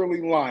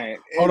purely lying.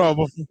 Hold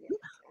on,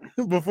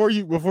 before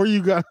you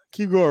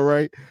keep going,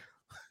 right?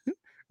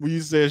 When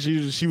you said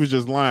she was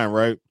just lying,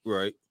 right?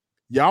 Right.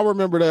 Y'all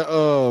remember that?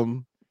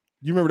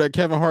 You remember that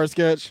Kevin Hart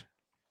sketch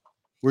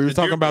where he was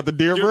talking about the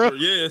deer, bro?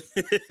 Yeah.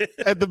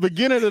 At the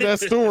beginning of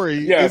that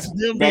story, it's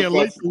him being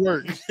late to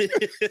work.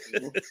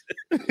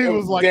 He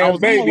was like, "I was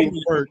baby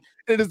to work.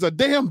 It is a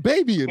damn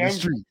baby in the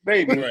street,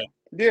 baby." Right.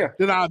 Yeah.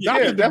 Then I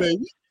adopted the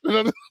baby.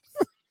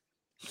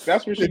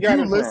 That's what she got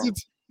it from.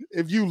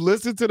 If you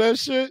listen to that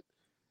shit,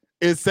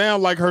 It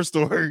sounds like her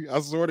story.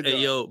 I swear to God. Hey,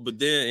 yo, but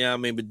then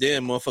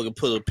motherfucker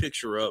put a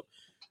picture up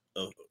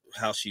of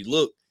how she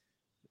looked.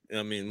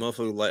 I mean,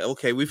 motherfucker like,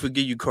 okay, we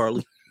forgive you,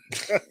 Carly.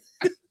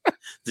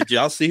 Did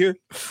y'all see her?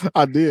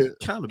 I did.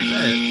 Kind of bad.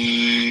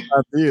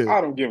 I did.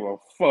 I don't give a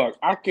fuck.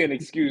 I can't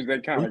excuse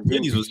that kind of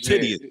titties was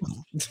titty.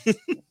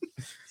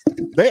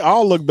 They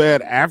all look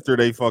bad after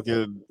they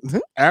fucking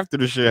after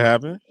the shit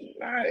happened.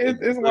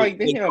 It's like,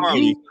 damn,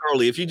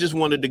 Carly, if you just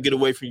wanted to get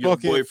away from your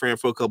boyfriend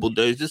for a couple of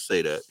days, just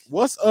say that.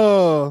 What's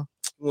you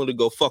want to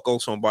go fuck on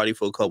somebody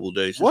for a couple of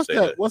days? What's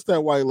that? What's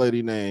that white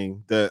lady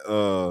name?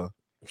 That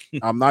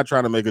I'm not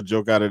trying to make a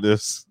joke out of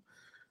this,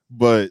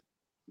 but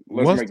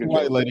what's the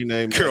white lady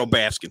name? Carol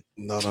Baskin.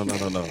 No.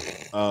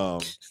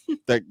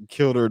 That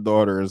killed her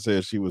daughter and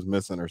said she was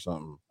missing or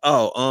something.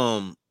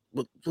 Oh,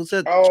 what was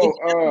that?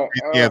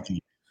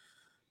 Anthony.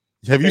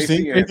 Have you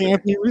seen Casey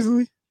Anthony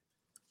recently?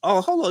 Oh,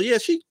 hold on. Yeah,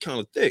 she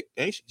kind of thick,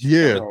 ain't she?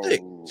 Yeah, thick.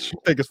 She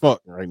thick as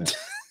fuck right now.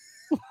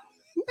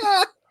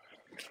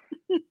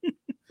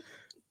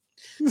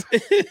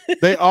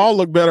 They all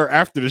look better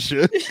after the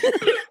shit.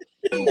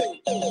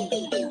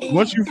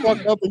 Once you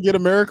fuck up and get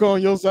America on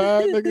your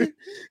side, nigga,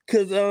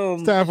 because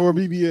it's time for a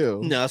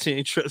BBL. Now she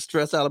ain't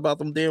stressed out about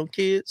them damn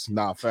kids.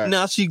 Nah, fact.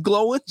 Now she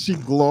glowing. She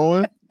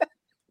glowing.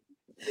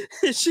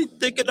 She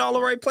thinking all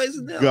the right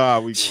places now.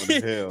 God, we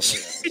going to hell.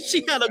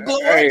 She got a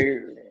glow. Hey,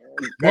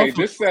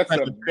 this sets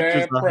a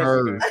bad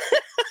precedent.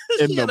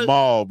 In the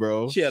mall,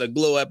 bro. She had a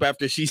glow up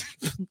after she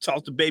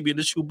tossed the baby in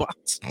the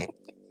shoebox.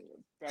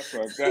 That's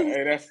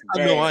bad.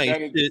 I know I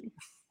ain't shit.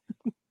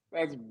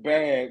 That's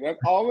bad. That's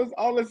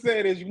all it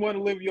said is you want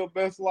to live your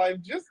best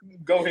life. Just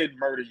go ahead and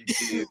murder your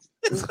kids.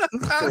 Just go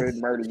ahead and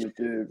murder your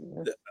kids.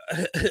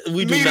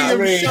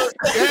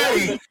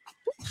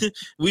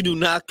 We do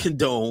not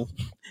condone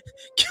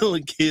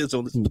killing kids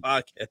on this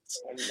podcast.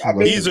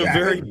 These are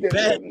very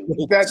bad.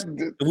 That's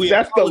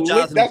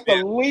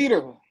the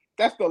leader.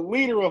 That's the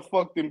leader of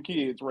fuck them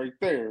kids right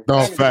there.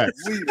 No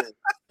facts.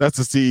 That's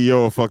the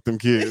CEO of fuck them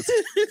kids.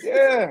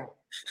 Yeah.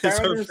 It's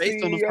her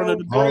face on the front of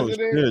the Oh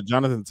shit!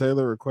 Jonathan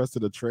Taylor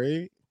requested a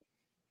trade.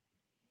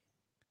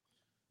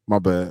 My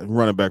bad. I'm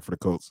running back for the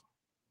Colts.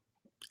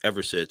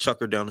 Ever said chuck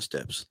her down the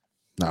steps.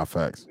 Nah,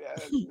 facts.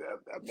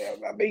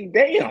 I mean,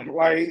 damn.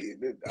 Like,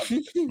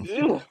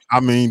 I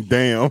mean,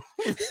 damn.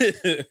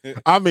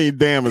 I mean,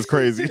 damn is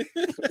crazy.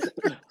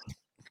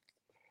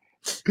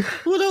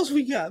 What else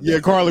we got? Yeah,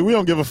 Carly, we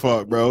don't give a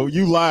fuck, bro.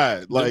 You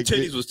lied. Like,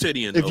 titties was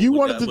tittying. If you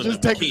wanted to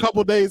just take a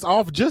couple days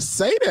off, just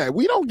say that.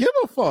 We don't give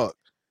a fuck.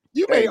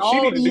 You made all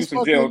she need to do these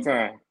some jail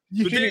time.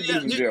 You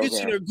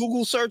see their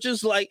Google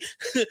searches like,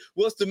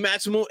 what's the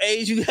maximum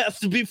age you have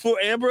to be for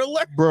Amber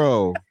Alert?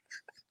 Bro,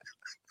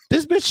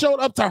 this bitch showed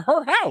up to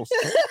her house.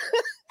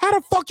 How the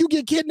fuck you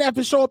get kidnapped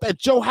and show up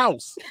at your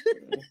house?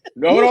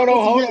 No, hold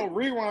on,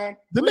 rewind.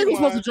 The nigga was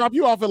supposed to drop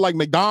you off at like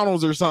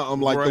McDonald's or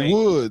something, like the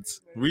woods.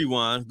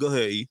 Rewind, go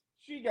ahead.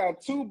 She got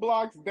 2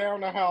 blocks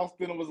down the house,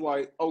 then it was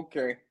like,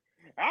 okay.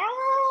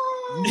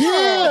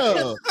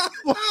 Yeah.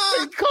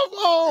 Like, come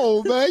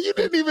on, man. You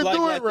didn't even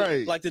do it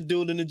right. Like the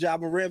dude in the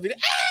Job of Red video.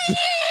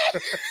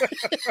 Everybody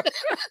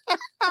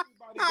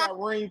got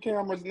ring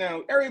cameras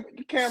now.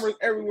 Cameras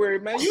everywhere,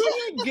 man. You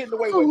ain't getting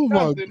away with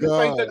nothing. This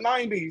ain't the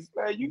 90s,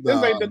 man.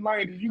 This ain't the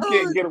 90s. You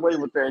can't get away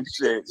with that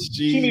shit.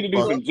 She need to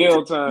do some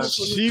jail time.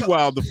 She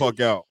wild the fuck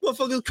out.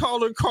 Motherfuckers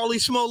call her Carly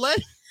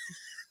Smollett.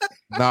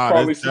 Nah,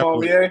 Carly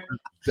Smollett.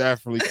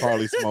 Definitely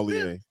Carly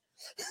Smollett.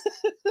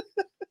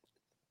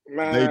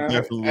 Man, they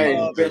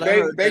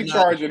definitely they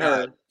charging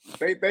her.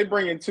 They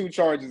bringing 2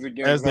 charges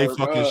against as her. They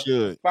fucking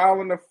should.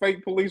 Filing a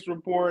fake police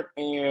report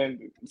and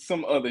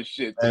some other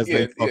shit. As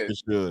they fucking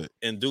should.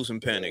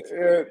 Inducing panic.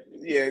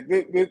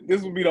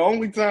 This will be the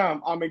only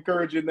time I'm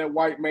encouraging that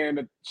white man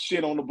to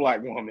shit on the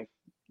black woman.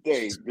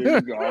 There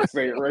you go. I'll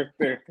say it right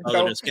there.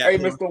 Hey,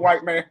 Mr.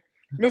 White Man.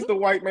 Mr.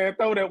 White Man,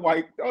 throw that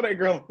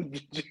girl in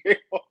jail.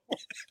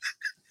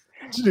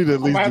 She need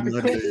at least do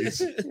 1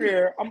 days.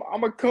 Yeah,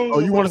 I'm a coon. Oh,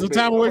 you wanted some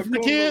time away from the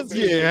kids?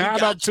 Yeah, how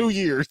about 2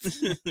 years?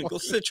 Go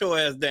sit your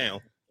ass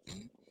down.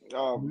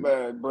 Oh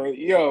man, bro.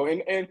 Yo,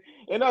 and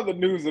in other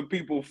news of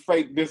people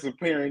fake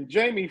disappearing,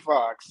 Jamie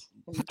Foxx.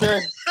 Okay.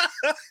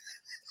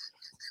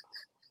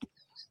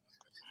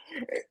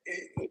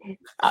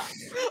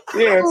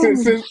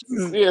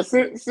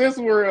 Since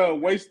we're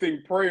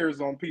wasting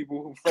prayers on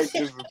people who fake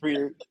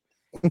disappeared,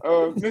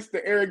 Mr.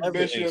 Eric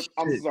Bishop,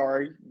 I'm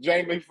sorry,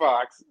 Jamie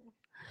Foxx.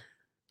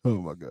 Oh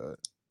my God.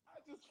 I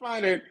just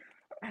find it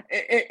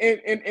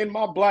in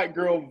my black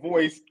girl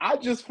voice, I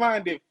just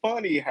find it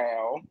funny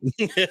how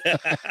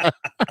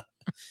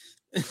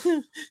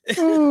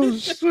oh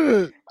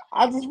shit.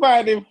 I just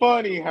find it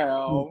funny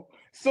how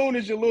soon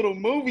as your little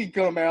movie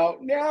come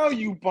out, now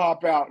you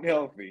pop out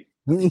healthy.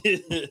 And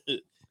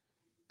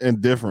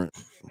different.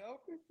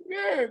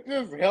 Yeah,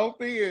 just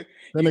healthy. And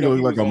that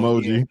nigga look like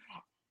emoji.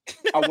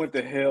 I went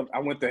to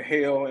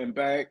hell and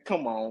back.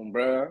 Come on,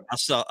 bro. I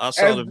saw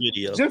the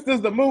video. Just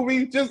as the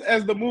movie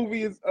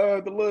is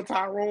the little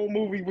Tyrone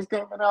movie was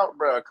coming out,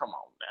 bro. Come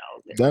on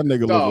now. That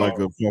nigga looked like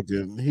a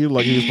fucking. He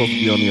was supposed to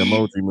be on the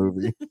emoji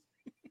movie.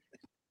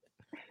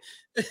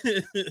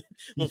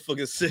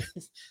 Motherfucker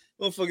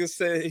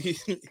said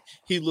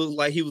he looked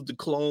like he was the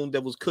clone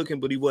that was cooking,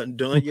 but he wasn't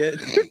done yet.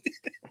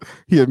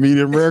 He a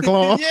medium rare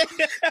clone.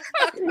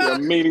 Yeah,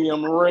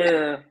 medium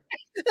rare.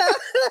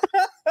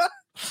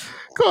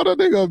 Call that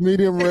nigga a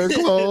medium rare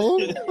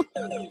clone.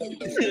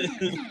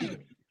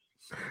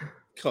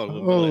 Call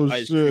him Oh,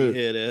 ice cream shit.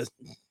 head ass.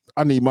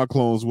 I need my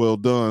clones well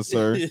done,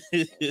 sir.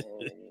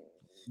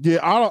 Yeah,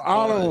 I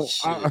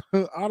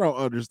don't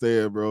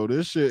understand, bro.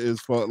 This shit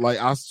is fun. Like,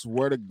 I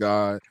swear to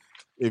God,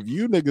 if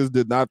you niggas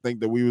did not think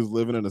that we was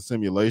living in a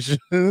simulation,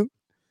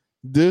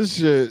 this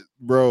shit,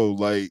 bro,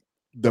 like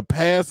the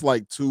past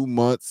like 2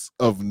 months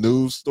of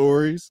news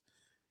stories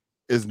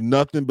is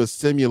nothing but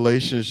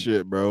simulation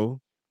shit,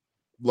 bro.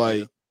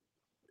 Like,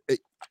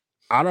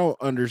 I don't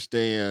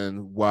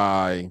understand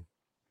why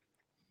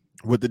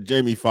with the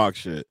Jamie Foxx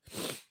shit,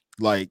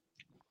 like,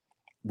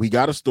 we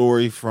got a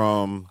story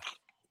from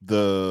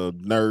the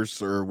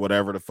nurse or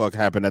whatever the fuck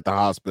happened at the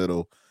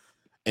hospital,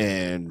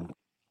 and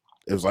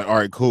it was like, all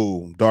right,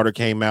 cool. Daughter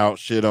came out,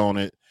 shit on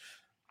it.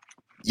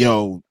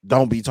 Yo,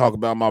 don't be talking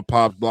about my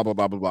pops, blah, blah,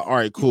 blah, blah, blah. All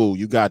right, cool.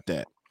 You got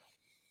that.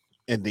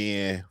 And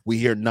then we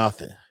hear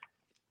nothing.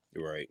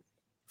 Right.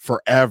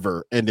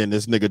 Forever. And then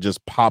this nigga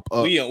just pop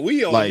up. We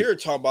on like, here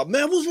talking about,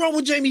 man, what's wrong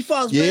with Jamie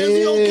Foxx, yeah, man? Is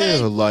he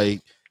okay?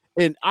 Like,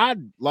 and I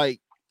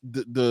like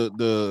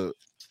the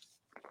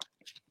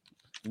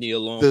Neil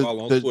Long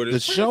follow on Twitter. The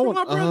showing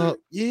up,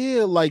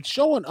 yeah, like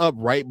showing up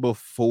right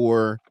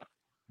before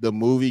the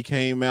movie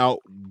came out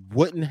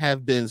wouldn't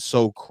have been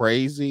so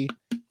crazy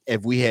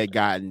if we had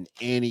gotten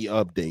any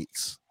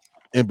updates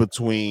in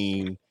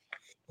between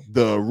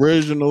the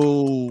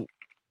original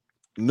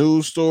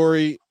news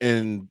story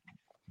and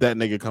that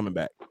nigga coming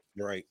back.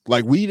 Right.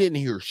 Like, we didn't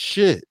hear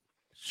shit.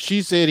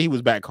 She said he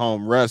was back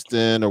home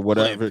resting or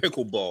whatever. Playing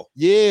pickleball.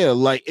 Yeah,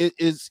 like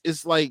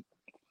it's like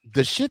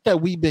the shit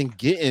that we've been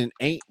getting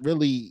ain't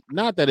really,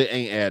 not that it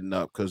ain't adding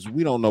up, because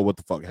we don't know what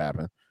the fuck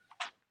happened.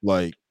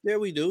 Like, yeah,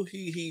 we do.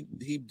 He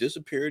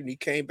disappeared and he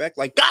came back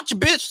like, gotcha,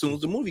 bitch, as soon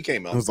as the movie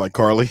came out. It was like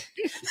Carly.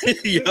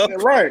 Yeah,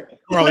 right.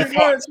 Carly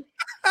Fox.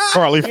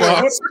 Carly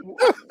Fox.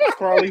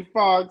 Carly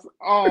Fox.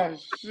 Oh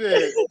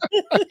shit.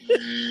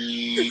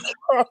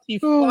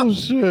 Oh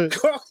shit.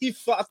 Carly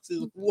Fox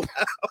is wild.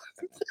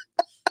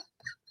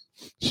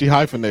 She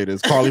hyphenated.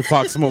 It's Carly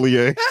Fox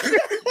Moliere.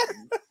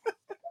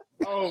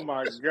 Oh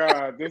my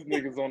God, this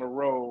nigga's on a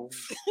roll.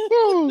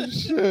 Oh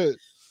shit.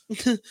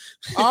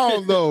 I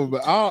don't know,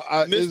 but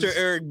Mr.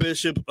 Eric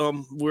Bishop,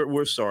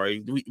 we're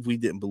sorry. We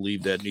didn't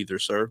believe that neither,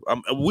 sir.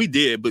 We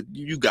did, but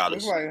you got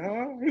us. Like,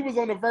 huh? He was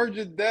on the verge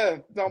of death.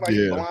 Talking about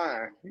he's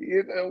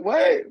blind.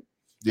 What?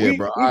 Yeah,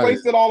 we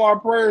wasted all our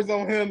prayers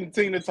on him, and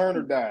Tina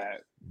Turner died.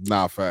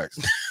 Nah, facts.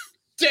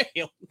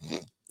 Damn.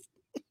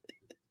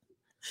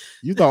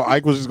 You thought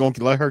Ike was just gonna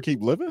let her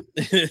keep living?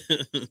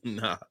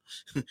 Nah,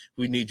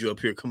 we need you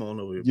up here. Come on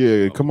over here.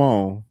 Yeah, come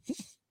on.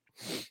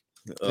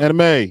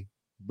 Anime,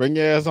 bring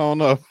your ass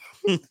on up.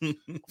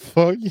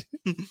 Fuck you.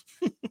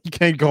 You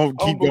can't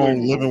keep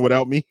going living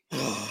without me.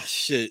 Oh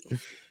shit.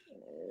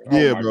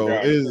 Yeah, bro.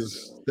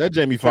 That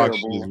Jamie Foxx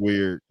shit is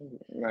weird.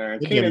 Man,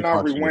 Keenan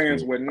Ivory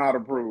Wayans would not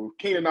approve.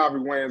 Keenan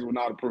Ivory Wayans would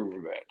not approve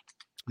of that.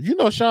 You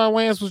know Sean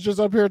Wayans was just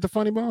up here at the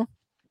Funny Bone?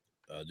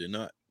 I did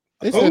not.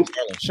 They said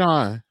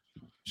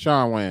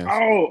Sean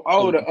Wayans.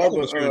 Oh, the other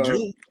was here in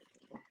June.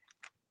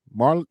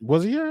 Marlon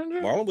was he here in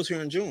June? Marlon was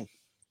here in June.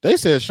 They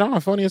said Sean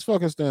funny as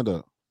fucking stand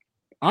up.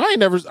 I've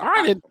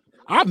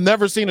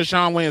never seen a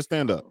Sean Wayans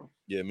stand up.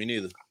 Yeah, me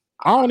neither.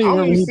 I don't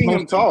even see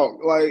him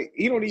talk. Like,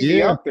 he don't even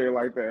be out there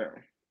like that.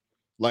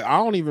 Like, I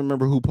don't even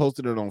remember who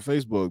posted it on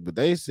Facebook, but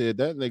they said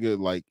that nigga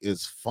like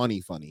is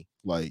funny.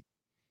 Like,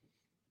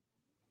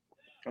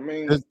 I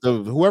mean,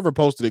 whoever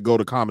posted it go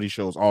to comedy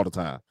shows all the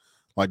time.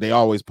 Like, they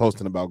always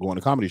posting about going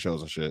to comedy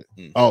shows and shit.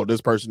 Oh, this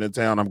person in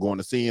town, I'm going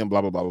to see him,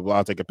 blah, blah, blah, blah, blah.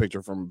 I'll take a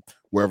picture from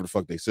wherever the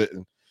fuck they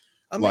sitting.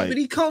 I mean, but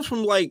he comes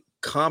from like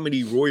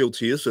comedy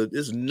royalty. It's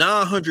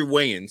 900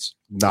 Wayans.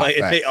 Like,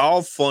 they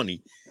all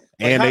funny.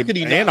 Like,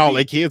 and all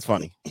their kids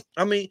funny.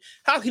 I mean,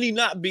 how can he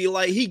not be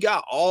like, he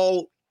got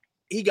all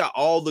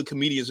the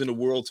comedians in the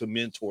world to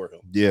mentor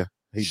him. Yeah.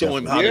 Show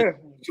him how to.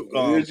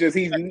 It's just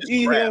he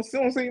don't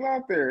see him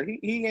out there.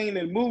 He ain't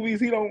in movies.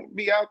 He don't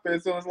be out there,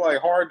 so it's like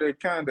hard to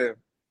kind of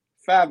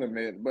fathom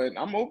it. But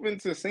I'm open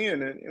to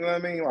seeing it. You know what I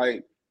mean?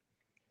 Like,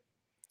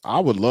 I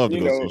would love to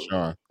go see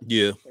Sean.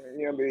 Yeah.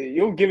 You know, I mean,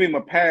 you'll give him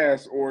a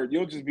pass, or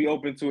you'll just be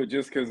open to it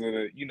just because of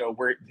the,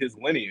 where his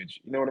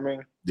lineage. You know what I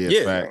mean?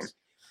 Yeah. Facts.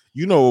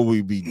 You know what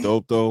would be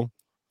dope though?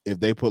 If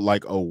they put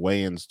like a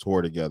Wayans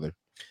tour together.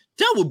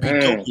 That would be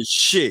dope as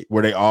shit.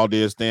 Where they all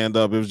did stand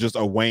up. It was just a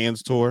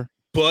Wayans tour.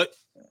 But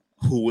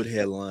who would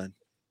headline?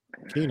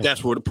 Keenan.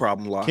 That's where the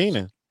problem lies.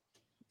 Keenan.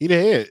 He the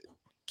head.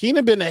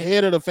 Keenan been the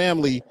head of the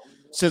family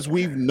since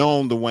we've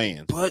known the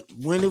Wayans. But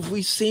when have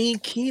we seen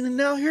Keenan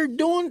out here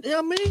doing?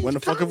 I mean, when the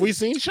fuck have we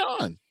seen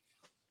Sean?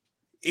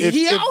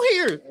 He out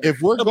here.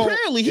 If we're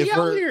apparently he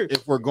out here.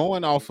 If we're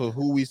going off of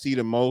who we see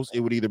the most, it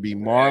would either be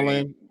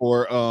Marlon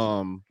or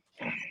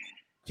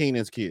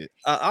Keenan's kid.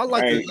 I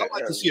like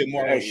to see a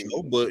Marlon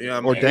show, but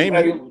or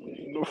Damon.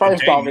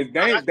 First off,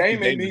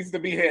 Damon needs to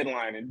be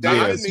headlining.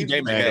 Damon needs to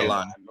be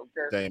headlining.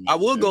 Okay. I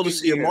will go to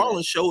see a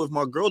Marlon show if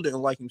my girl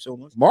didn't like him so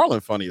much.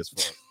 Marlon funny as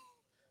fuck.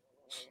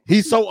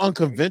 He's so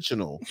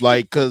unconventional,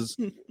 like because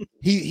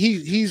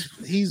he's.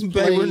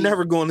 Babe, we're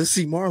never going to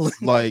see Marlon.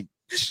 Like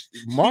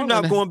Marlon, you're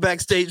not going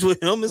backstage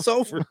with him. It's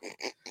over.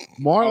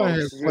 Marlon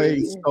has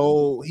played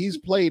he's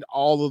played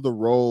all of the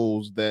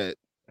roles that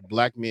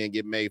black men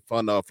get made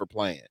fun of for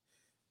playing.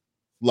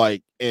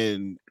 Like,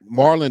 and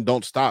Marlon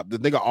don't stop. The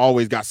nigga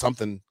always got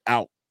something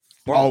out.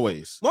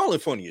 Always. Marlon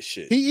funny as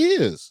shit. He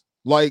is.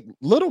 Like,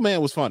 Little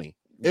Man was funny.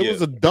 It was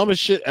the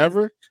dumbest shit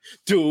ever.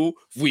 Do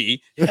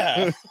we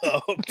have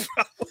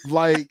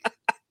like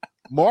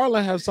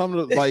Marlon has some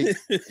of the, like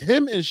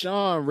him and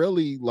Sean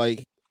really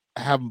like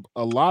have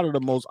a lot of the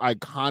most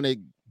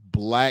iconic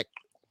black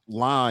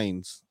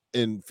lines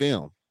in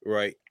film.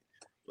 Right.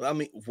 I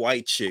mean,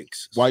 White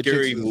Chicks, White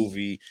Scary Chicks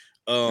Movie.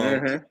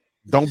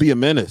 Don't Be a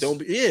Menace. I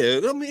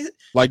mean,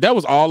 like that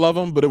was all of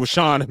them, but it was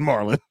Sean and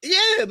Marlon.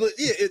 Yeah, but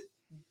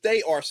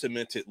they are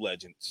cemented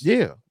legends.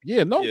 Yeah,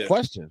 no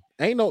question.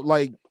 Ain't no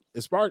like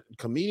as far as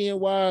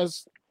comedian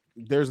wise,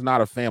 there's not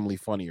a family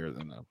funnier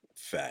than them.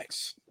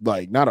 Facts.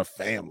 Like not a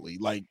family.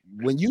 Like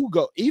when you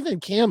go, even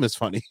Kim is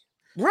funny,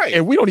 right?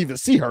 And we don't even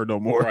see her no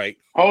more. Right.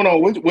 Hold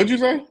on, what'd you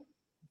say?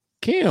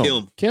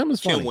 Kim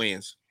is funny. Kim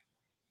wins.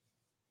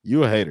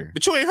 You a hater,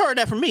 but you ain't heard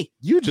that from me.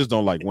 You just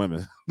don't like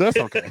women. That's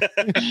okay.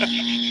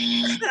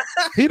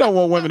 He don't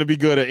want women to be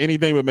good at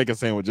anything but making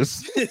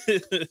sandwiches.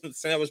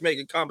 Sandwich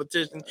making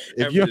competition.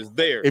 Everett is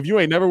there. If you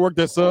ain't never worked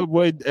at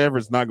Subway,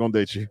 Everett's not gonna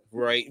date you.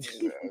 Right.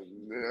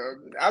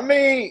 I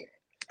mean,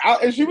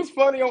 she was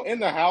funny In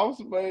the House,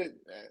 but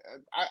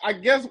I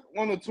guess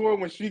on the tour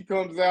when she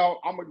comes out,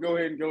 I'm gonna go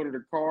ahead and go to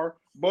the car.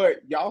 But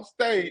y'all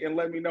stay and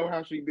let me know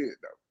how she did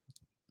though.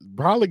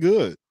 Probably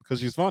good because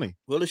she's funny.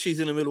 Well, if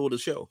she's in the middle of the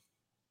show.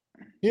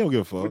 He don't give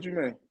a fuck. What you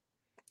mean?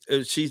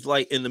 If she's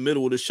like in the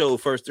middle of the show,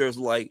 first there's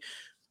like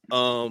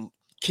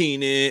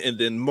Keenan and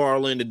then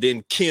Marlon and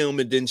then Kim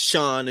and then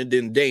Sean and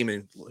then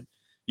Damon.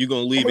 You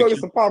gonna leave I'm gonna go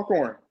get some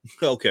popcorn.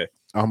 Okay.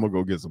 I'm gonna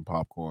go get some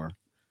popcorn.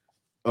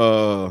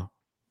 YNW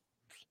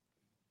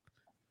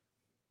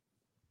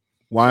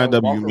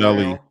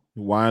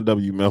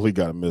Melly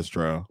got a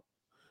mistrial.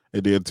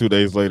 And then 2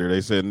 days later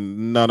they said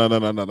no.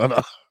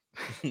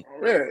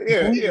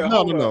 Yeah.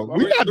 No.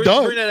 We're not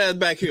done. Bring that ass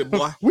back here,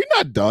 boy. We're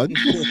not done.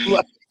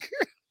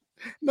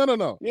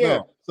 No. Yeah,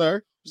 no,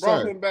 sir.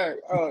 Brought him back.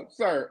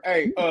 Sir.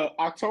 Hey,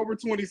 October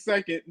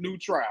 22nd, new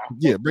trial.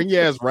 Yeah, bring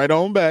your ass right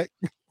on back.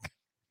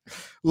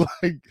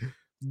 Like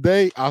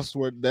I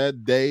swear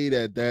that day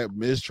that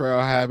mistrial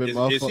happened,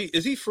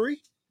 is he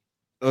free?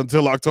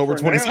 Until October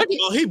 22nd.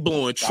 Oh, he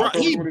blowing trial.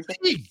 He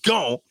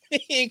gone.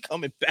 He ain't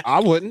coming back. I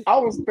wouldn't. I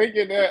was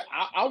thinking that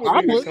I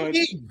wouldn't.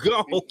 He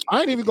gone.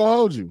 I ain't even gonna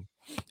hold you.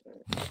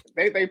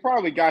 They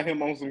probably got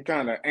him on some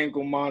kind of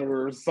ankle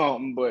monitor or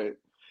something, but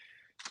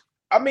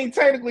I mean,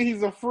 technically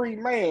he's a free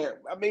man.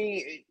 I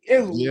mean,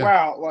 it's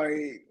wild.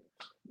 Like,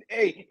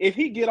 hey, if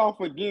he get off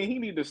again, he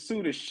need to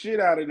sue the shit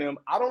out of them.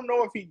 I don't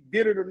know if he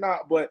did it or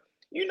not, but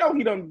you know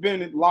he done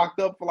been locked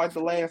up for like the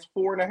last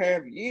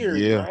 4.5 years.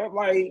 Yeah, man.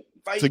 Like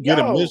to get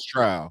a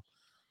mistrial,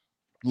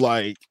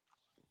 like,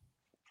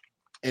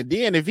 and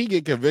then if he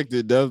get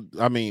convicted,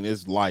 I mean,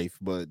 it's life,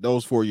 but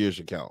those 4 years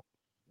should count.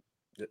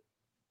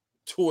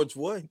 Towards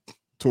what?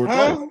 Towards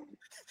life.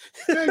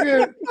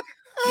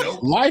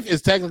 Life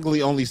is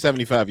technically only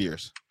 75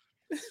 years.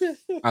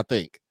 I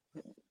think.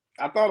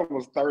 I thought it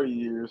was 30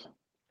 years.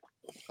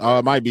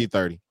 It might be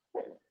 30.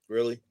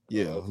 Really?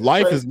 Yeah.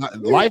 Life is not.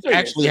 Life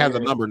actually has a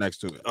number next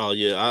to it. Oh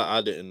yeah,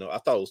 I didn't know. I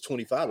thought it was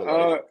 25. But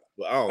I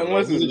don't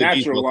unless know. It's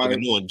natural life.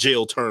 Doing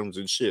jail terms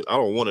and shit. I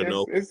don't want to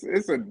know.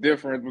 It's a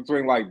difference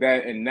between like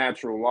that and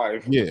natural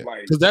life. Yeah,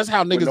 because that's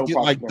how niggas get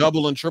like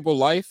double and triple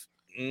life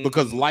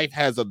because life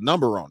has a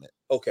number on it.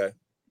 Okay.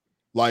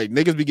 Like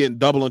niggas be getting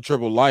double and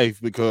triple life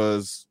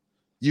because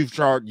you're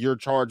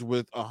charged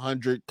with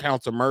 100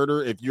 counts of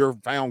murder. If you're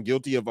found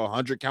guilty of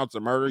 100 counts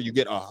of murder, you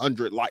get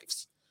 100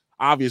 lives.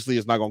 Obviously,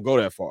 it's not gonna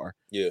go that far.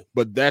 Yeah.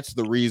 But that's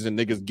the reason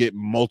niggas get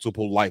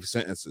multiple life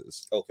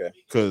sentences. Okay.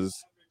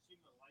 Because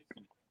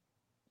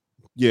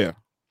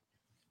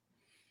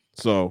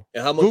So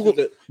and how much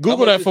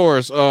Google that for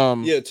us.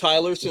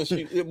 Tyler, since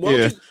you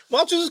why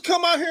don't you just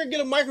come out here and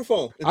get a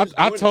microphone?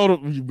 I told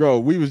him, bro,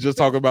 we was just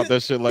talking about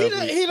that shit last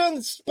week. He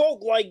done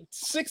spoke like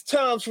 6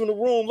 times from the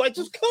room. Like,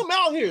 just come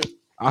out here.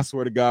 I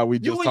swear to God, we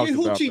just talked about that.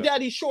 You and your hoochie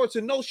daddy shorts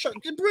and no shirt.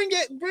 Just bring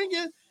it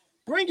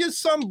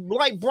some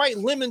like bright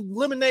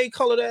lemonade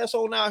colored ass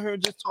on out here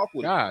and just talk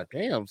with God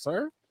damn,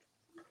 sir.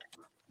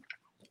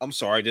 I'm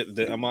sorry.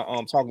 Am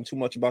I talking too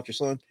much about your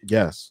son?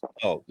 Yes.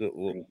 Oh,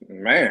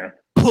 man.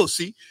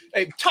 Pussy.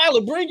 Hey,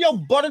 Tyler, bring your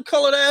butter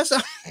colored ass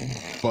out.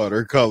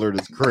 Butter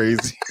colored is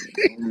crazy.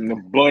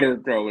 Butter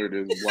colored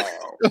is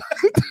wild.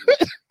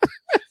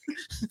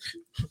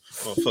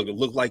 Motherfucker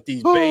look like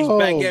these beige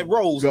baguette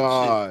rolls.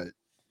 God.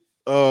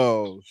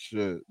 Oh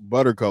shit.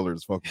 Butter colored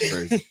is fucking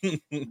crazy.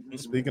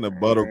 Speaking of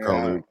butter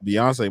colored,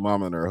 Beyonce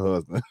mama and her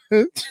husband.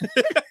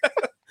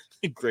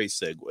 Great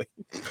segue.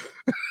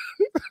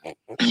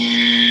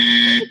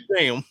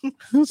 Damn.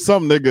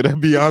 Some nigga that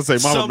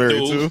Beyonce mama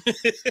married to.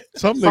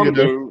 Some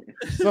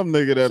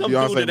nigga that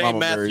Beyonce mama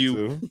married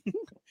to.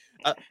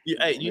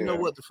 Hey, you know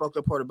what the fucked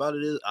up part about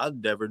it is? I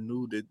never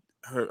knew that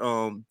her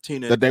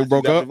Tina that they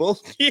broke up.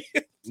 Yeah.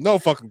 No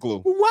fucking clue.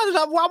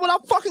 Why would I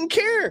fucking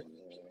care?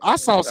 I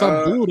saw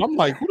some dude. I'm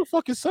like, who the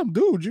fuck is some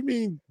dude? You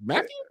mean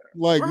Matthew?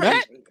 Like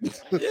right.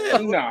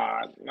 Matt?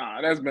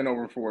 Nah, that's been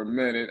over for a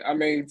minute. I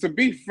mean, to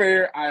be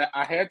fair,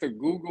 I had to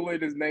Google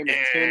it. His name is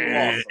Tim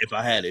Lawson. If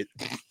I had it.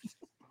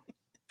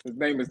 His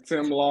name is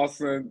Tim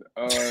Lawson.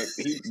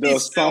 He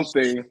does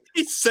something.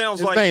 He sounds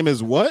His like name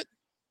is what?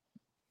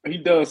 He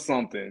does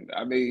something.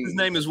 I mean, his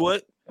name is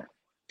what?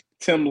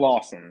 Tim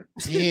Lawson.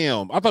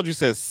 Damn, I thought you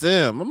said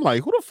Sim. I'm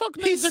like, who the fuck?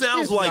 He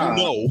sounds like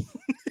no.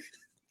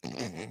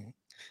 Mm-hmm.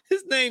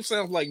 His name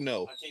sounds like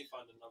no. I can't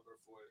find a number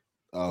for it.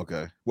 Oh,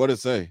 okay, what did it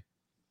say?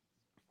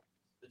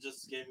 It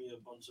just gave me a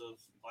bunch of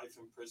life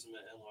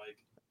imprisonment and like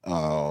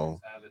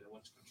have it in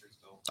which countries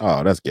go.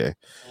 Oh, that's gay.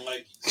 And,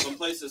 like some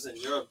places in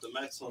Europe, the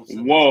maximum.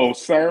 Whoa,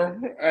 sir!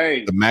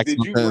 Hey, the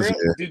maximum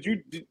did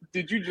you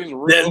just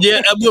real?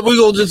 Yeah, we're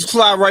gonna just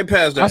fly right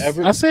past that.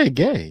 I said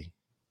gay.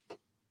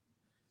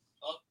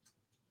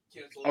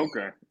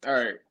 Okay, all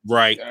right,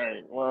 right. All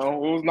right. Well,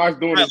 it was nice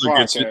doing this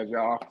podcast,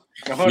 y'all.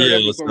 100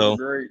 episodes were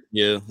great.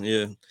 Yeah.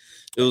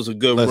 It was a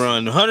good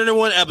run.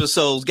 101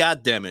 episodes.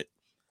 God damn it.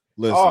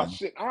 Listen. Oh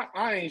shit!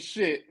 I ain't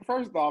shit.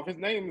 First off, his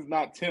name is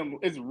not Tim.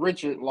 It's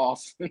Richard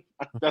Lawson.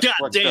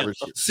 God damn.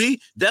 See,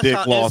 that's Dick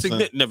how Lawson.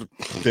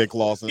 insignificant. Dick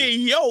Lawson. Hey,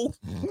 yo.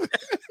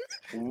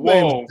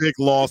 Whoa, Dick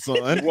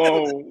Lawson.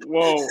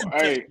 Whoa.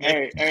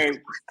 Hey,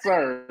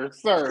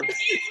 sir.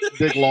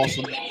 Dick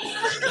Lawson.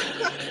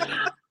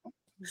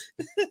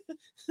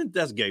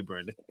 That's gay,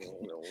 Brandon.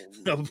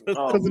 Because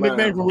the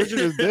nickname for Richard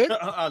is Dick.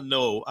 I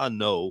know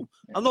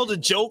the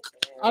joke.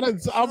 I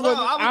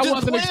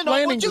wasn't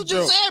explaining the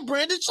joke. Said,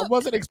 Brandon. I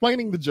wasn't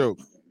explaining the joke.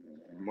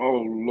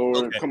 Oh Lord,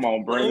 okay. Come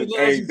on, Brandon.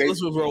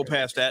 Let's roll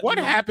past that. What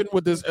happened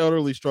with this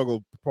elderly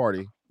struggle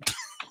party?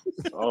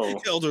 Oh,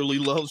 elderly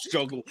love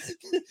struggle.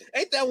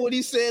 Ain't that what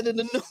he said in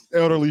the news?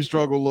 Elderly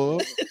struggle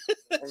love.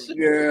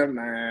 Yeah,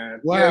 man.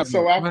 What yeah, happened?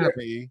 so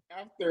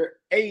after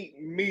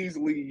 8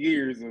 measly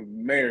years of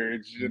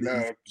marriage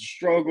and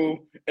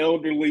struggle,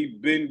 elderly,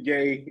 been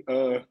gay,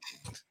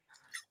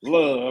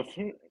 love,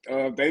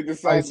 they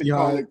decided to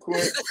call it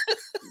quits.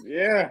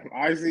 Yeah,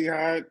 icy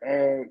hot.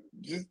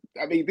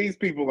 These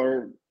people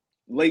are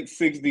late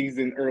 60s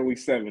and early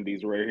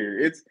 70s right here.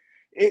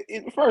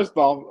 It first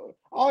off,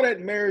 all that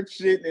marriage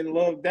shit and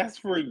love, that's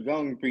for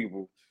young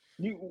people.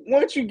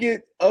 Once you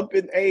get up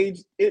in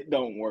age, it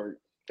don't work.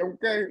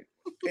 Okay?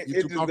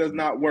 It just does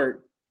not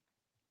work.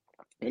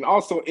 And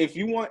also, if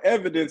you want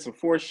evidence of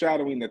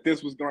foreshadowing that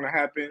this was going to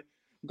happen,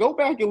 go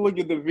back and look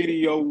at the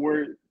video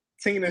where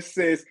Tina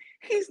says,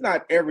 he's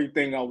not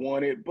everything I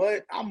wanted,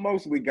 but I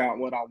mostly got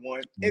what I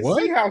want. And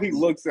see how he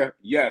looks at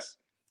Yes.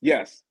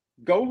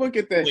 Go look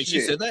at that shit. She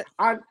said that?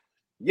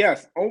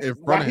 Yes.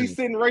 While he's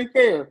sitting right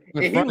there.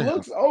 And he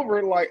looks over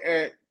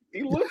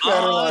he looks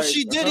at her like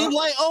she did. He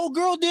like, old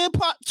girl did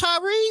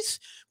Tyrese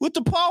with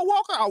the Paul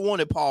Walker. I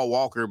wanted Paul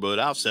Walker, but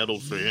I've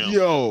settled for him.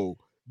 Yo,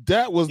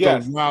 that was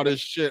the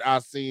wildest shit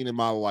I've seen in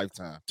my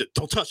lifetime.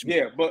 Don't touch me.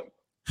 Yeah, but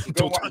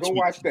go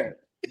watch that.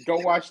 Go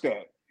watch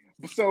that.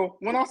 So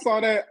when I saw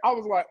that, I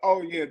was like,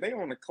 oh yeah, they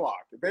on the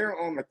clock. They're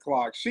on the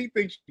clock. She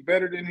thinks she's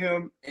better than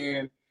him,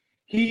 and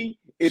he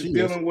is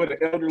dealing with an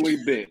elderly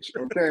bitch.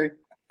 Okay.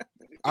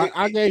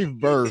 I gave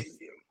birth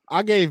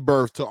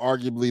to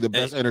arguably the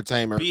best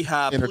entertainer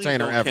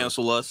ever.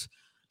 Cancel us.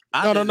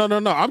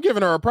 No. I'm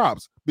giving her a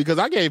props because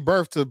I gave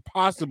birth to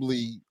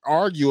possibly,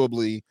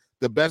 arguably,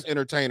 the best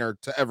entertainer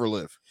to ever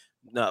live.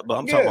 No, but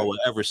I'm talking about what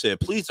Ever said.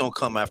 Please don't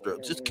come after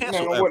her. Just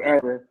cancel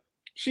whatever.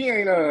 She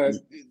ain't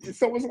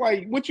so it's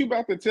like, what you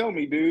about to tell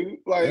me, dude?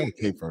 Like, they don't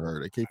cape for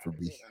her, they cape for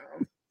me.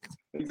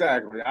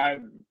 Exactly. I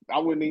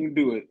wouldn't even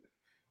do it.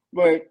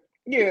 But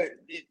yeah,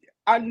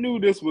 I knew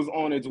this was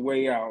on its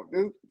way out.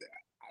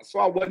 So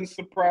I wasn't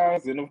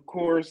surprised. And of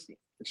course,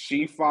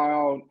 she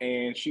filed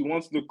and she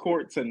wants the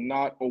court to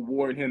not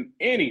award him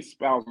any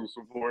spousal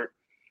support.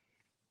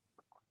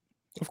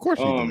 Of course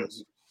she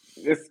does.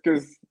 It's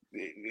because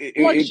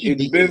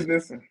it's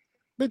business.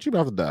 Bitch, you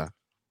about to die.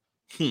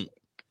 You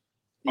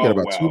got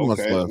about 2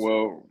 months left.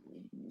 Well,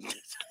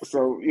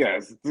 so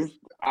yes,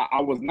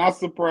 I was not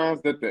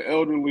surprised that the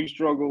elderly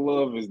struggle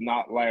love is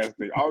not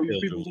lasting. All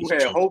these people who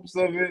had hopes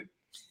of it,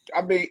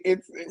 I mean,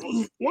 it's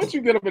once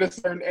you get up at a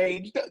certain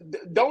age,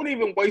 don't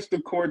even waste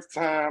the court's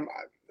time.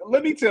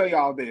 Let me tell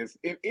y'all this: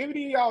 if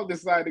any of y'all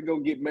decide to go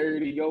get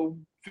married in your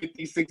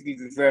 50s, 60s,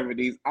 and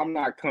 70s, I'm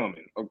not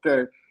coming.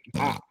 Okay,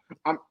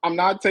 I'm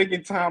not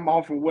taking time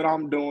off of what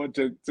I'm doing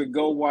to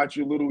go watch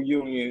your little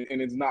union,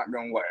 and it's not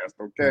gonna last.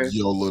 Okay,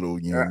 your little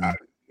union.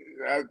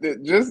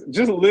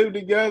 Just live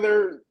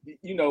together.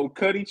 You know,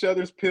 cut each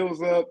other's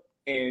pills up,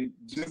 and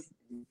just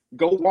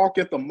go walk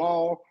at the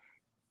mall.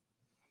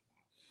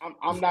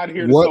 I'm not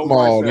here to what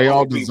mall? They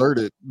all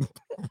deserted. Go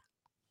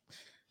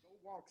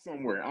walk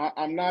somewhere.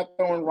 I'm not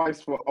throwing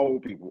rice for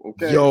old people.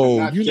 Okay.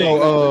 Yo, you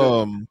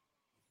know,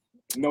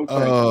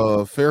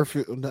 no.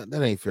 Fairfield.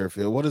 That ain't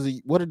Fairfield. What is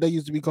it? What did they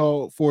used to be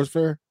called? Forest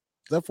Fair.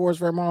 Is that Forest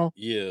Fair Mall?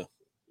 Yeah.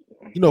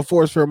 You know,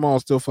 Forest Fair Mall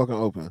is still fucking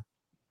open.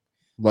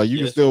 Like you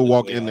can still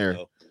walk in there.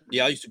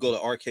 Yeah, I used to go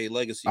to Arcade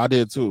Legacy. I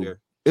did too.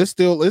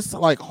 It's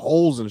like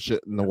holes and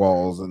shit in the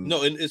walls, and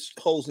no, and it's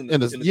holes in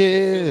the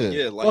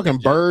yeah, like fucking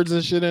birds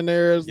and shit in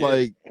there. It's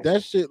like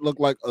that shit look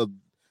like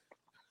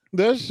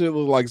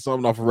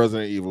something off of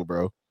Resident Evil,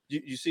 bro.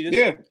 You see this?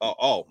 Yeah.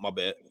 Oh, my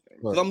bad.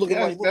 Because I'm looking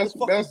like, what the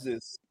fuck is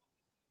this?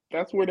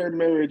 That's where their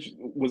marriage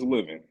was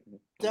living.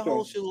 That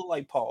whole shit look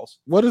like Paul's.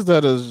 What is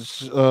that?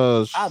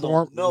 I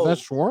don't know. Is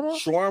that shawarma?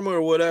 Shawarma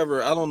or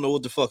whatever. I don't know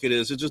what the fuck it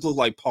is. It just looks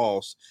like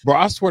Paul's. Bro,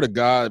 I swear to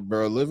God,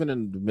 bro, living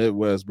in the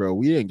Midwest, bro,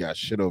 we ain't got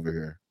shit over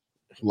here.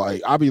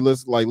 Like, I be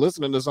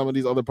listening to some of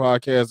these other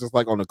podcasts, it's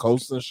like on the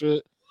coast and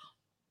shit,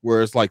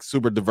 where it's like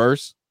super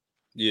diverse.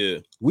 Yeah.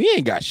 We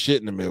ain't got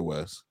shit in the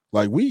Midwest.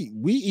 Like, we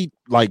eat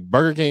like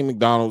Burger King,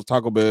 McDonald's,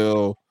 Taco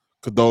Bell,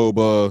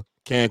 Qdoba,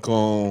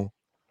 Cancun.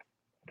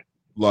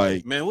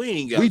 Like, man, we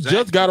ain't got. We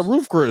just got a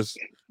Roof Chris.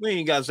 We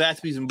ain't got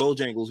Zaxby's and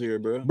Bojangles here,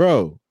 bro.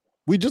 Bro,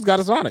 we just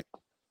got a Sonic.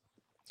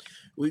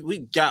 We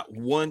got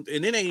one,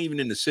 and it ain't even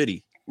in the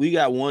city. We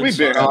got one. We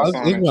did.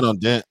 It went on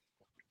Dent.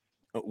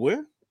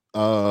 Where?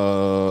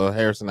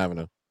 Harrison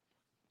Avenue.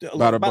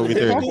 About a movie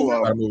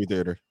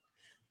theater.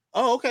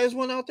 Oh, okay. There's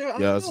one out there.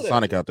 Yeah, it's a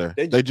Sonic out there.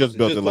 They just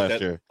built it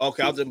last year.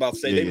 Okay, I was about to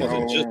say they must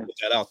have just put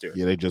that out there.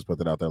 Yeah, they just put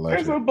it out there last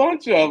year. There's a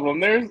bunch of them.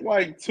 There's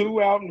like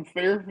 2 out in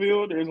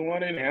Fairfield. There's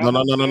one in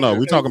Hamilton. No.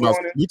 We talk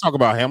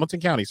about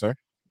Hamilton County, sir.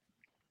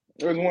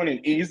 There's one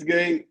in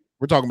Eastgate.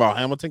 We're talking about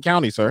Hamilton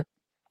County, sir.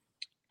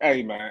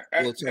 Hey man,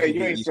 you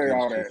ain't say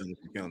all that.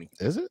 County.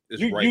 Is it?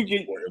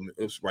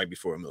 It's right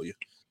before Amelia.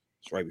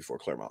 It's right before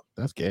Claremont.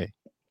 That's gay.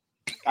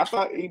 I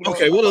thought.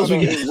 What else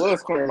we got? It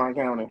was Claremont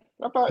County.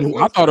 I thought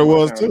it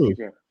was too.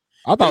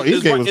 I thought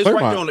Eastgate was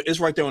Claremont. It's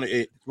right there on the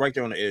edge. Right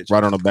there on the edge.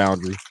 Right on the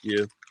boundary.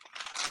 Yeah.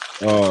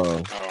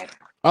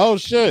 Oh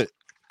shit!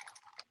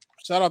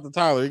 Shout out to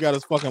Tyler. He got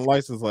his fucking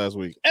license last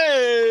week.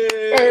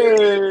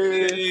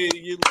 Hey,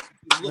 you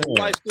little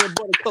light-skinned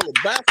buttercolor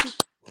bastard.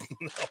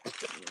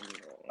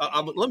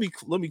 Let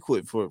me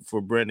quit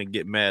for Brandon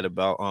get mad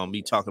about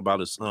me talking about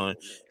his son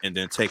and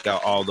then take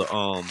out all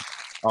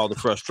the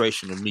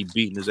frustration of me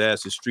beating his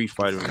ass in Street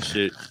Fighter and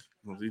shit.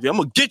 I'm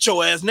gonna get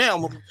your ass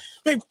now.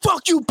 Hey,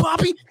 fuck you,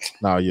 Poppy.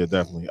 No, yeah,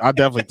 definitely. I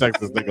definitely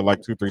text this nigga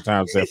like 2-3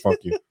 times. Said fuck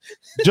you,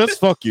 just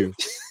fuck you.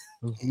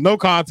 No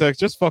context,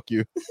 just fuck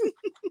you.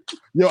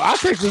 Yo, I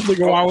text this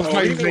nigga while I was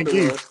fighting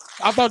Zangief.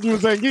 I thought you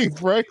was Zangief,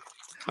 right?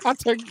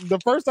 The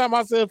first time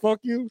I said fuck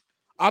you,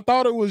 I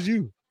thought it was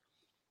you.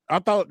 I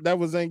thought that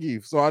was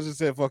Zangief, so I just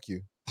said fuck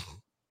you.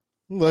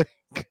 Like,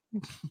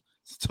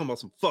 talking about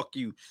some fuck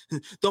you.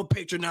 Don't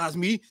patronize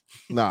me.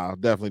 Nah,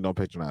 definitely don't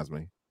patronize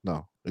me.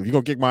 No. If you're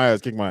gonna kick my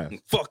ass, kick my ass.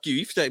 Fuck you.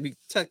 You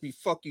text me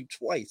fuck you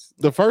twice.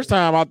 The first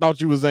time I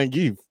thought you was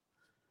Zangief.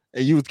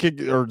 And you was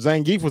kicking, or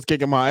Zangief was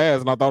kicking my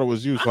ass, and I thought it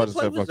was you. So I just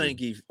said fuck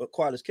Zangief.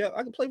 Quiet as kept.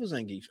 I can play with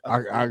Zangief.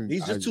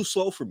 He's just too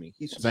slow for me.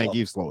 He's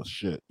Zangief's slow as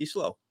shit. He's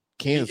slow.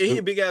 He's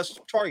a big ass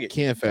target.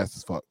 Ken fast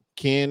as fuck.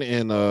 Ken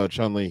and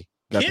Chun-Li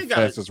got the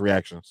fastest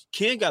reactions.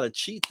 Ken got to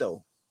cheat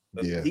though.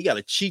 Yeah, he got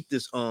to cheat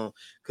this because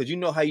you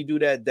know how you do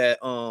that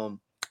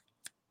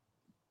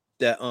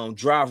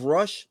drive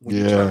rush when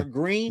you turn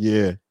green.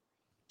 Yeah.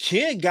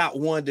 Ken got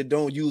one that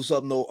don't use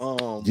up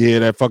no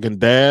that fucking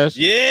dash.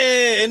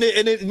 Yeah, and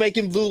it make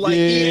him do like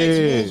EX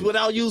moves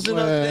without using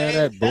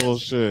that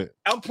bullshit.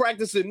 I'm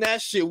practicing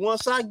that shit.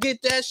 Once I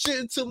get that shit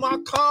into my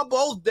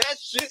combos, that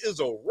shit is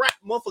a wrap.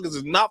 Motherfuckers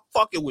is not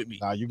fucking with me.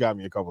 Nah, you got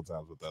me a couple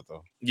times with that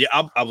though.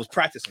 Yeah, I was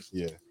practicing.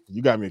 Yeah,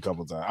 you got me a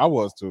couple times. I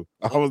was too.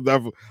 I was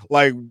definitely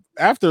like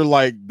after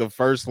like the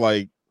first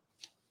like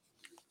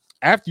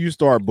after you was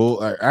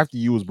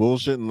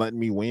bullshitting letting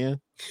me win.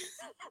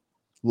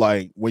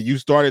 Like when you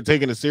started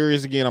taking it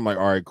serious again, I'm like,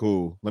 all right,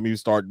 cool. Let me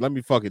start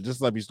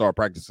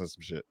practicing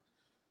some shit.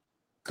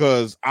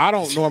 Cause I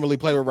don't normally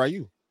play with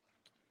Ryu.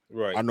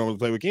 Right. I normally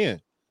play with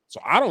Ken.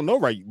 So I don't know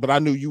Ryu, but I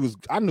knew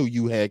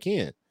you had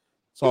Ken.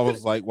 So I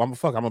was like, well, I'm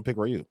gonna pick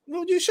Ryu.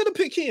 No, you should have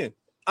picked Ken.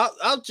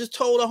 I just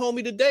told a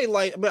homie today,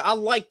 like, I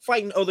like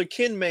fighting other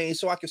Ken mains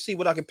so I can see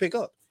what I can pick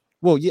up.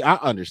 Well, yeah,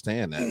 I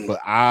understand that, but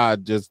I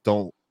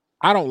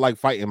don't like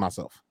fighting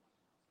myself.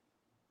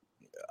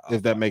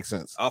 If that makes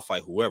sense. I'll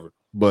fight whoever.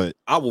 But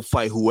I will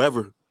fight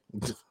whoever.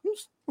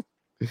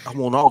 I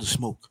want all the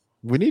smoke.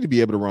 We need to be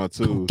able to run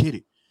twos. Come get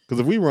it. Because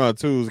if we run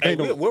twos,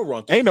 we'll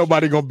run ain't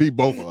nobody gonna beat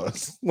both of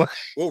us.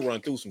 We'll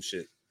run through some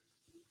shit.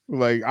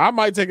 Like I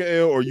might take an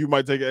L or you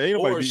might take an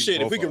L. Or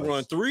shit, if we can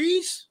run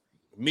threes,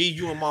 me,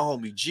 you, and my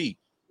homie G.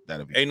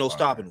 Ain't no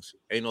stopping us.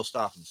 Ain't no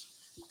stopping us.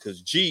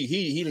 Because G,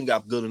 he didn't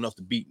got good enough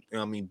to beat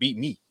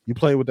me. You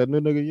played with that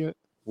new nigga yet?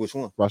 Which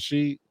one?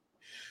 Rashid.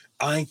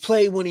 I ain't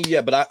played with him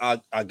yet, but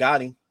I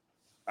got him.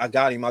 I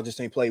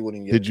just ain't played with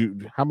him yet. Did you?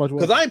 How much?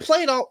 Because I ain't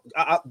played all.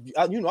 I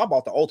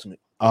bought the ultimate.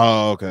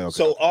 Oh, okay.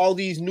 So all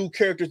these new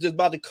characters that's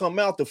about to come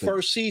out the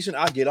first season,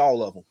 I get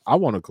all of them. I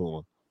want a cool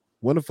one.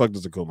 When the fuck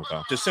does Akuma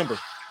come? December.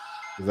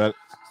 Is that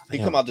he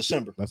come out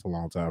December? That's a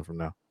long time from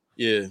now.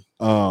 Yeah.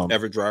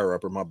 Ever dryer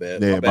upper. My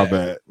bad. Yeah,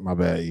 my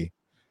bad. E.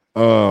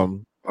 Oh,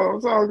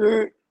 it's all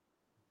good.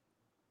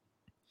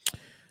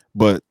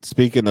 But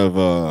speaking of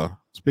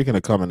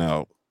coming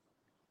out.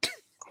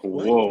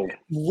 Whoa.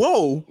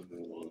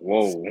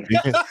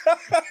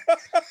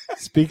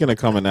 Speaking of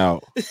coming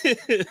out,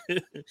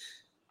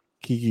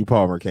 Keke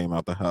Palmer came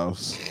out the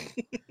house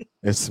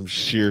and some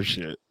sheer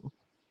shit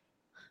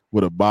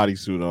with a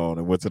bodysuit on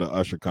and went to the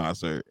Usher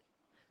concert.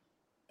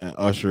 And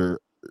Usher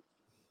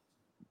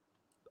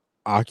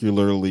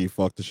ocularly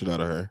fucked the shit out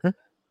of her.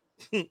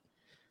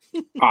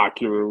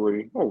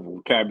 Ocularly. Oh,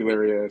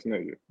 vocabulary ass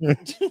nigga.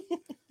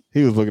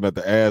 He was looking at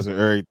the ass and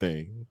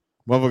everything.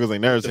 Motherfuckers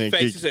ain't never seen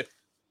Keke.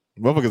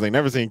 Motherfuckers ain't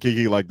never seen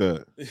Keke like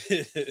that.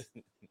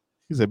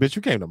 He said, "Bitch,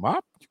 you came to my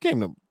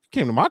concert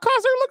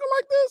looking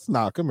like this?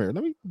 Nah, come here.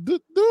 Let me do a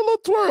little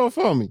twirl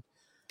for me."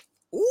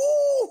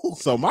 Ooh.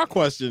 So my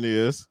question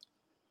is,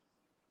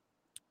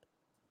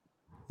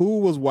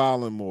 who was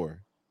wilding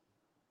more?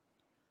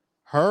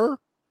 Her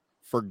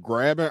for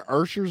grabbing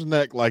Usher's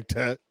neck like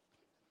that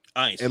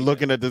and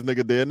looking at this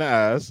nigga dead in the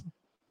eyes,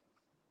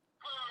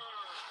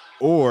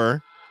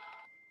 or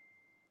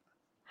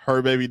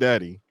her baby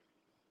daddy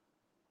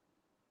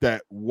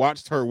that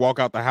watched her walk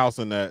out the house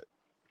in that,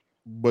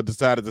 but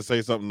decided to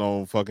say something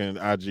on fucking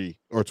IG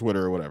or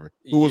Twitter or whatever?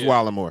 Who was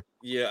wilding more?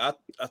 Yeah,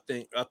 I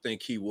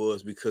think he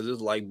was, because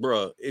it's like,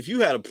 bro, if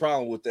you had a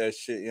problem with that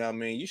shit, you know what I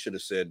mean, you should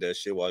have said that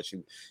shit while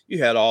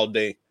you had all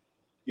day.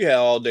 You had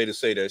all day to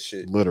say that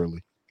shit.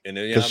 Literally. And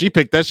then because she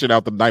picked that shit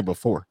out the night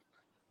before.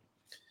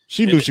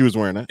 She knew she was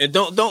wearing that. And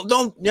don't you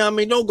know what I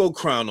mean, don't go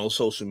crying on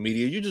social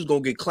media. You just gonna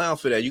get clowned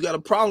for that. You got a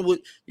problem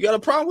with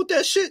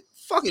that shit?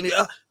 Fucking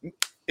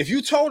if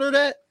you told her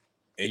that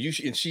and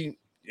she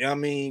you know what I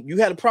mean, you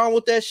had a problem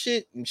with that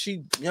shit and she,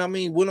 you know what I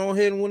mean, went on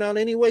ahead and went out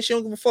anyway, she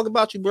don't give a fuck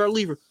about you, bro.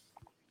 Leave her.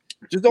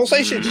 Just don't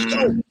say shit.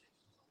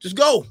 Just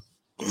go.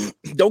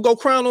 Don't go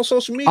crying on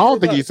social media. I don't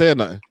think he said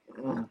nothing.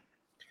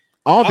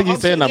 I don't think he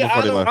said nothing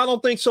before they left. I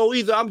don't think so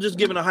either. I'm just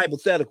giving a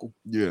hypothetical.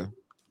 Yeah.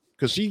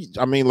 Because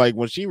like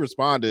when she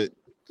responded,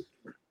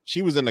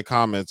 she was in the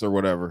comments or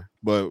whatever.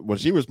 But when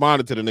she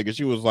responded to the nigga,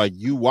 she was like,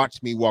 "You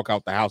watched me walk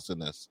out the house in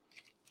this."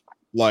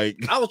 Like,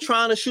 I was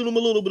trying to shoot him a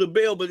little bit of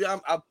bail, but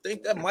I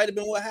think that might have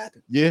been what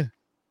happened. Yeah.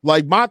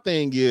 Like, my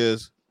thing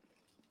is,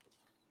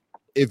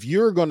 if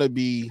you're gonna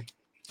be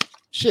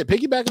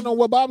piggybacking on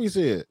what Bobby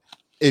said,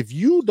 if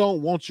you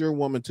don't want your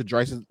woman to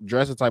dress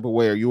a type of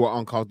way, or you are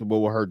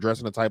uncomfortable with her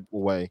dressing a type of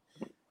way,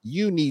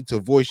 you need to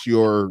voice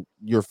your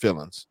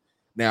feelings.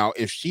 Now,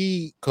 if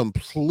she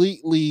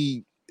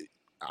completely,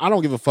 I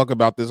don't give a fuck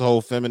about this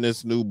whole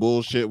feminist new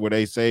bullshit where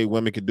they say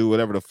women can do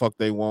whatever the fuck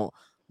they want.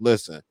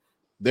 Listen,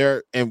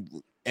 there and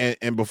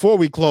before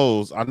we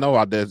close, I know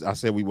I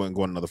said we wouldn't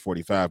go another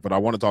 45, but I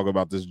want to talk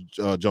about this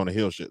Jonah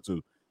Hill shit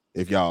too,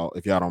 if y'all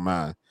don't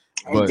mind.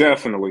 But,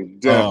 definitely.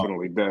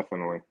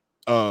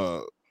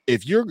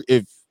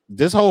 If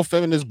this whole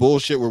feminist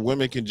bullshit where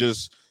women can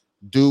just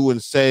do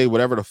and say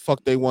whatever the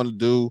fuck they want to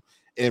do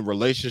in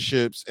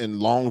relationships, in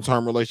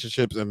long-term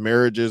relationships and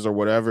marriages or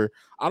whatever,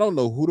 I don't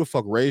know who the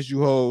fuck raised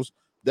you hoes.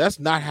 That's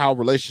not how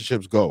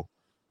relationships go.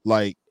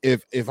 Like,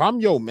 if I'm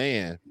your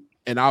man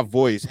and I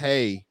voice,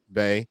 "Hey,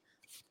 bae,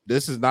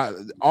 this is not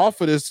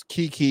off of this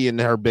Keke and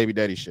her baby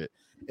daddy shit."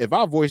 If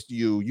I voice to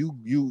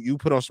you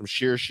put on some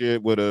sheer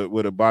shit with a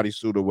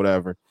bodysuit or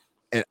whatever,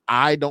 and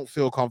I don't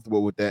feel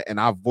comfortable with that, and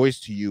I voice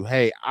to you,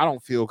 "Hey, I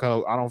don't feel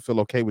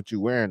okay with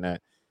you wearing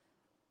that."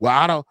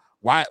 Well,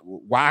 why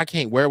I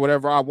can't wear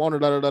whatever I want.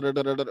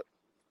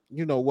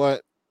 You know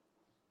what?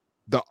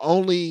 The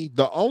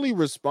only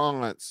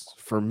response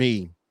for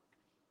me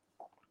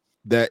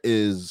that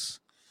is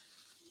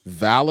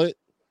valid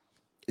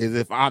is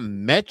if I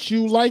met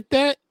you like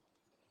that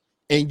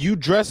and you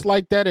dress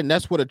like that and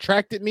that's what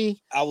attracted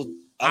me. I was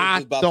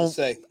about to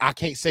say I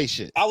can't say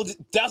shit.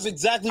 That's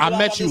exactly what I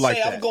met you like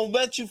that. I was gonna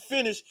let you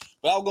finish,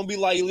 but I was gonna be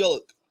like,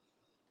 look,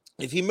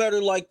 if he met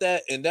her like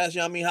that and that's, you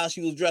know what I mean, how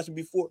she was dressing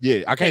before,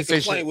 yeah, I can't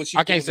say shit.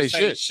 I can't say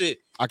shit.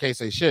 I can't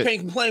say shit. You can't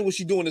complain when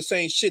she doing the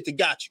same shit that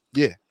got you.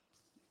 Yeah,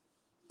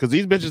 because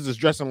these bitches is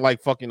dressing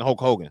like fucking Hulk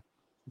Hogan.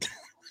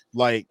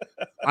 Like,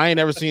 I ain't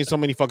never seen so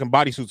many fucking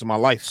bodysuits in my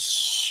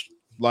life.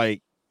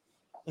 Like,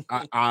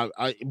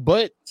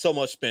 but so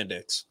much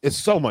spandex. It's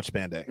so much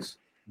spandex,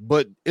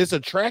 but it's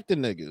attracting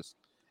niggas.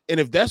 And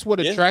if that's what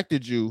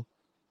attracted you,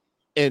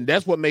 and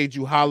that's what made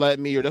you holler at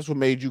me, or that's what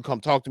made you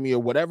come talk to me,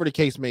 or whatever the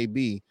case may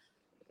be,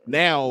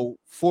 now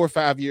 4 or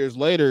 5 years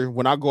later,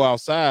 when I go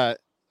outside,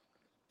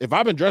 if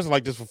I've been dressing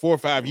like this for 4 or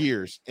 5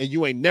 years and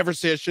you ain't never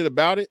said shit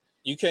about it,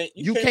 you can't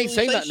really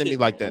say nothing to me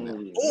like that now.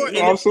 Or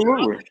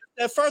absolutely.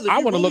 That further, I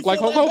want to look like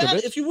Hulk Hogan.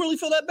 If you really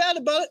feel that bad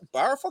about it,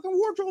 buy her a fucking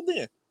wardrobe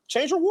then.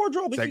 Change her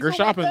wardrobe. Take her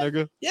shopping,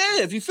 nigga. Yeah,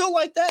 if you feel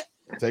like that.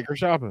 Take her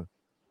shopping.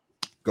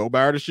 Go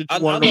buy her the shit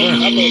you want to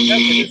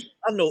wear.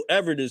 I know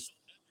Everett is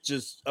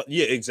just,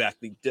 yeah,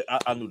 exactly.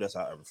 I knew that's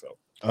how I ever felt.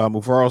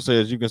 Mufaro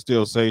says you can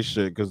still say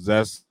shit because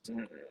that's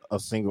a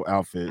single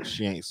outfit,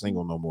 she ain't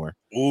single no more.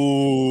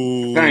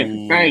 Ooh.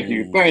 Thank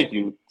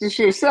you. This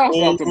shit sounds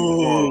out to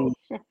the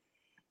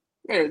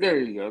There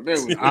you go.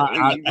 There we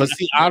go. But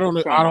see, I don't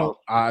agree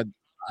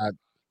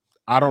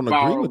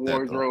with that.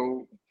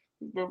 Wardrobe.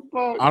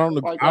 I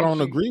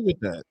don't agree with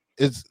that.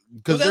 It's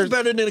because that's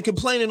better than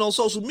complaining on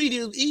social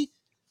media. E,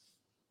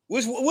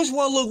 which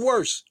one look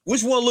worse?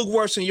 Which one look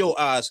worse in your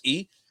eyes?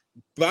 E,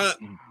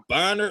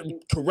 buying her,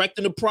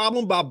 correcting the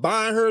problem by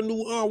buying her a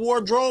new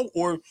wardrobe,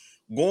 or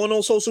going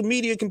on social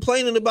media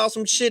complaining about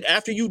some shit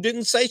after you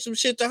didn't say some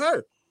shit to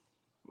her?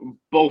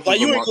 Both. Like,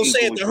 you ain't gonna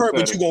say it to her,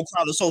 but you gonna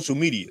cry to social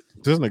media.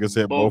 This nigga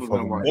said both of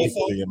them are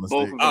equally a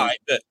mistake. All right,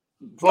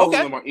 both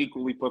of them are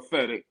equally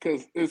pathetic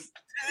because it's.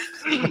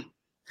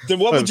 Then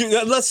what would you?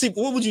 Let's see.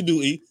 What would you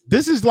do, E?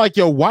 This is like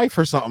your wife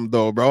or something,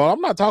 though, bro. I'm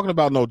not talking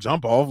about no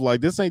jump off. Like,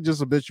 this ain't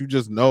just a bitch you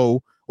just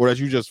know or that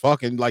you just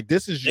fucking. Like,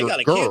 this is your girl.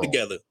 They got a kid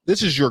together.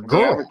 This is your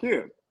girl. They have a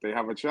kid. They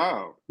have a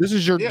child. This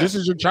is your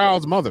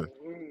child's mother.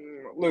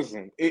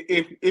 Listen,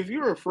 if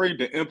you're afraid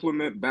to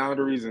implement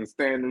boundaries and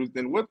standards,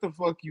 then what the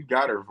fuck you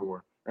got her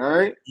for? All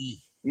right.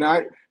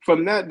 Now,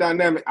 from that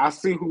dynamic, I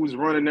see who's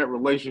running that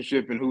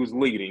relationship and who's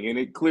leading, and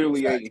it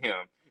clearly ain't him.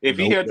 If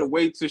he had to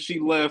wait till she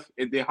left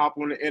and then hop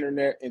on the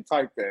internet and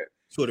type that,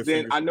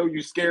 then I know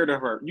you're scared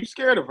of her. You're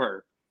scared of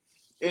her.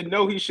 And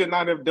no, he should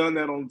not have done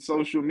that on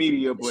social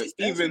media. But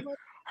even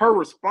her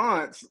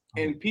response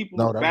and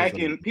people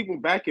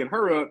backing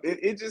her up,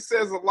 it just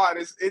says a lot.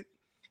 It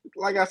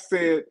like I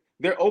said,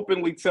 they're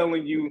openly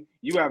telling you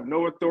you have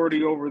no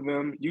authority over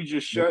them. You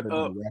just shut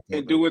up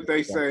and do what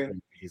they say.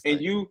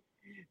 And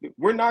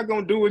we're not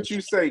gonna do what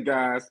you say,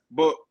 guys.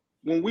 But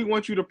when we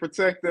want you to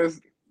protect us,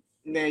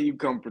 now you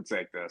come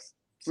protect us.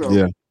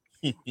 So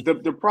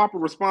the proper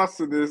response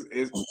to this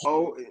is,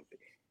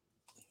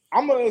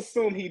 I'm gonna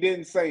assume he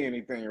didn't say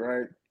anything,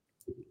 right?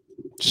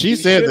 She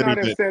said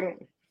that he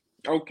did.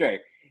 Okay,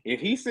 if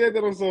he said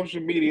that on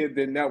social media,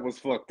 then that was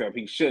fucked up.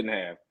 He shouldn't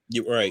have.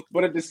 You're right.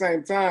 But at the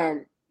same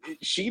time,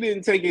 she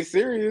didn't take it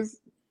serious.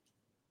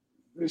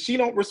 She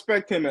don't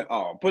respect him at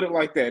all. Put it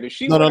like that. If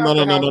she no.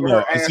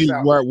 See,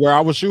 where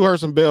I would shoot her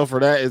some bail for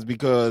that is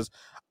because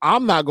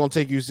I'm not gonna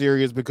take you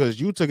serious because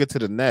you took it to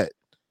the net.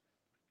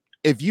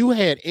 If you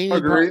had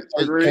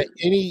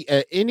any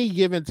at any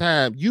given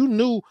time, you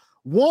knew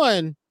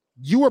one,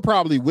 you were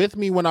probably with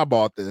me when I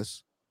bought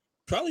this.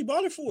 Probably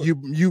bought it for you.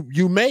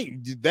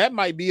 That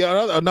might be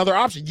another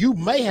option. You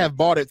may have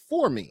bought it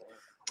for me.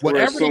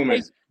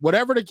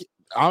 Whatever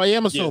I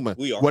am assuming.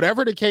 Yeah,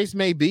 whatever the case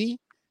may be,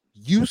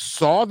 you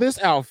saw this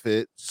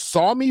outfit,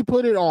 saw me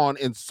put it on,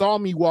 and saw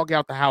me walk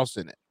out the house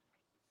in it.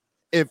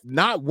 If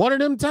not one of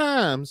them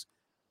times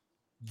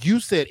you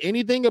said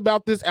anything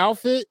about this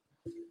outfit,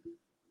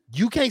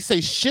 you can't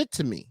say shit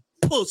to me.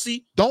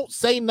 Pussy. Don't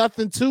say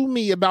nothing to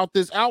me about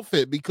this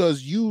outfit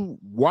because you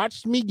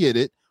watched me get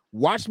it,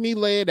 watched me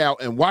lay it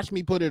out, and watched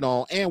me put it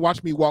on, and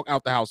watched me walk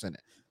out the house in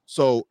it.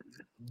 So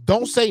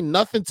don't say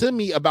nothing to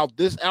me about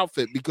this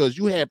outfit because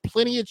you had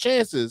plenty of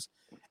chances.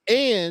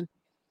 And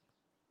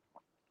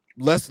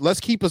let's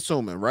keep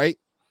assuming, right?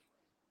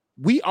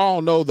 We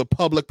all know the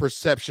public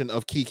perception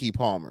of Keke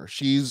Palmer.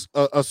 She's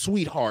a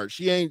sweetheart.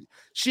 She ain't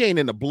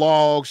in the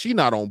blog. She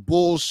not on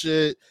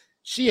bullshit.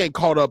 She ain't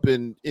caught up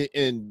in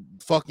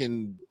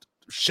fucking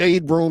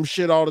shade room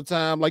shit all the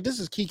time. Like, this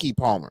is Keke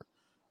Palmer.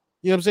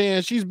 You know what I'm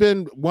saying? She's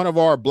been one of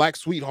our black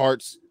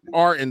sweethearts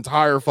our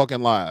entire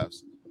fucking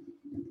lives.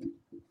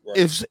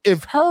 Right.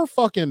 If her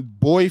fucking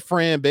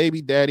boyfriend,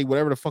 baby daddy,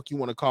 whatever the fuck you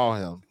want to call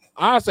him,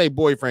 I say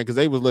boyfriend because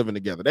they was living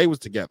together. They was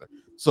together.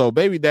 So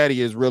baby daddy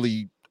is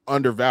really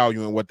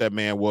undervaluing what that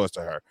man was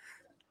to her.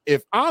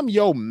 If I'm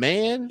your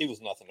man, he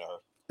was nothing to her.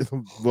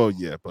 Well,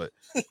 yeah, but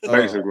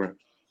basically.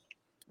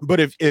 But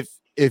if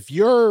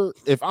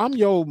I'm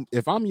your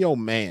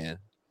man,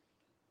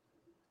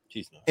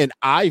 and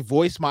I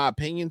voice my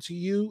opinion to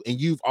you, and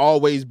you've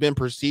always been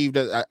perceived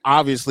as,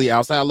 obviously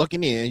outside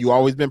looking in, you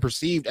always been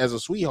perceived as a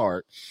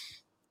sweetheart.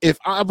 If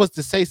I was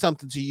to say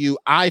something to you,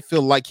 I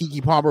feel like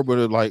Keke Palmer would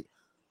have like,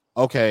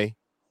 okay,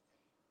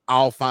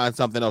 I'll find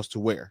something else to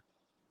wear.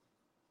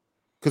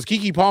 Because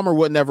Keke Palmer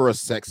was never a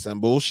sex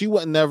symbol. She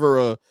wasn't never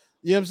a,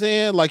 you know what I'm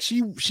saying? Like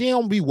she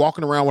don't be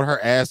walking around with her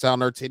ass out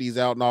and her titties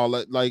out and all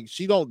that. Like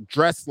she don't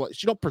dress like,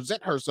 she don't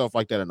present herself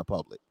like that in the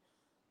public.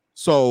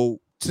 So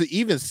to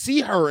even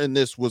see her in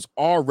this was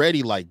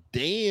already like,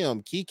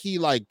 damn, Keke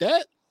like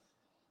that.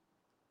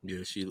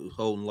 Yeah, she was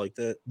holding like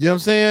that. You know what I'm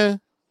saying?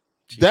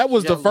 That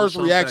was the first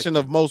reaction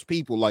of most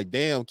people. Like,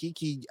 damn,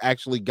 Keke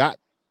actually got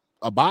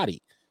a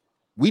body.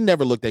 We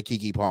never looked at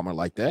Keke Palmer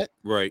like that.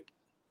 Right.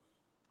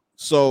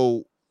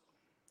 So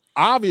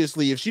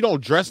obviously, if she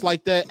don't dress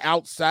like that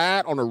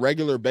outside on a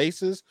regular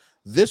basis,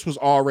 this was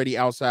already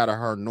outside of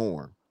her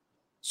norm.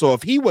 So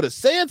if he would have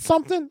said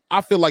something, I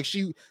feel like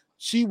she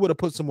would have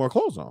put some more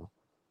clothes on.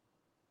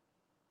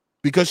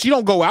 Because she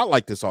don't go out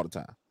like this all the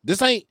time.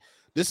 This ain't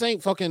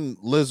fucking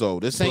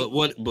Lizzo. This ain't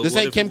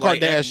Kim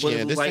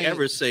Kardashian. This ain't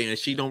ever saying that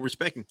she don't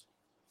respect him.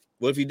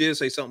 What if he did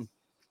say something?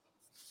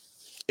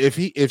 If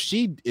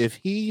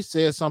he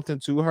said something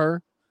to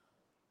her,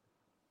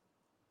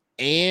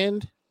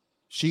 and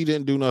she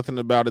didn't do nothing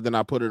about it, then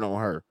I put it on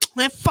her.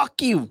 Man,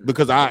 fuck you.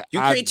 Because you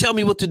can't tell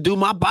me what to do.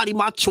 My body,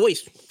 my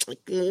choice.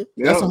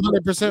 That's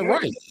 100%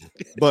 right.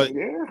 But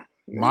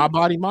my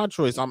body, my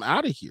choice. I'm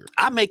out of here.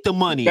 I make the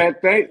money.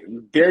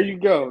 There you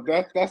go.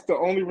 That's the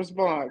only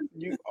response.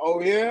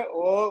 Oh yeah.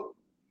 Well,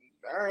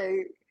 all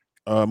right.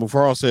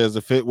 Mufaro says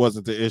if it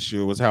wasn't the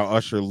issue, it was how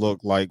Usher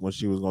looked like when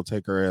she was gonna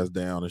take her ass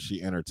down and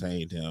she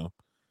entertained him.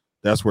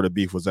 That's where the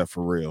beef was at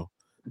for real.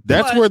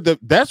 That's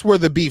where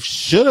the beef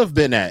should have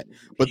been at,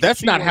 but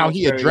that's not how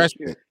he addressed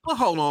it. But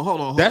hold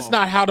on. That's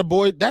not how the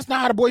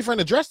boyfriend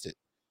addressed it.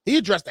 He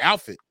addressed the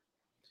outfit.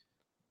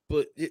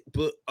 But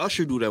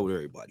Usher do that with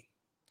everybody.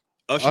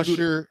 Usher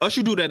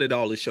do that at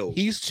all his shows.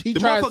 The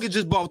motherfucker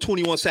just bought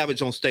 21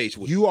 Savage on stage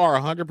with you. Are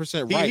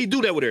 100% right. He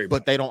do that with everybody,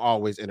 but they don't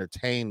always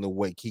entertain the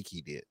way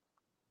Kiki did.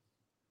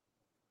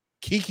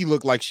 Kiki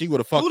looked like she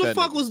would have fucked. Who the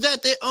fuck was that?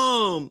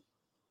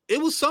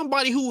 It was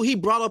somebody who he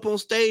brought up on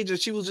stage and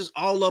she was just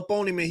all up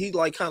on him and he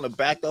like kind of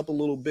backed up a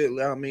little bit.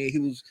 I mean, he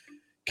was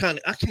kind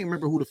of, I can't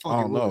remember who the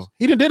fuck it was.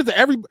 He did it to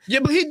every. Yeah,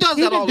 but he does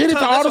that all the time. He did it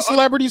to all the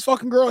celebrities,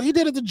 fucking girl. He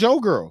did it to Joe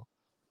Girl.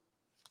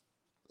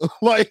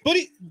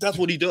 That's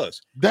what he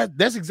does.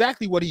 That's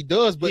exactly what he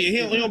does. But he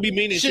don't be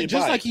meaning shit.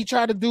 Just like he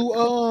tried to do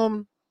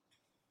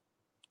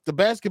the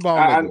basketball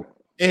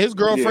and his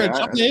girlfriend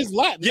jumped in his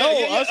lap.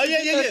 Yeah.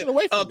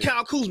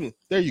 Kyle Kuzma.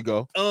 There you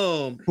go.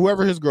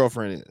 Whoever his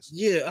girlfriend is.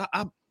 Yeah,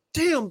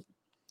 damn,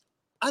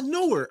 I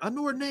know her. I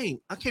know her name.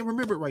 I can't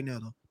remember it right now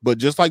though. But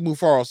just like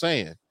Mufaro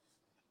saying,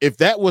 if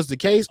that was the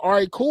case, all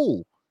right,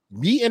 cool.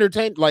 Be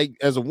entertained. Like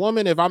as a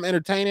woman, if I'm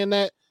entertaining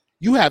that,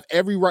 you have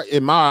every right.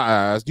 In my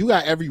eyes, you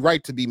got every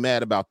right to be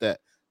mad about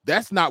that.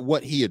 That's not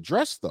what he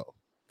addressed though.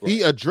 Right.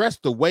 He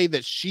addressed the way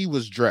that she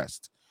was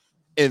dressed,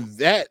 and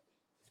that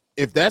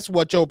if that's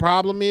what your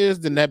problem is,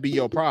 then that be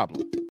your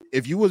problem.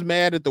 If you was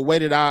mad at the way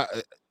that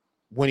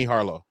Winnie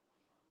Harlow,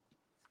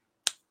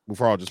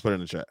 Mufaro just put it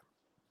in the chat.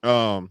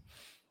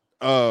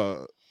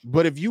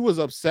 But if you was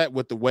upset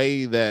with the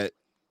way that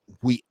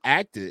we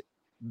acted,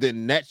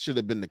 then that should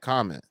have been the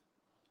comment.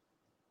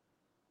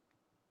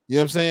 You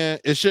know what I'm saying?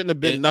 It shouldn't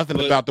have been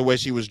nothing about the way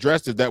she was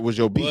dressed if that was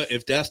your beef. But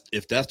if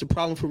that's the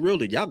problem for real,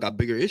 then y'all got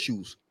bigger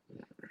issues.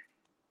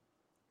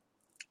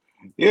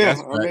 Yeah,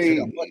 I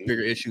mean, much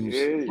bigger issues.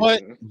 Yeah.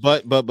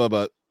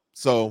 But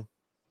so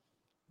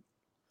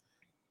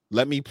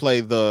let me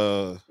play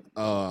the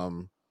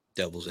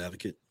devil's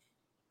advocate.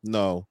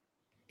 No,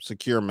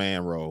 secure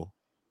man role.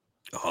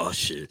 Oh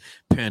shit,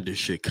 Panda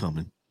shit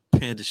coming.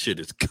 Panda shit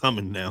is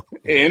coming now.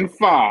 In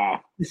 5,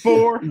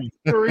 4,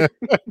 3.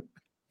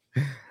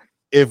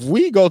 If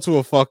we go to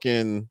a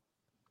fucking,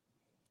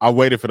 I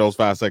waited for those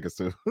 5 seconds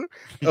too.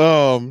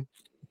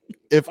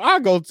 If I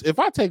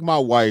take my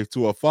wife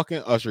to a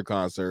fucking Usher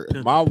concert,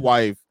 and my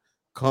wife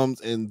comes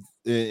and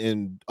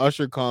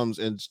Usher comes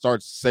and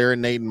starts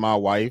serenading my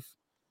wife,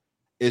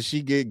 and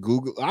she get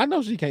Google, I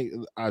know she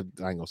can't. I ain't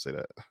gonna say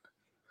that.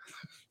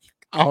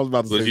 I was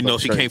about to say, you know,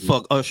 she crazy. Can't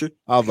fuck Usher.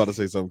 I was about to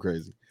say something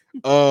crazy.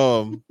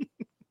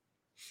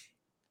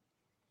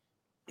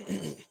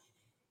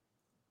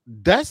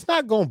 That's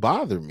not gonna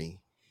bother me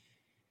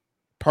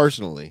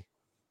personally.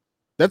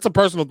 That's a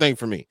personal thing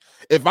for me.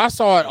 If I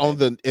saw it on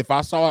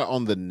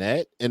the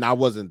net and I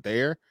wasn't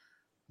there,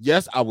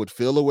 yes, I would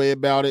feel a way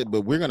about it,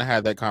 but we're gonna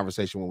have that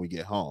conversation when we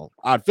get home.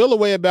 I'd feel a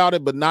way about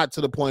it, but not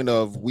to the point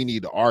of we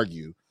need to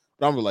argue.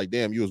 But I'm like,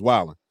 damn, you was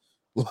wilding.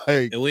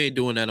 Like, and we ain't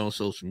doing that on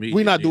social media.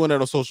 We're not doing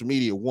that on social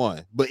media,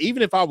 one. But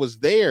even if I was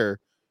there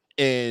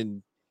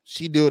and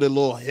she did a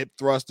little hip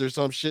thrust or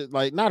some shit,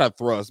 like not a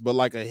thrust, but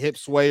like a hip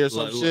sway or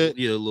some shit.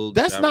 Yeah, a little.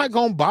 That's not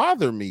gonna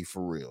bother me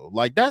for real.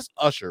 Like that's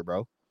Usher,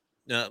 bro.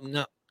 No.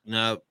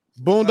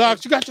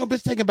 Boondocks, you got your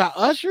bitch thinking about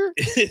Usher?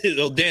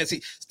 Oh,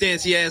 dancy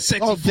ass,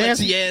 sexy,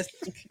 flexy ass.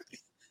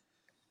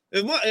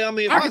 I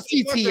mean, I can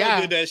see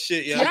T.I. did that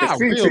shit. Yeah, I can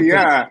see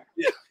T.I.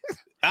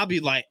 I'll be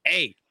like,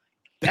 hey,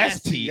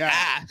 that's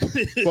T.I.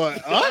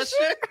 But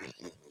Usher?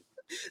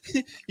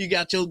 You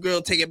got your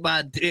girl taking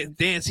my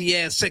dancy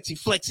ass, sexy,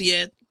 flexy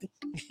ass.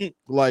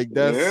 Like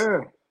that's.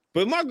 Yeah.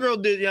 But my girl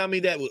did, you know what I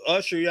mean, that with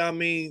Usher, you know what I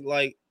mean?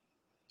 Like,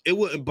 it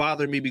wouldn't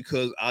bother me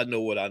because I know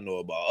what I know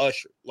about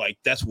Usher. Like,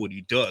 that's what he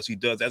does. He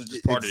does. That's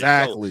just part of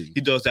the show. He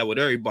does that with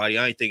everybody.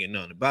 I ain't thinking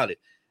nothing about it.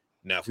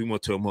 Now, if we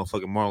went to a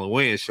motherfucking Marlon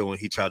Wayans show and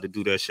he tried to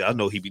do that shit, I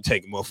know he'd be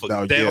taking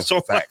motherfucking down.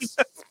 So facts.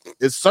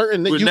 It's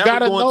certain that you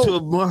gotta know. To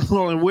a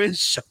Marlon Wayans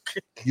show.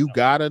 You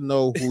gotta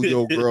know who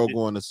your girl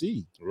going to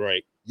see.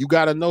 Right. You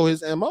gotta know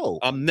his MO.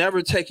 I'm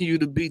never taking you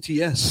to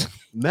BTS.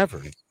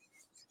 Never.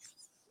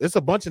 It's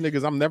a bunch of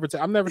niggas. I'm never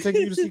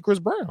taking you to see Chris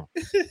Brown.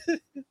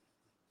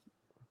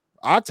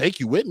 I'll take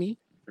you with me,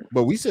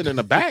 but we sit in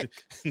the back.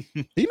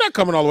 He's not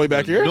coming all the way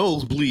back here.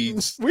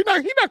 Nosebleeds.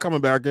 He's not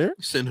coming back here.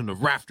 Sitting in the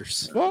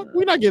rafters. Well,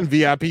 we're not getting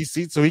VIP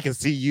seats so he can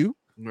see you.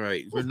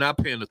 Right. We're not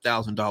paying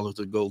 $1,000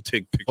 to go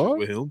take pictures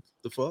with him.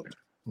 The fuck?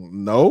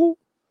 No.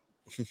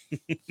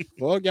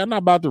 Fuck, y'all not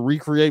about to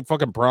recreate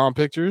fucking prom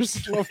pictures.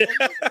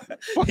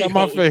 Fuck out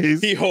my face.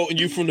 He holding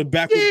you from the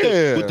back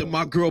with the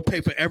my girl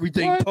pay for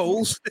everything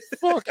pose.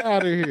 Fuck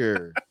out of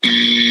here.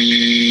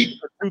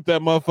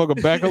 scoot that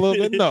motherfucker back a little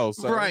bit? No,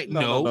 sir. Right?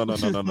 No. We No, not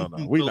doing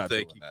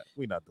thank you. that.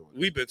 We not doing that.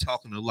 We've been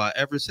talking a lot.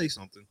 Ever say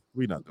something?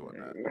 We not doing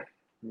that.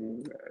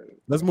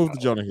 Let's move to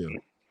Jonah Hill.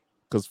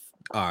 Cause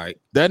all right,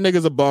 that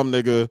nigga's a bum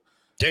nigga.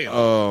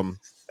 Damn.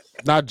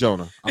 Not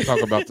Jonah. I'm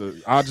talking about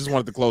I just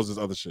wanted to close this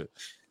other shit.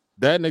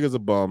 That nigga's a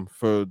bum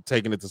for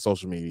taking it to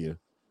social media.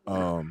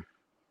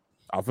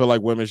 I feel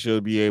like women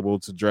should be able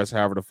to dress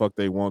however the fuck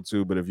they want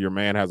to, but if your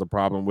man has a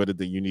problem with it,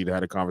 then you need to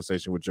have a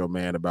conversation with your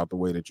man about the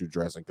way that you're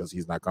dressing because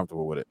he's not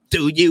comfortable with it.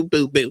 Do you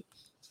boo boo?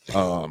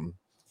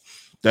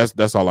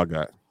 That's all I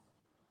got.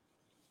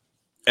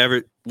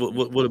 Everett,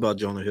 what about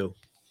Jonah Hill?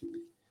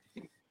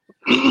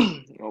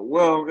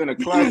 Well, in a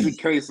classic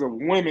case of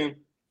women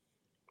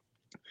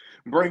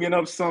bringing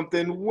up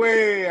something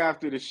way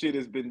after the shit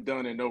has been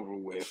done and over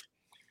with.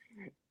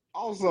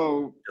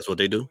 Also, that's what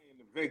they do.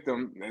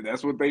 Victim, and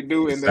that's what they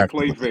do, and they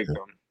play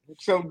victim.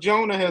 So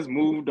Jonah has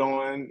moved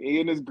on. He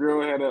and his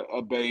girl had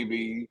a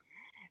baby.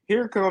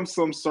 Here comes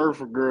some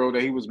surfer girl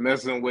that he was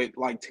messing with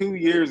like 2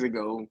 years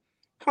ago,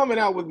 coming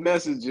out with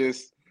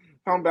messages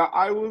talking about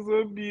I was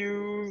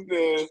abused.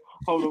 And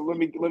hold on,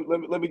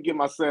 let me get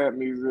my sad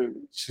music.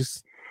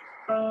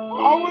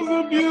 I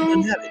was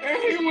abused,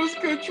 and he was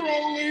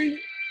controlling,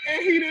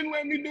 and he didn't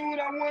let me do what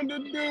I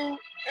wanted to do,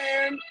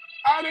 and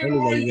I didn't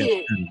like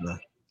it.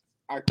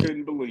 I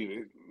couldn't believe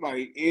it.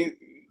 Like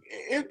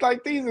it's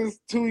like these is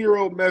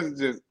 2-year-old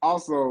messages.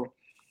 Also,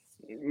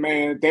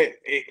 man,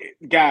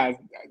 guys,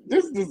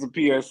 this is a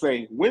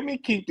PSA. Women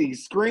keep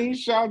these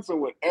screenshots or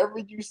whatever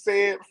you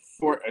said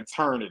for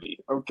eternity.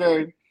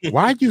 Okay.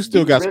 Why you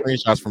still got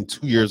screenshots from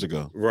 2 years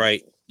ago?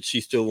 Right.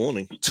 She's still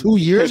wanting 2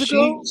 years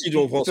ago. She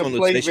don't want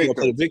someone to say she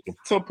play victim.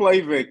 To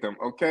play victim.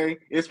 Okay.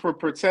 It's for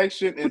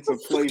protection and to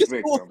play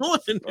victim. All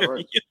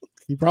right.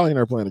 He probably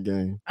never playing a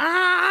game.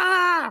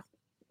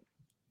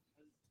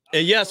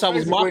 And yes, I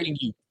was mocking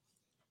you.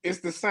 It's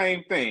the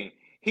same thing.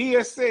 He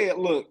has said,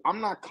 look, I'm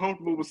not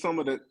comfortable with some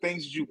of the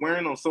things you're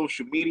wearing on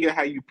social media,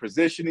 how you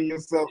positioning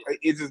yourself.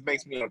 It just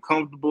makes me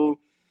uncomfortable.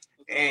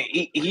 And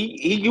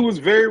he was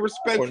very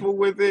respectful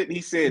with it. He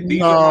said,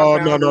 these are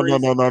my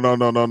boundaries. No.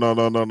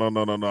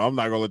 I'm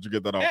not gonna let you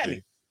get that off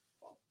me.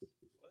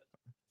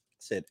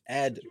 Said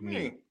add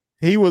me.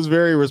 He was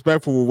very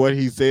respectful with what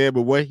he said,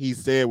 but what he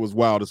said was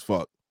wild as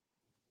fuck.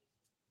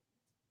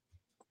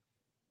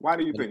 Why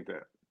do you think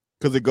that?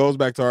 Because it goes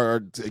back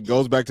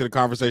to the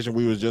conversation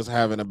we was just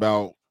having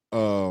about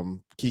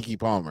Keke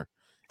Palmer.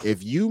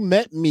 If you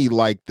met me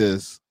like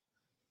this,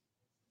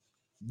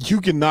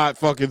 you cannot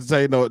fucking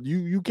say no.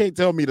 You can't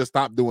tell me to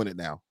stop doing it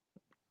now.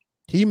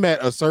 He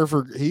met a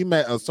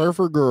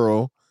surfer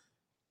girl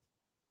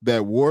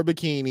that wore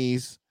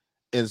bikinis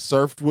and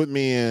surfed with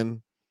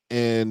men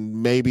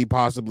and maybe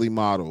possibly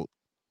modeled.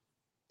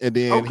 And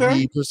then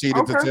he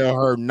proceeded to tell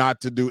her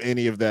not to do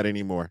any of that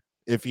anymore.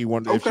 If he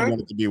wanted, if she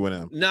wanted to be with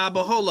him. Nah,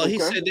 but hold on. He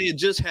said they had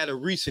just had a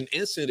recent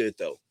incident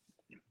though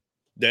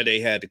that they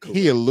had to correct.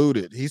 He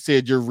alluded. He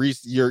said your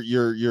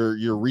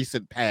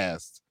recent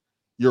past,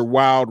 your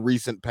wild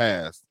recent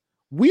past.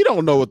 We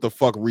don't know what the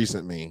fuck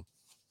recent mean.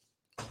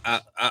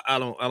 I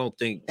don't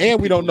think, and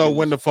we don't know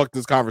when the fuck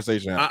this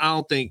conversation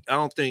happened.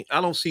 I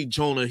don't see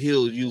Jonah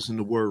Hill using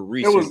the word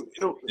recent.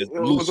 It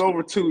was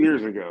over 2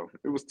 years ago.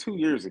 It was 2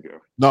 years ago.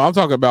 No, I'm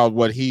talking about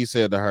what he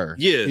said to her.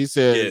 Yeah, he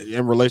said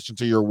in relation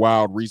to your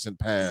wild recent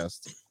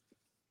past.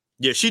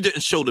 Yeah, she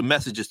didn't show the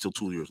messages till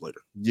 2 years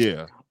later.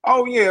 Yeah.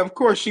 Oh yeah, of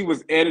course she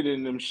was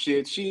editing them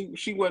shit. She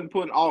wasn't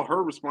putting all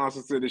her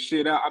responses to the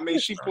shit out. I mean,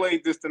 she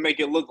played this to make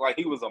it look like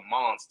he was a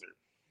monster.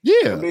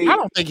 Yeah, I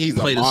don't think he's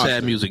played a monster. The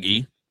sad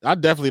music. I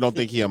definitely don't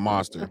think he's a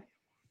monster,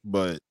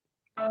 but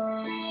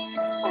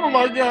oh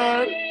my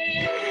god,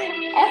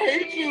 I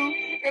hate you,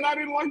 and I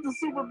didn't like the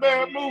super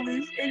bad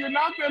movies, and you're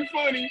not that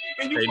funny,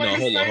 and you play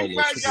the same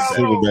fat guy.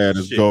 Super bad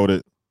is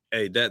goated.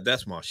 Hey,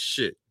 that's my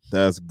shit.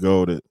 That's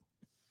goated.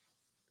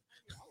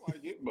 I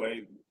like it, but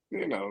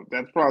you know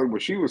that's probably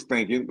what she was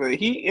thinking. But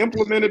he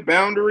implemented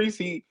boundaries.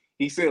 He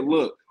said,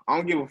 "Look, I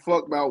don't give a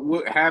fuck about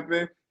what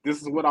happened.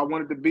 This is what I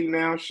wanted to be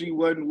now." She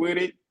wasn't with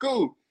it.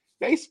 Cool.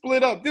 They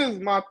split up. This is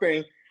my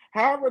thing.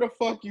 However the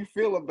fuck you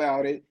feel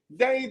about it,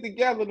 they ain't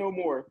together no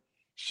more.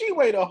 She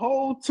waited a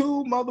whole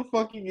 2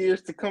 motherfucking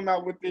years to come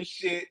out with this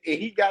shit, and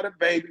he got a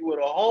baby with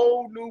a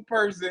whole new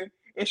person,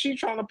 and she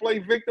trying to play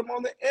victim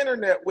on the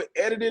internet with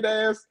edited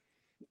ass,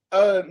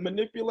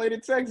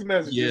 manipulated text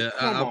messages. Yeah,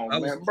 come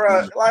on, man,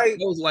 bro. Like, I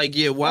was like,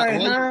 yeah,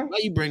 why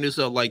you bring this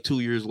up like 2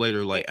 years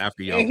later, like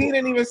after y'all? And he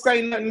didn't even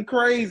say nothing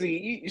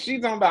crazy. She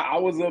talking about I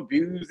was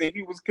abused and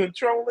he was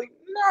controlling.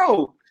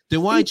 No.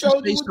 Then why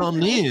didn't you say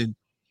something then?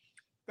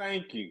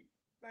 Thank you.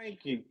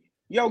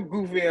 Yo,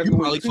 goofy ass.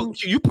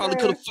 You probably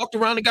could have fucked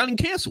around and got him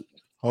canceled.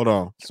 Hold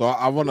on. So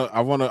I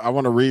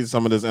wanna read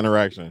some of this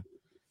interaction.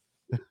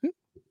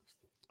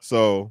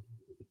 So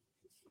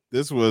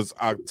this was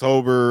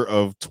October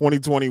of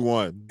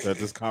 2021 that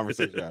this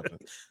conversation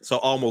happened. So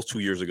almost 2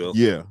 years ago.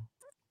 Yeah.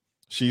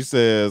 She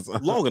says,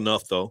 long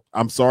enough though.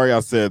 I'm sorry I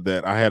said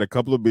that. I had a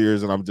couple of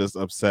beers and I'm just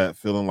upset,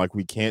 feeling like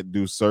we can't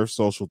do surf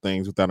social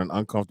things without an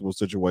uncomfortable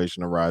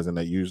situation arising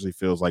that usually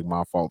feels like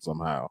my fault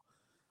somehow.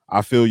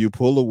 I feel you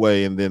pull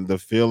away, and then the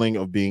feeling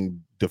of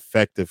being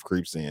defective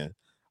creeps in.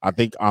 I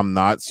think I'm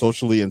not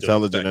socially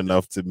intelligent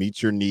enough to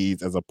meet your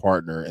needs as a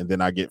partner, and then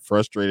I get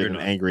frustrated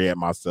and angry at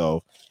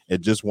myself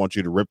and just want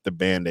you to rip the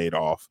Band-Aid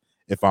off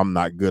if I'm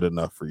not good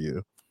enough for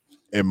you.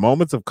 In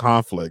moments of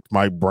conflict,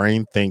 my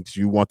brain thinks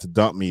you want to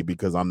dump me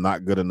because I'm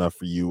not good enough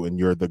for you and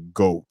you're the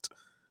GOAT.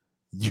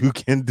 You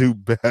can do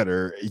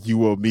better. You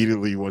will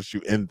immediately want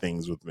you end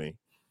things with me.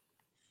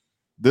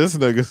 This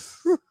nigga,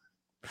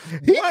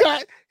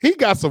 he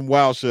got some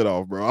wild shit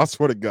off, bro. I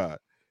swear to God.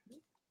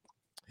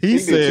 He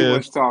said did too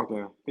much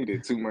talking. He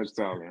did too much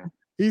talking.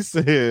 He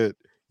said,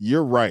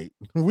 "You're right.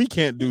 We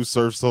can't do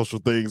social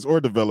things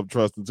or develop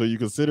trust until you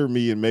consider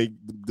me and make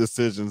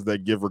decisions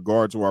that give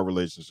regard to our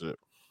relationship.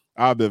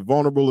 I've been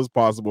vulnerable as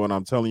possible, and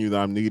I'm telling you that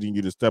I'm needing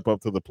you to step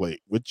up to the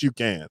plate, which you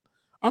can.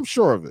 I'm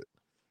sure of it.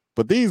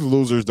 But these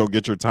losers don't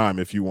get your time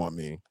if you want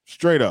me.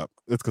 Straight up.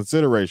 It's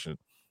consideration.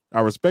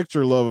 I respect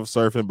your love of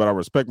surfing, but I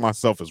respect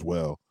myself as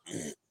well."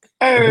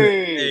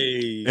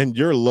 Hey. And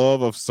your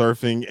love of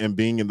surfing and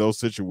being in those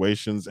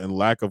situations and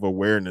lack of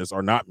awareness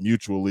are not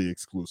mutually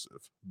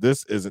exclusive.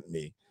 This isn't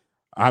me.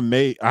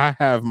 I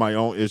have my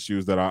own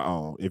issues that I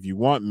own. If you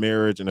want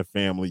marriage and a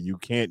family, you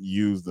can't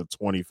use the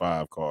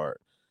 25 card.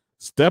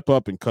 Step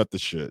up and cut the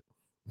shit.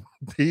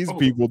 These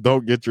people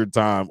don't get your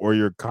time or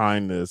your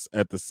kindness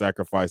at the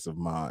sacrifice of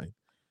mine.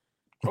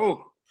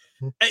 Oh,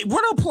 hey,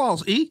 where the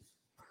applause, E?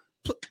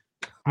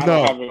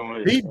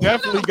 No, he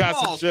definitely got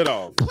some shit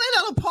off. Play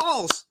that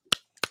applause.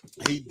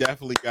 He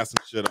definitely got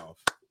some shit off.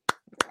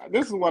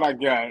 This is what I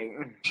got.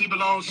 She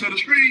belongs to the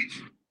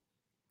streets.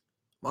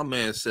 My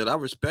man said, "I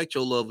respect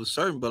your love of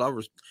certain, but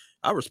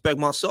I respect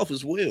myself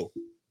as well."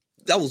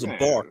 That was a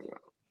bar.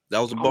 That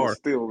was a bar.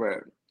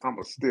 I'm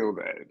gonna steal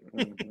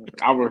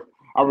that.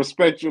 I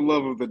respect your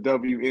love of the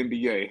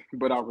WNBA,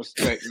 but I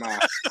respect my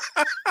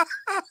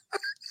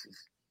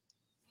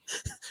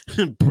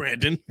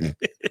Brandon.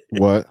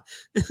 What?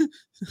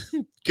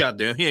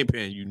 Goddamn, he ain't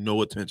paying you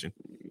no attention.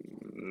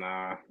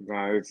 Nah,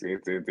 it's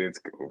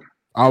cool.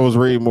 I was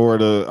reading more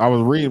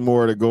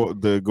to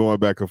going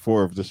back and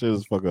forth. The shit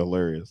is fucking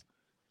hilarious.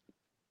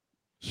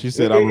 She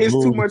said, "It's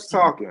too much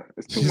talking.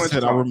 It's too much." She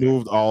said, talking. "I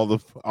removed all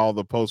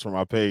the posts from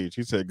my page."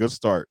 He said, "Good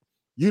start.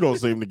 You don't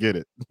seem to get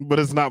it, but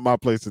it's not my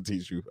place to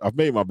teach you. I've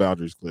made my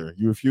boundaries clear.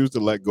 You refuse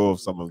to let go of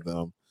some of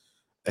them,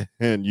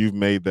 and you've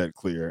made that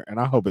clear. And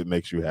I hope it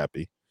makes you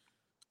happy."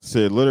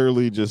 Said,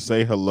 "Literally, just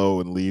say hello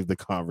and leave the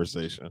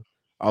conversation.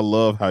 I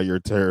love how your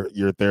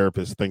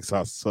therapist thinks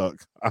I suck.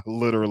 I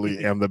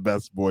literally am the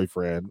best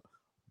boyfriend.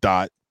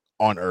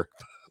 On earth.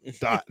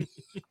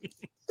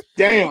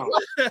 Damn,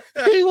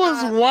 he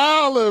was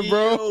wilding,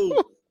 bro.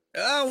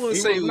 I wouldn't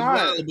say he was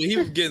wilding, but he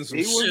was getting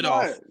some shit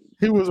off.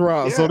 He was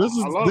wrong. Yeah, so this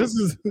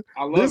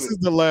is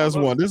the last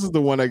one. This is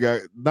the one that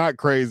got not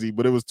crazy,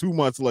 but it was 2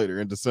 months later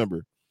in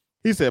December.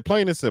 He said,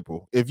 "Plain and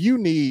simple. If you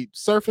need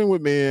surfing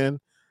with men,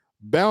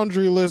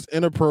 boundaryless,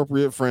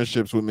 inappropriate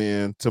friendships with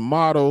men, to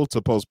model,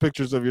 to post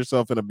pictures of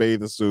yourself in a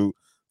bathing suit,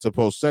 to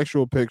post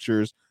sexual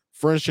pictures,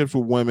 friendships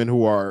with women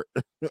who are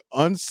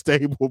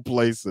unstable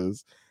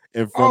places,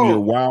 and from your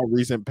wild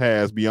recent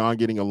past, beyond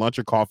getting a lunch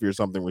or coffee or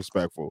something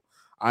respectful,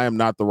 I am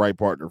not the right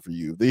partner for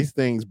you. These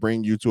things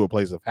bring you to a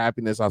place of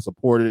happiness. I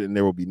support it, and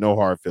there will be no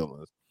hard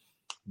feelings.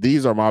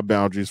 These are my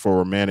boundaries for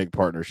romantic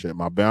partnership.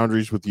 My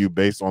boundaries with you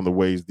based on the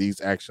ways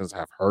these actions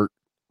have hurt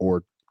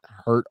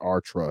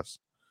our trust."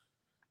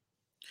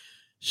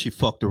 She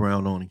fucked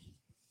around on him.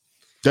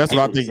 That's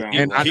what I think.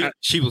 And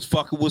she was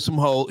fucking with some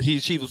whole.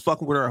 She was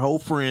fucking with her whole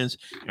friends,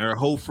 and her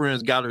whole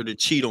friends got her to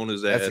cheat on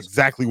his ass. That's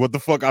exactly what the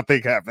fuck I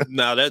think happened.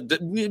 Now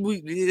we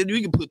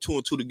can put two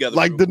and two together.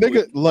 Like the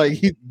nigga,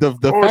 like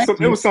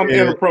it was something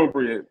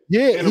inappropriate.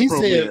 Yeah, he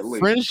said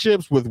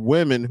friendships with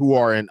women who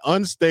are in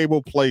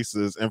unstable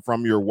places and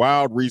from your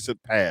wild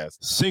recent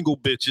past. Single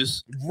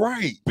bitches,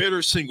 right?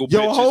 Bitter single bitches.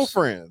 Your whole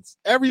friends.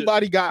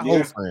 Everybody got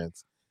whole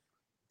friends.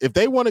 If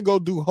they want to go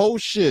do whole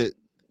shit.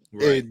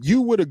 Right. And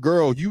you with a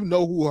girl, you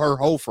know who her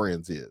whole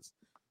friends is.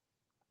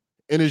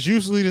 And it's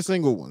usually the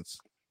single ones.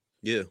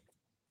 Yeah.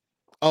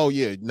 Oh,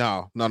 yeah.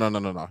 No.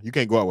 You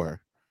can't go out with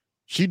her.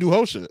 She do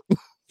whole shit.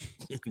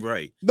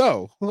 Right.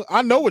 No.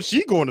 I know what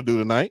she going to do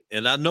tonight.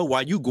 And I know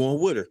why you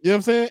going with her. You know what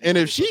I'm saying? And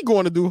if she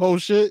going to do whole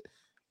shit,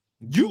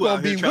 you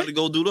gonna be trying to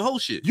go do the whole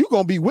shit. You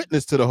gonna be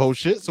witness to the whole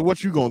shit. So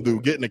what you gonna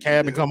do? Get in the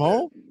cab and come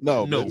home?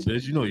 No,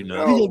 bitch. You know you're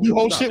not. You gonna do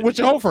whole shit with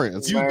your whole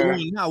friends. You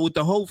going out with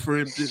the whole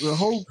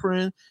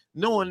friend,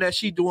 knowing that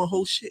she doing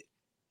whole shit.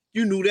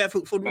 You knew that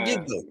from the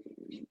get go.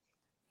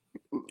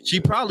 She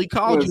probably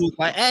called you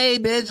like, "Hey,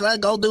 bitch, let's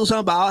go do something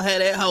about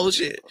that whole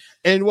shit."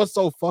 And what's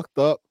so fucked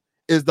up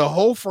is the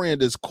whole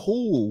friend is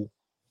cool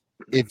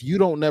if you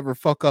don't never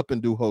fuck up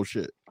and do whole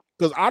shit.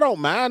 Because I don't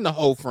mind the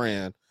whole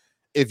friend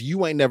if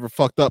you ain't never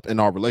fucked up in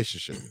our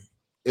relationship.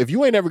 If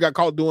you ain't never got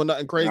caught doing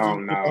nothing crazy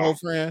with the whole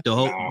friend,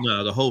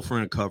 the whole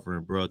friend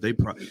covering, bro. They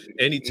probably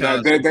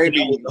anytime they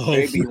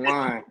be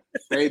lying.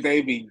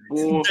 They be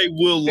bull. They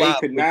will lie.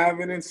 They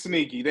conniving and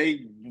sneaky.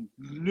 They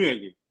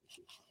nigga.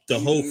 The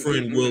whole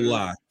friend will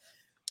lie.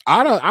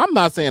 I'm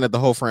not saying that the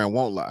whole friend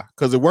won't lie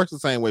because it works the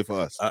same way for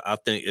us. I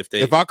think if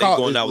they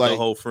going out with the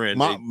whole friend,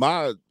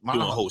 my doing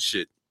whole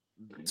shit.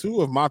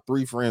 2 of my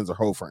 3 friends are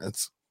whole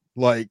friends.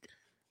 Like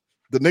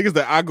the niggas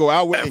that I go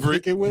out with and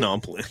kick it with. No,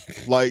 I'm playing.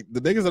 Like the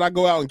niggas that I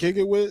go out and kick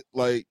it with,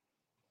 like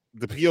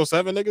the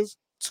PO7 niggas,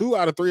 2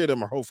 out of 3 of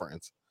them are whole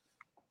friends.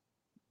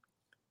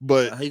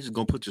 But how you just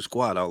gonna put your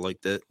squad out like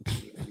that?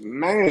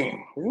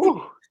 Man,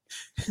 woo.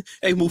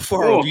 Hey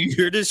Mufaro, do you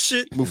hear this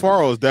shit?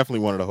 Mufaro is definitely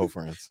one of the whole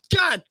friends.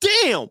 God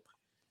damn.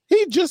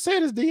 He just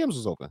said his DMs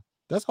was open.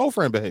 That's whole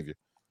friend behavior.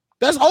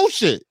 That's whole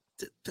shit.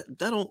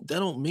 That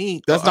don't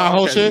mean that's not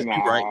whole shit. You're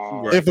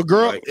right. If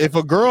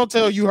a girl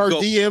tell you her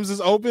DMs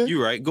is open,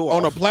 you're right. Go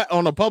on off.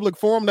 on a public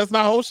forum. That's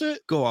not whole shit.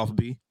 Go off,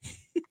 B.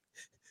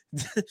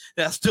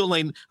 That still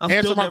ain't.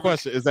 Answer my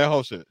question. Is that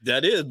whole shit?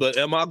 That is, but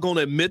am I going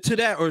to admit to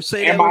that or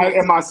say? Am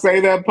I say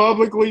that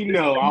publicly?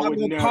 No, I would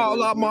never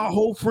call out my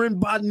whole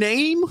friend by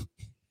name.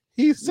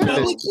 He said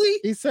it.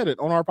 He said it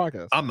on our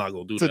podcast. I'm not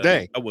gonna do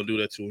today. I wouldn't do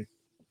that to him.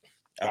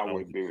 I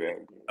wouldn't do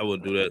that. I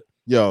wouldn't do that.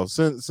 Yo,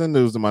 send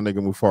news to my nigga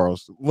Mufaro.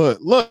 Look,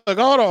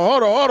 hold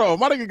on.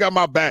 My nigga got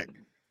my back.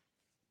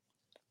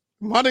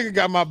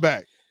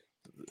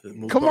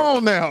 Come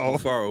on now.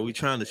 Mufaro, we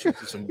trying to shoot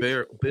you some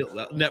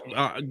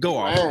go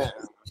off.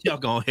 Y'all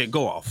go ahead,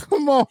 go off.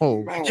 Come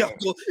on.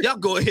 Y'all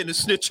go ahead and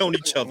snitch on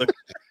each other.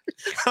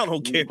 I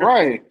don't care.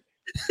 Right.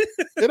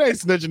 It ain't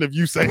snitching if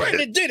you say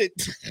Brandon did it.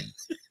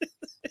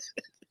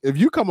 If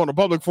you come on a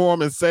public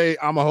forum and say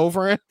I'm a whole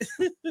friend,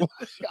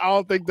 I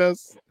don't think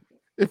that's.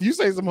 If you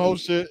say some whole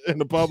shit in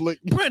the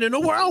public, Brandon,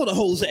 where all the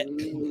hoes at?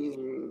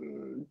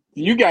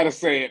 You gotta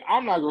say it.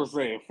 I'm not gonna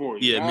say it for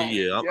you.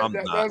 Yeah, I'm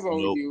not. That's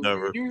on nope, you.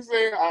 Never. You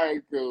say it, all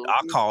right, cool.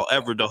 I call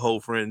Everett the whole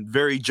friend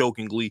very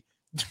jokingly.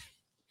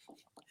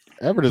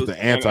 Everett is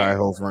the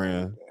anti-whole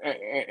friend.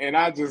 And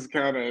I just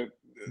kind of.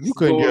 You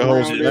couldn't get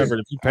hoes with Everett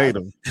if you paid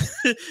him.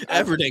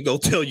 Everett ain't gonna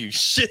tell you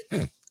shit.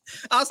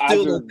 I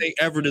still don't think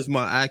Everett is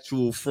my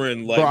actual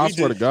friend. Like, bro, I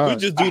swear to God, we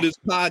just do this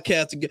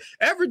podcast together.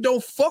 Everett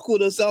don't fuck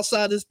with us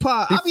outside this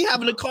pod. I be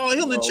having to call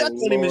him to check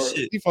on him and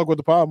shit. He fuck with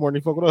the pod more than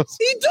he fuck with us.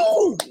 He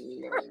do.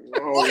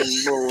 Oh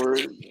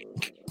Lord!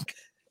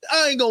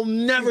 I ain't gonna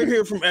never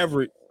hear from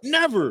Everett.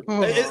 Never,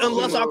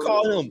 unless I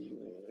call him.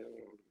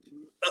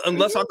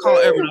 Unless I call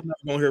Everett, I'm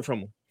never gonna hear from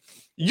him.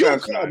 You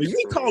call me.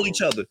 We call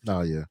each other.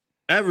 Oh yeah.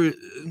 Everett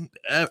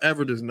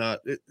is not.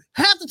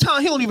 Half the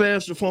time he don't even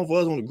answer the phone for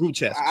us on the group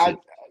chat.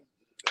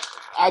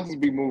 I just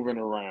be moving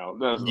around.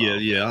 That's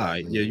yeah, all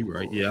right. Yeah, you're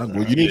right. Yeah,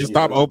 well, you need to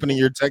stop opening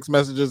your text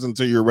messages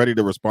until you're ready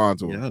to respond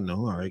to them. Yeah, I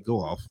know. All right, go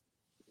off.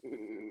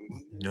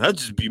 I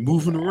just be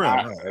moving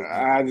around.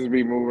 I just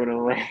be moving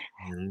around.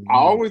 I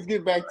always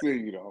get back to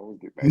you. Always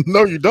get back.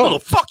 No, you don't. No,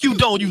 the fuck you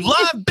don't. You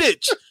lying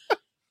bitch.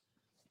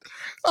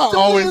 I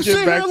always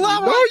get back to you.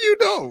 No, you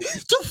don't.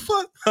 The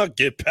fuck? I'll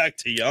get back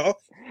to y'all.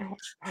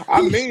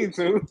 I mean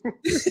to.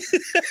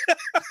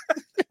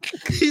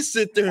 He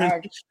sit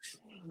there and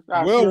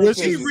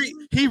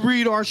he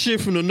read our shit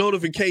from the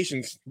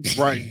notifications.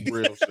 Right,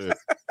 real shit.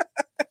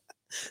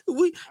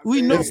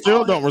 We know and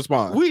still don't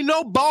respond. We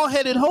know bald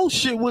headed whole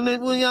shit when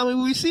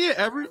we see it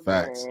every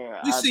facts.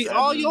 We see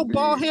all your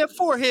bald head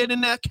forehead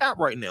in that cap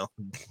right now.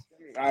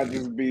 I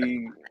just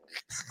be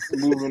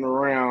moving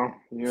around,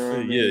 you know what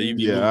I mean? Yeah, you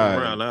be moving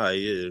around. All right,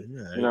 yeah.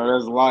 You know,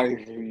 that's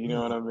life. You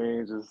know what I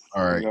mean? Just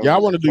all right.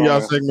 Y'all want to do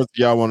y'all segments?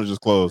 Y'all want to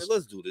just close? Hey,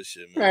 let's do this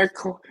shit, man.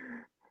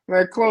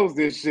 Man, close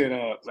this shit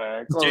up,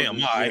 man. Damn,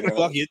 all right.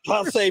 Fuck it.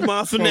 I'll save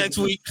mine for next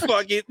week.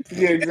 Fuck it.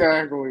 Yeah,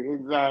 exactly.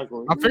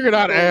 I figured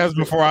I'd ask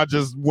before I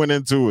just went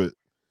into it.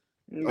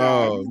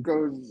 No,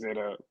 close this shit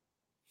up.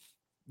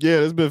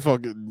 Yeah, it's been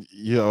fucking,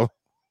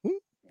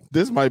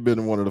 this might have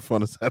been one of the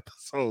funnest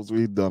episodes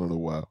we've done in a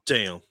while.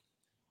 Damn.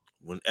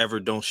 Whenever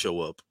don't show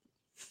up.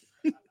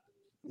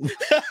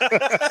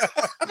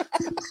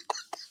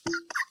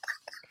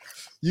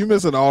 You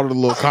missing all the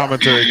little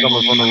commentary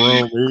coming from the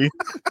room, E.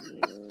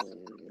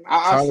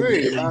 I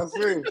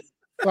see.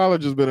 Tyler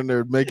just been in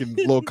there making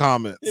little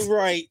comments.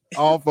 Right.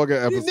 All fucking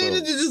episodes. You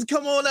needed to just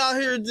come on out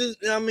here and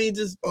came on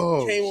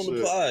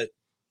the pod.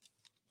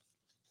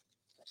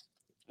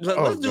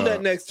 Let's do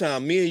that next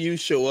time. Me and you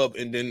show up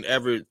and then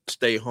Everett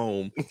stay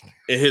home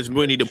and his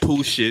Winnie the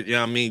Pooh shit. You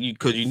know what I mean?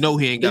 Because he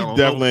ain't got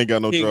ain't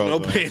got no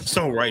pants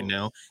on right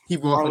now. He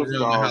walking around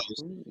the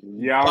house.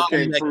 Y'all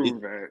can't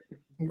prove that.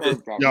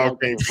 Y'all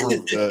can't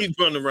prove that. He's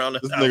running around the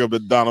this house. Nigga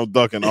been Donald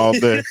ducking all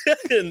day.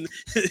 And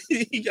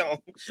he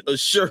got a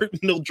shirt,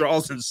 no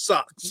drawers, and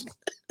socks.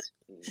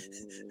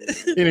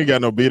 He ain't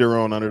got no beater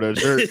on under that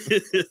shirt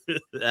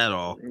at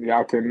all.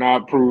 Y'all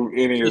cannot prove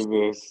any of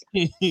this.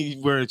 He's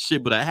wearing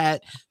shit but a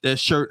hat, that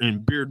shirt,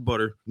 and beard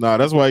butter. Nah,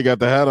 that's why he got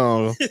the hat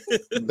on.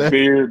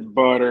 Beard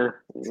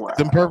butter. Wow.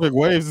 Them perfect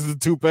waves is a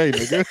toupee,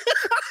 nigga.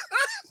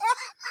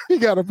 He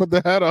got to put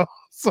the hat on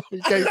so he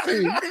can't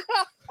see.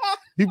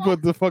 He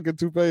put the fucking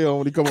toupee on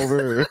when he come over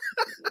here.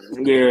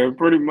 Yeah,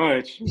 pretty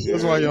much.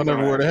 That's why y'all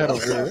never wear the hat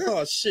over here.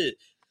 Oh, shit.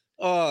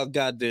 Oh,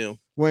 goddamn.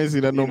 We ain't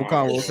seen that normal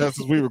convo since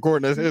we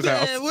recording at his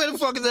house. Where the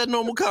fuck is that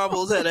normal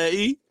convo at,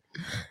 E?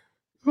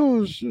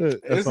 Oh shit!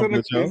 It's in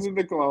the closet. It's in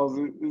the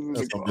closet.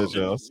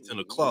 It's in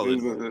the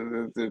closet.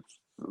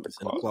 The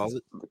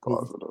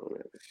closet over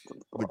there.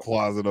 The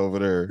closet over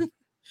there.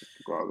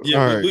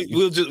 Yeah, right.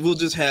 we'll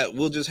just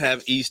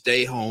have E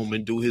stay home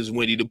and do his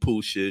Winnie the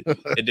Pooh shit,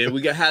 and then we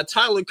got have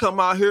Tyler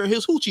come out here in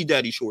his hoochie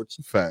daddy shorts.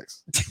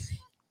 Facts.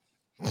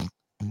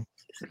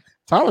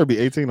 Tyler be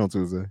 18 on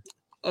Tuesday.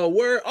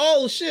 Where?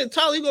 Oh shit,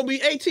 Tyler, you gonna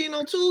be 18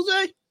 on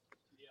Tuesday?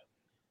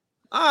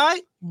 All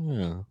right.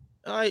 Yeah.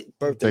 All right.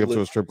 Take him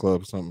to a strip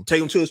club or something.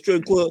 Take him to a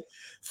strip club.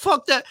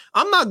 Fuck that.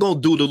 I'm not gonna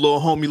do the little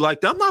homie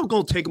like that. I'm not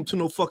gonna take him to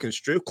no fucking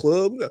strip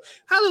club.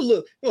 How to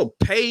look? You know,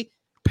 pay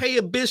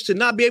a bitch to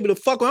not be able to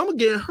fuck her. I'm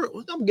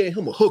getting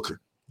him a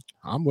hooker.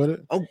 I'm with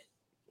it.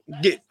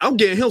 I'm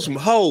getting him some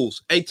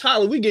hoes. Hey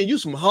Tyler, we getting you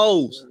some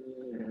hoes.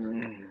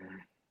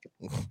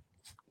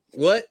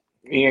 What?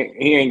 He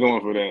ain't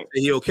going for that.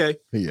 He okay?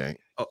 He ain't.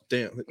 Oh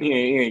damn.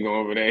 He ain't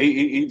going for that.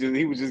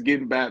 He was just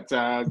getting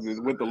baptized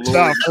with the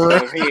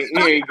Lord. He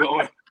ain't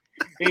going.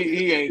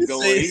 He ain't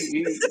going.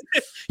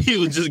 He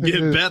was just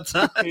getting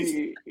baptized.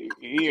 He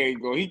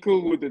ain't going. He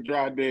cool with the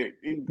dry dick.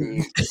 He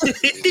good.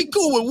 He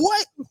cool with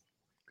what?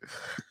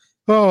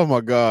 Oh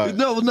my god.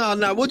 No.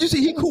 What'd you say?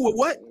 He cool with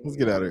what? Let's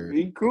get out of here.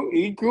 He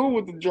cool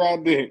with the dry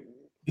dick.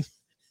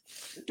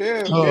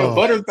 Yeah,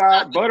 butter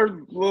thighs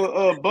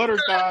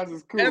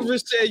is cool. Ever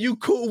said you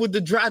cool with the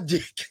dry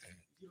dick?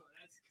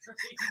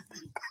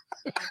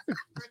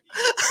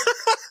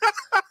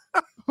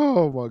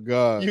 Oh my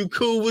god. You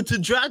cool with the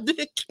dry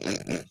dick?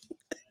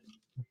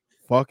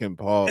 Fucking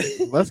Paul.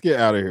 Let's get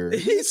out of here.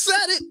 He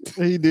said it.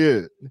 He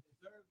did.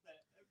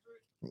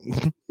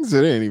 He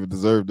said they ain't even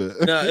deserved it.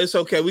 No, it's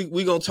okay.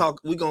 We gonna talk.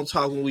 We gonna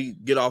talk when we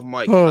get off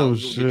mic. Oh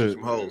shit.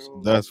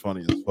 That's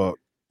funny as fuck.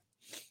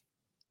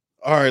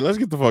 All right, let's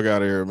get the fuck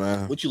out of here,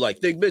 man. What you like,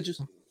 thick bitches?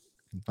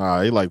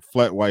 He like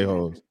flat white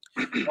hoes.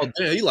 Oh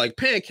damn, you like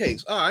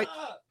pancakes. All right.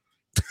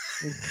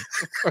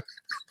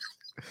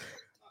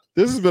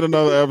 This has been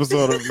another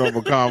episode of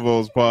Normal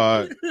Convos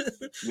Pod.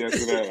 Yes,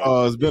 it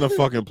has. It's been a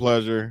fucking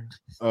pleasure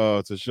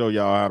to show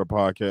y'all how to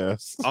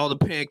podcast. All the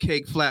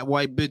pancake flat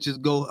white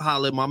bitches go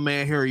holler at my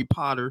man Harry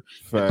Potter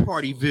at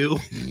Partyville.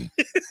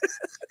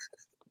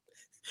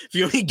 If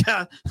you ain't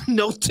got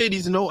no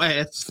titties, no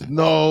ass.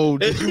 No,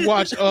 did you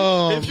watch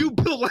if you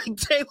built like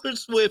Taylor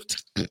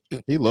Swift.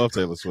 He loves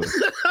Taylor Swift.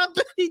 I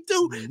bet he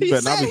do. He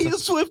said he's a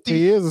Swiftie.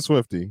 He is a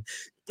Swiftie.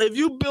 If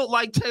you built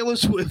like Taylor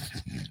Swift,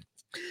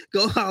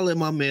 go holler at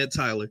my man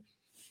Tyler.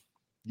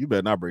 You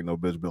better not bring no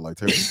bitch built like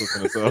Taylor Swift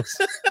in this house.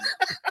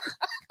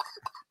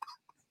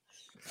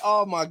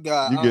 Oh my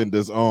god. You getting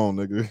disowned,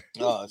 nigga.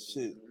 Oh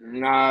shit.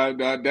 Nah,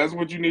 that's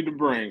what you need to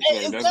bring.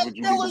 Hey, that's that what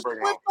you Taylor need to bring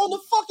Swift on the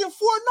fucking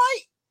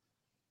Fortnite?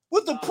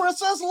 With the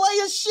Princess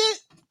Leia shit?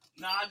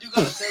 Nah, I do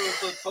got a Taylor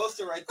Swift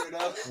poster right there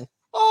though.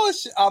 Oh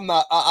shit. I'm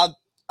not I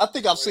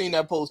think I've seen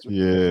that poster.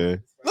 Yeah.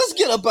 Let's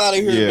get up out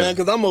of here, man,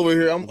 because I'm over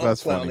here. I'm clowning.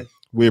 Funny.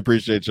 We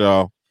appreciate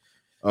y'all.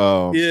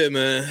 Yeah,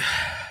 man.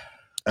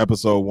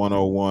 Episode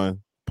 101,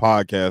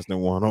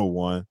 podcasting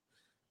 101.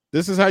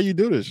 This is how you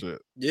do this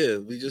shit. Yeah,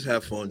 we just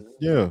have fun.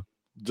 Yeah.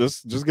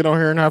 Just get on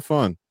here and have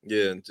fun.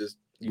 Yeah,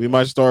 we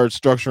might start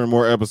structuring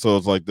more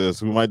episodes like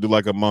this. We might do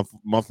like a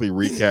monthly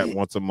recap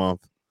once a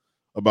month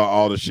about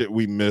all the shit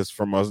we missed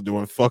from us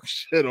doing fuck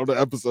shit on the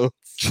episodes.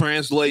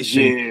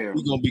 Translation. Yeah.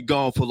 We're gonna be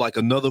gone for like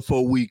another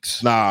 4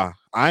 weeks. Nah,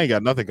 I ain't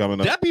got nothing coming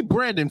up. That'd be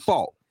Brandon's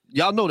fault.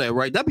 Y'all know that,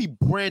 right? That'd be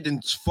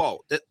Brandon's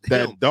fault.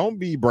 That don't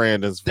be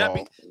Brandon's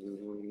fault.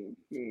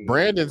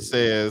 Brandon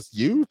says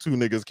you two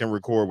niggas can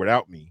record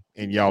without me,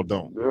 and y'all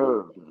don't.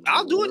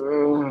 I'll do it.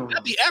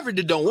 That'd be Everett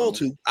that don't want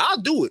to.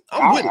 I'll do it.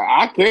 I'm with it.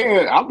 I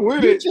can. I'm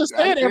with it. You just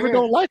said Everett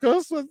don't like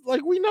us.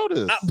 Like we know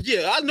this.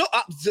 Yeah, I know.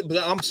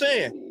 But I'm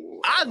saying.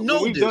 I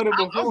know we've done it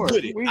before. I'm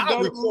with it.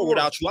 I'll record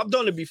without you. I've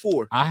done it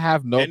before. I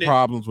have no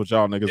problems with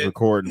y'all niggas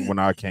recording when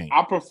I can't.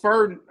 I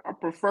prefer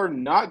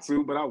not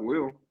to, but I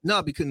will.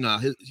 No, because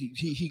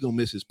he gonna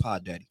miss his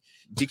pod daddy.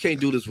 He can't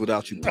do this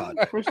without you, pod.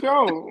 For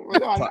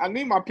sure. I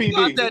need my PD.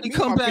 Pod daddy,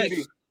 come back.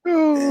 PD.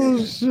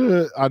 Oh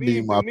shit! I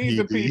need my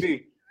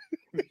PD.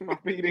 My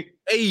PD.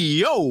 Hey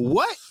yo,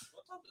 what?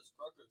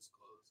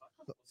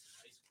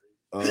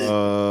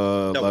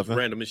 That was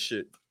random as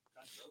shit.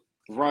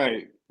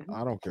 Right.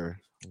 I don't care.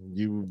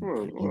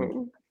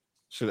 You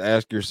should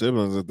ask your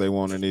siblings if they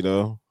want any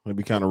though. It'd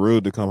be kind of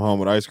rude to come home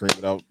with ice cream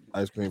without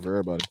ice cream for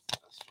everybody.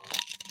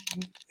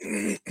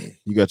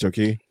 You got your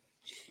key?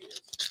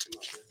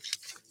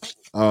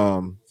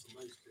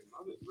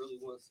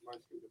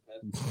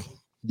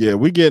 Yeah,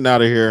 we getting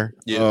out of here.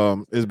 Yeah.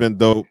 It's been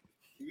dope.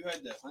 You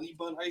had the honey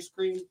bun ice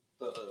cream,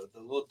 the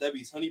little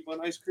Debbie's honey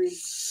bun ice cream.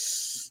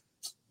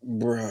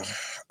 Bruh,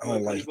 I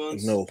don't like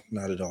buns? No,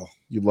 not at all.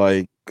 You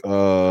like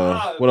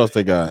what else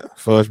they got?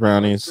 Fudge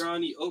brownies,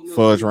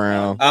 fudge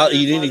round. I'll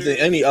eat anything,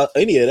 any of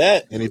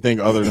that. Anything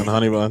other than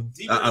honey bun.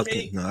 I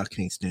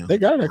can't stand. They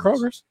got it at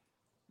Kroger's.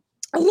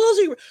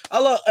 I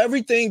love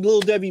everything Little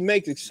Debbie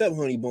makes except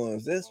honey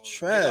buns. That's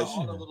trash.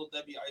 All the Little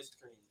Debbie ice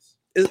creams.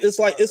 It's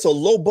like it's a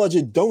low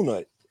budget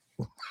donut.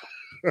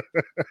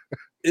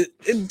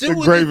 It's a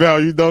great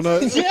value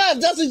donut. Yeah,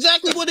 that's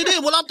exactly what it is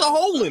without the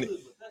hole in it.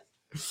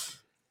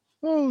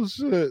 Oh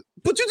shit!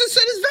 But you just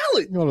said it's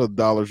valid. You know the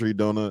Dollar Tree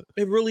donut.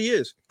 It really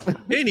is.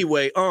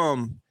 Anyway,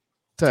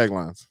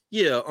 taglines.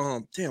 Yeah,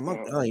 damn,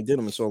 I ain't did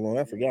them in so long.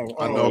 I forgot.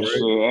 I know.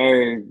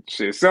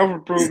 Shit.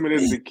 Self-improvement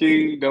is the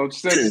key. Don't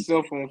set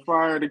yourself on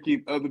fire to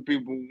keep other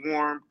people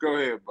warm. Go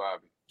ahead,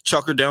 Bobby.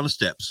 Chuck her down the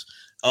steps.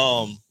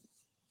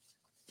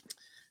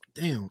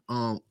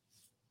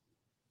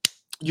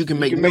 You can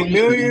make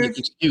millions.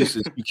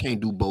 Excuses. You can't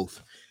do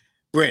both.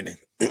 Brandon.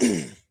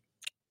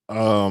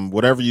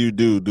 Whatever you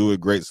do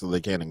it great so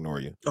they can't ignore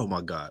you. Oh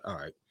my God. All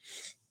right.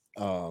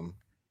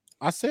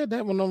 I said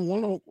that one on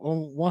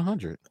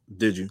 100.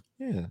 Did you?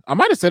 Yeah. I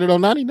might have said it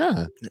on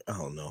 99. I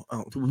don't know.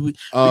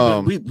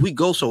 We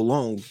go so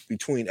long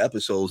between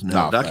episodes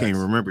now that I can't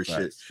even remember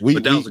shit.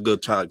 But that was a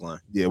good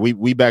tagline. Yeah,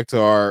 we back to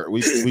our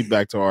we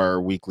back to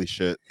our weekly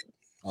shit.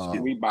 I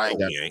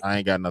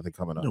ain't got nothing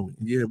coming up. No,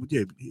 yeah,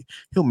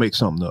 he'll make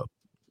something up.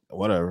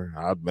 Whatever.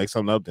 I'll make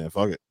something up then.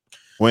 Fuck it.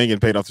 We ain't getting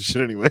paid off the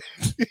shit anyway.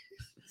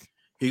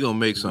 He gonna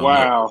make something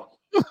up.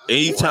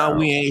 Anytime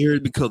we ain't here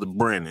because of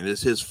Brandon,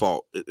 it's his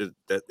fault.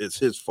 It's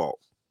his fault.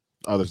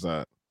 Other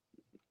side.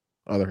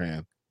 Other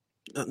hand.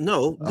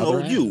 No,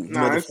 you.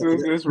 No, it's right.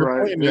 It's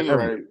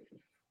right.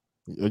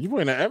 You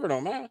pointing at Everett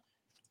on mine.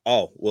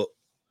 Oh, well.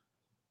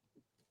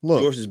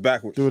 Look. Yours is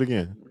backwards. Do it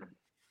again.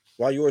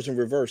 Why yours in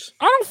reverse?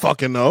 I don't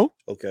fucking know.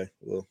 Okay,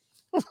 well,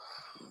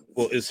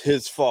 it's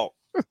his fault.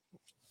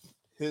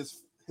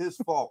 His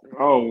fault.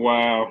 Oh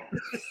wow.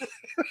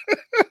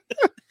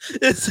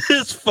 It's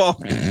his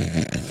fault.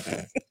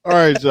 All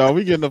right, y'all.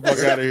 We getting the fuck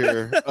out of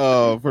here.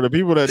 For the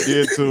people that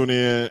did tune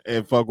in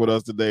and fuck with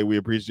us today, we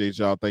appreciate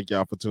y'all. Thank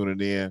y'all for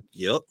tuning in.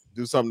 Yep.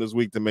 Do something this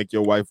week to make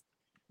your wife.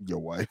 Do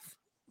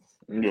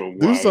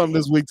something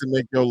this week to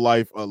make your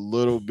life a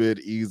little bit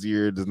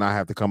easier. It does not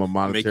have to come a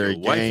monetary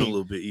gain. Make your wife a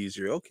little bit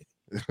easier. Okay.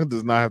 It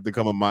does not have to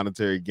come a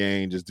monetary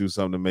gain. Just do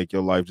something to make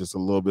your life just a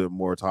little bit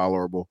more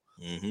tolerable.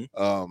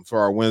 Mm-hmm. For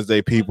our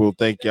Wednesday people,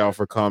 thank y'all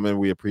for coming.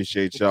 We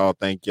appreciate y'all.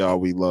 Thank y'all.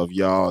 We love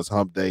y'all. It's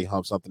hump day.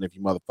 Hump something if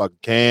you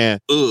motherfucking can.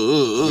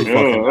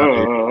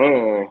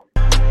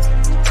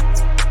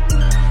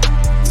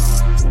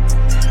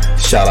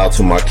 Shout out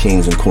to my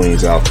kings and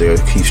queens out there.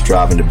 Keep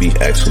striving to be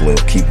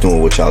excellent. Keep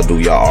doing what y'all do.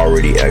 Y'all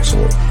already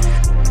excellent.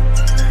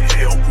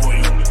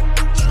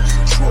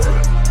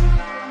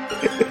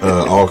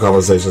 All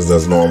conversations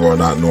that's normal are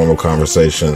not normal conversation.